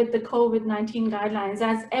struggling with the COVID-19 guidelines,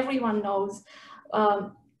 as everyone knows.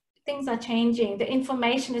 Things are changing, the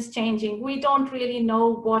information is changing. We don't really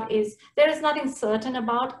know there is nothing certain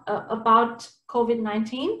about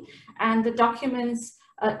COVID-19, and the documents,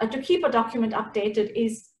 to keep a document updated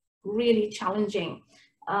is really challenging.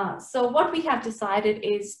 So what we have decided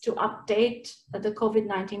is to update the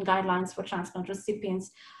COVID-19 guidelines for transplant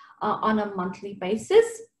recipients on a monthly basis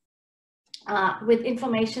with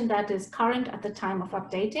information that is current at the time of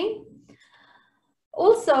updating.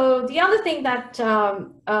 Also, the other thing that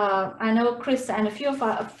I know Chris and a few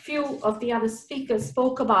of the other speakers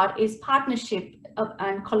spoke about is partnership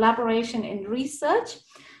and collaboration in research.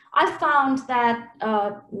 I found that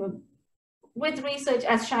with research,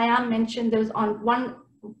 as Shyam mentioned, there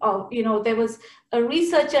was a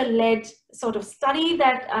researcher-led sort of study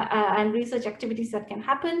that and research activities that can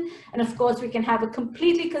happen, and of course we can have a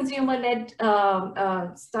completely consumer-led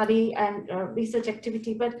study and research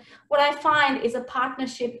activity. But what I find is a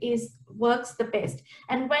partnership works the best.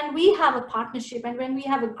 And when we have a partnership and when we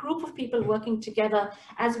have a group of people working together,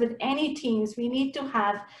 as with any teams, we need to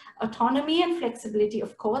have autonomy and flexibility,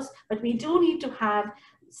 of course, but we do need to have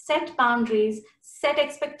set boundaries, set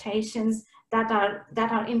expectations, that are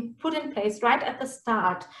put in place right at the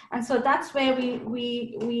start. And so that's where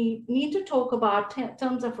we need to talk about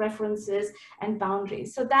terms of references and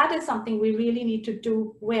boundaries. So that is something we really need to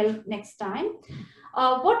do well next time.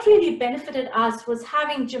 What really benefited us was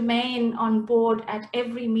having Jermaine on board at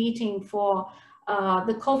every meeting for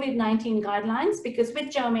the COVID-19 guidelines, because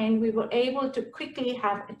with Jermaine, we were able to quickly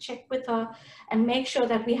have a check with her and make sure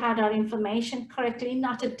that we had our information correctly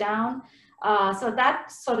noted down. So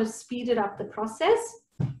that sort of speeded up the process.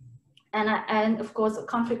 And of course,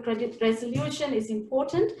 conflict resolution is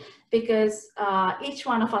important because each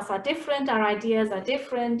one of us are different, our ideas are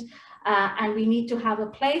different, and we need to have a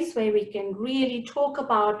place where we can really talk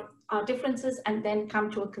about our differences and then come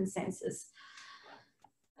to a consensus.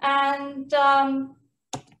 And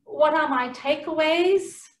what are my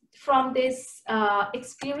takeaways from this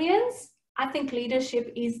experience? I think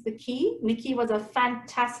leadership is the key. Nikki was a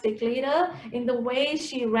fantastic leader in the way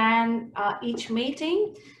she ran each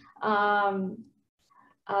meeting. The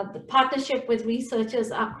partnership with researchers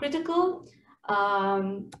are critical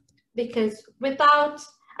because without,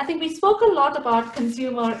 I think we spoke a lot about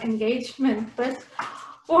consumer engagement, but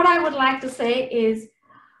what I would like to say is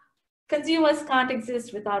consumers can't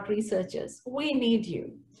exist without researchers. We need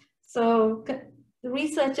you. So the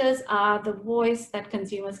researchers are the voice that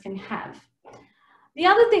consumers can have. The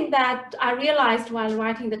other thing that I realized while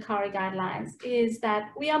writing the CARI guidelines is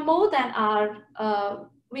that we are more than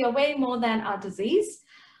we are way more than our disease.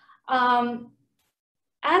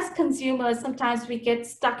 As consumers, sometimes we get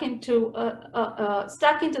stuck into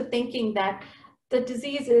thinking that the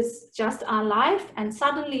disease is just our life, and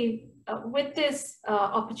suddenly with this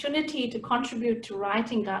opportunity to contribute to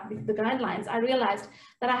writing the guidelines, I realized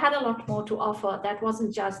that I had a lot more to offer that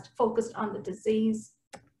wasn't just focused on the disease.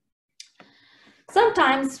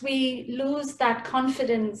 Sometimes we lose that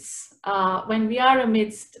confidence when we are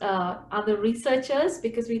amidst other researchers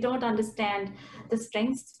because we don't understand the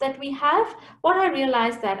strengths that we have. What I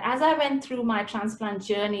realized that as I went through my transplant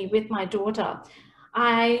journey with my daughter,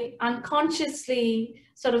 I unconsciously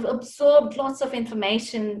sort of absorbed lots of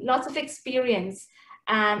information, lots of experience,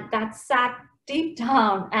 and that sat deep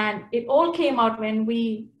down, and it all came out when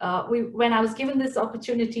when I was given this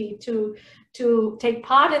opportunity to take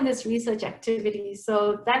part in this research activity.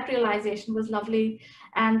 So that realization was lovely,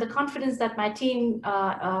 and the confidence that my team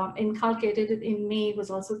inculcated in me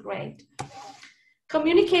was also great.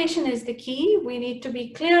 Communication is the key. We need to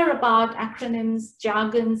be clear about acronyms,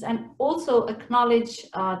 jargons, and also acknowledge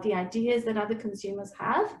the ideas that other consumers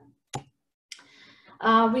have.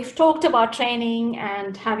 We've talked about training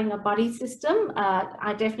and having a buddy system.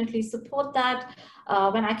 I definitely support that.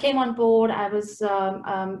 When I came on board,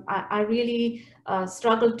 I really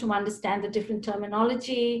struggled to understand the different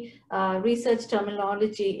terminology. Research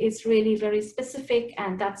terminology is really very specific,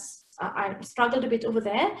 and I struggled a bit over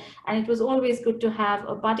there, and it was always good to have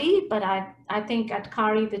a buddy. But I think at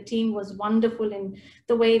CARI, the team was wonderful in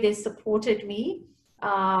the way they supported me.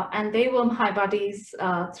 And they were my buddies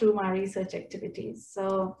through my research activities.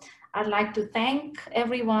 So I'd like to thank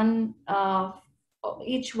everyone,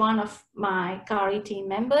 each one of my CARI team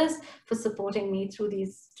members for supporting me through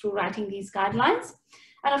writing these guidelines.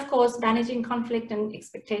 And of course, managing conflict and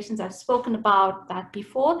expectations. I've spoken about that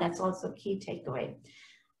before. That's also a key takeaway.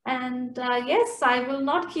 And yes, I will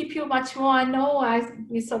not keep you much more. I know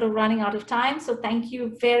we're sort of running out of time. So thank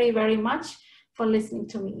you very, very much for listening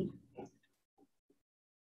to me.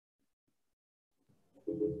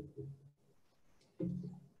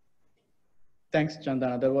 Thanks,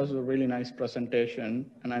 Chandana. That was a really nice presentation,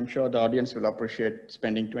 and I'm sure the audience will appreciate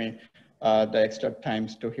spending the extra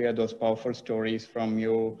times to hear those powerful stories from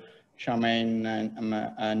you, Charmaine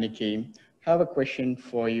and Nikki. I have a question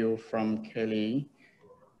for you from Kelly.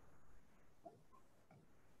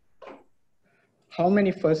 How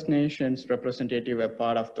many First Nations representatives are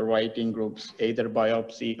part of the writing groups, either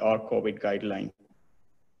biopsy or COVID guideline?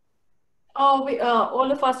 Oh, all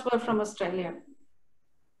of us were from Australia.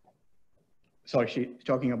 Sorry, she's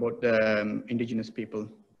talking about the Indigenous people.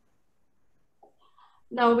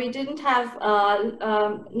 No, we didn't have,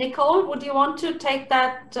 Nicole, would you want to take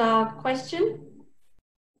that question?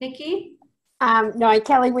 Nikki? No,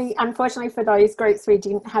 Kelly, we unfortunately for those groups, we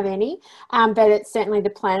didn't have any, but it's certainly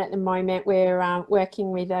the plan at the moment. We're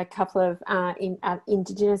working with a couple of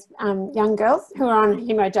Indigenous young girls who are on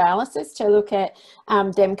hemodialysis to look at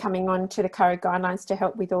them coming on to the CARI guidelines to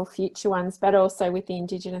help with all future ones, but also with the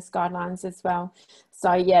Indigenous guidelines as well.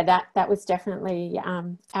 So yeah, that was definitely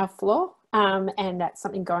our flaw, and that's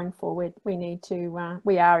something going forward we need to,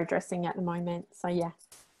 we are addressing at the moment. So yeah.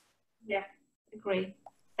 Yeah, agree.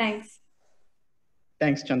 Thanks.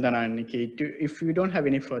 Thanks, Chandana and Nikki. If you don't have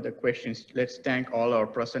any further questions, let's thank all our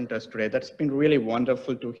presenters today. That's been really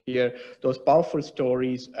wonderful to hear those powerful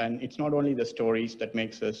stories. And it's not only the stories that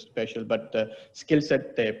makes us special, but the skill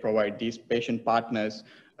set they provide, these patient partners,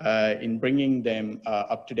 in bringing them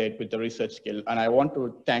up to date with the research skill. And I want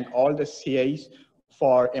to thank all the CAs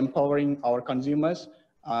for empowering our consumers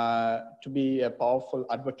to be powerful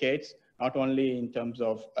advocates, not only in terms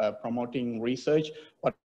of promoting research,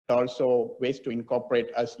 but also ways to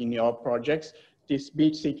incorporate us in your projects. This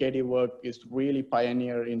BEAT-CKD work is really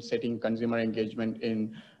pioneer in setting consumer engagement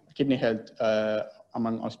in kidney health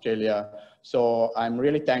among Australia. So I'm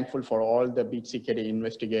really thankful for all the BEAT-CKD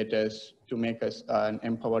investigators to make us an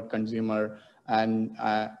empowered consumer. And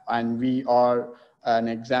we are an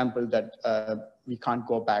example that we can't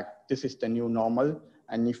go back. This is the new normal.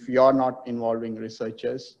 And if you're not involving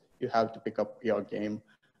researchers, you have to pick up your game.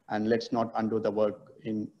 And let's not undo the work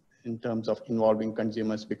in terms of involving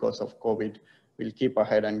consumers because of COVID. We'll keep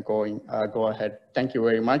ahead and go ahead. Thank you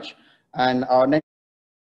very much. And our next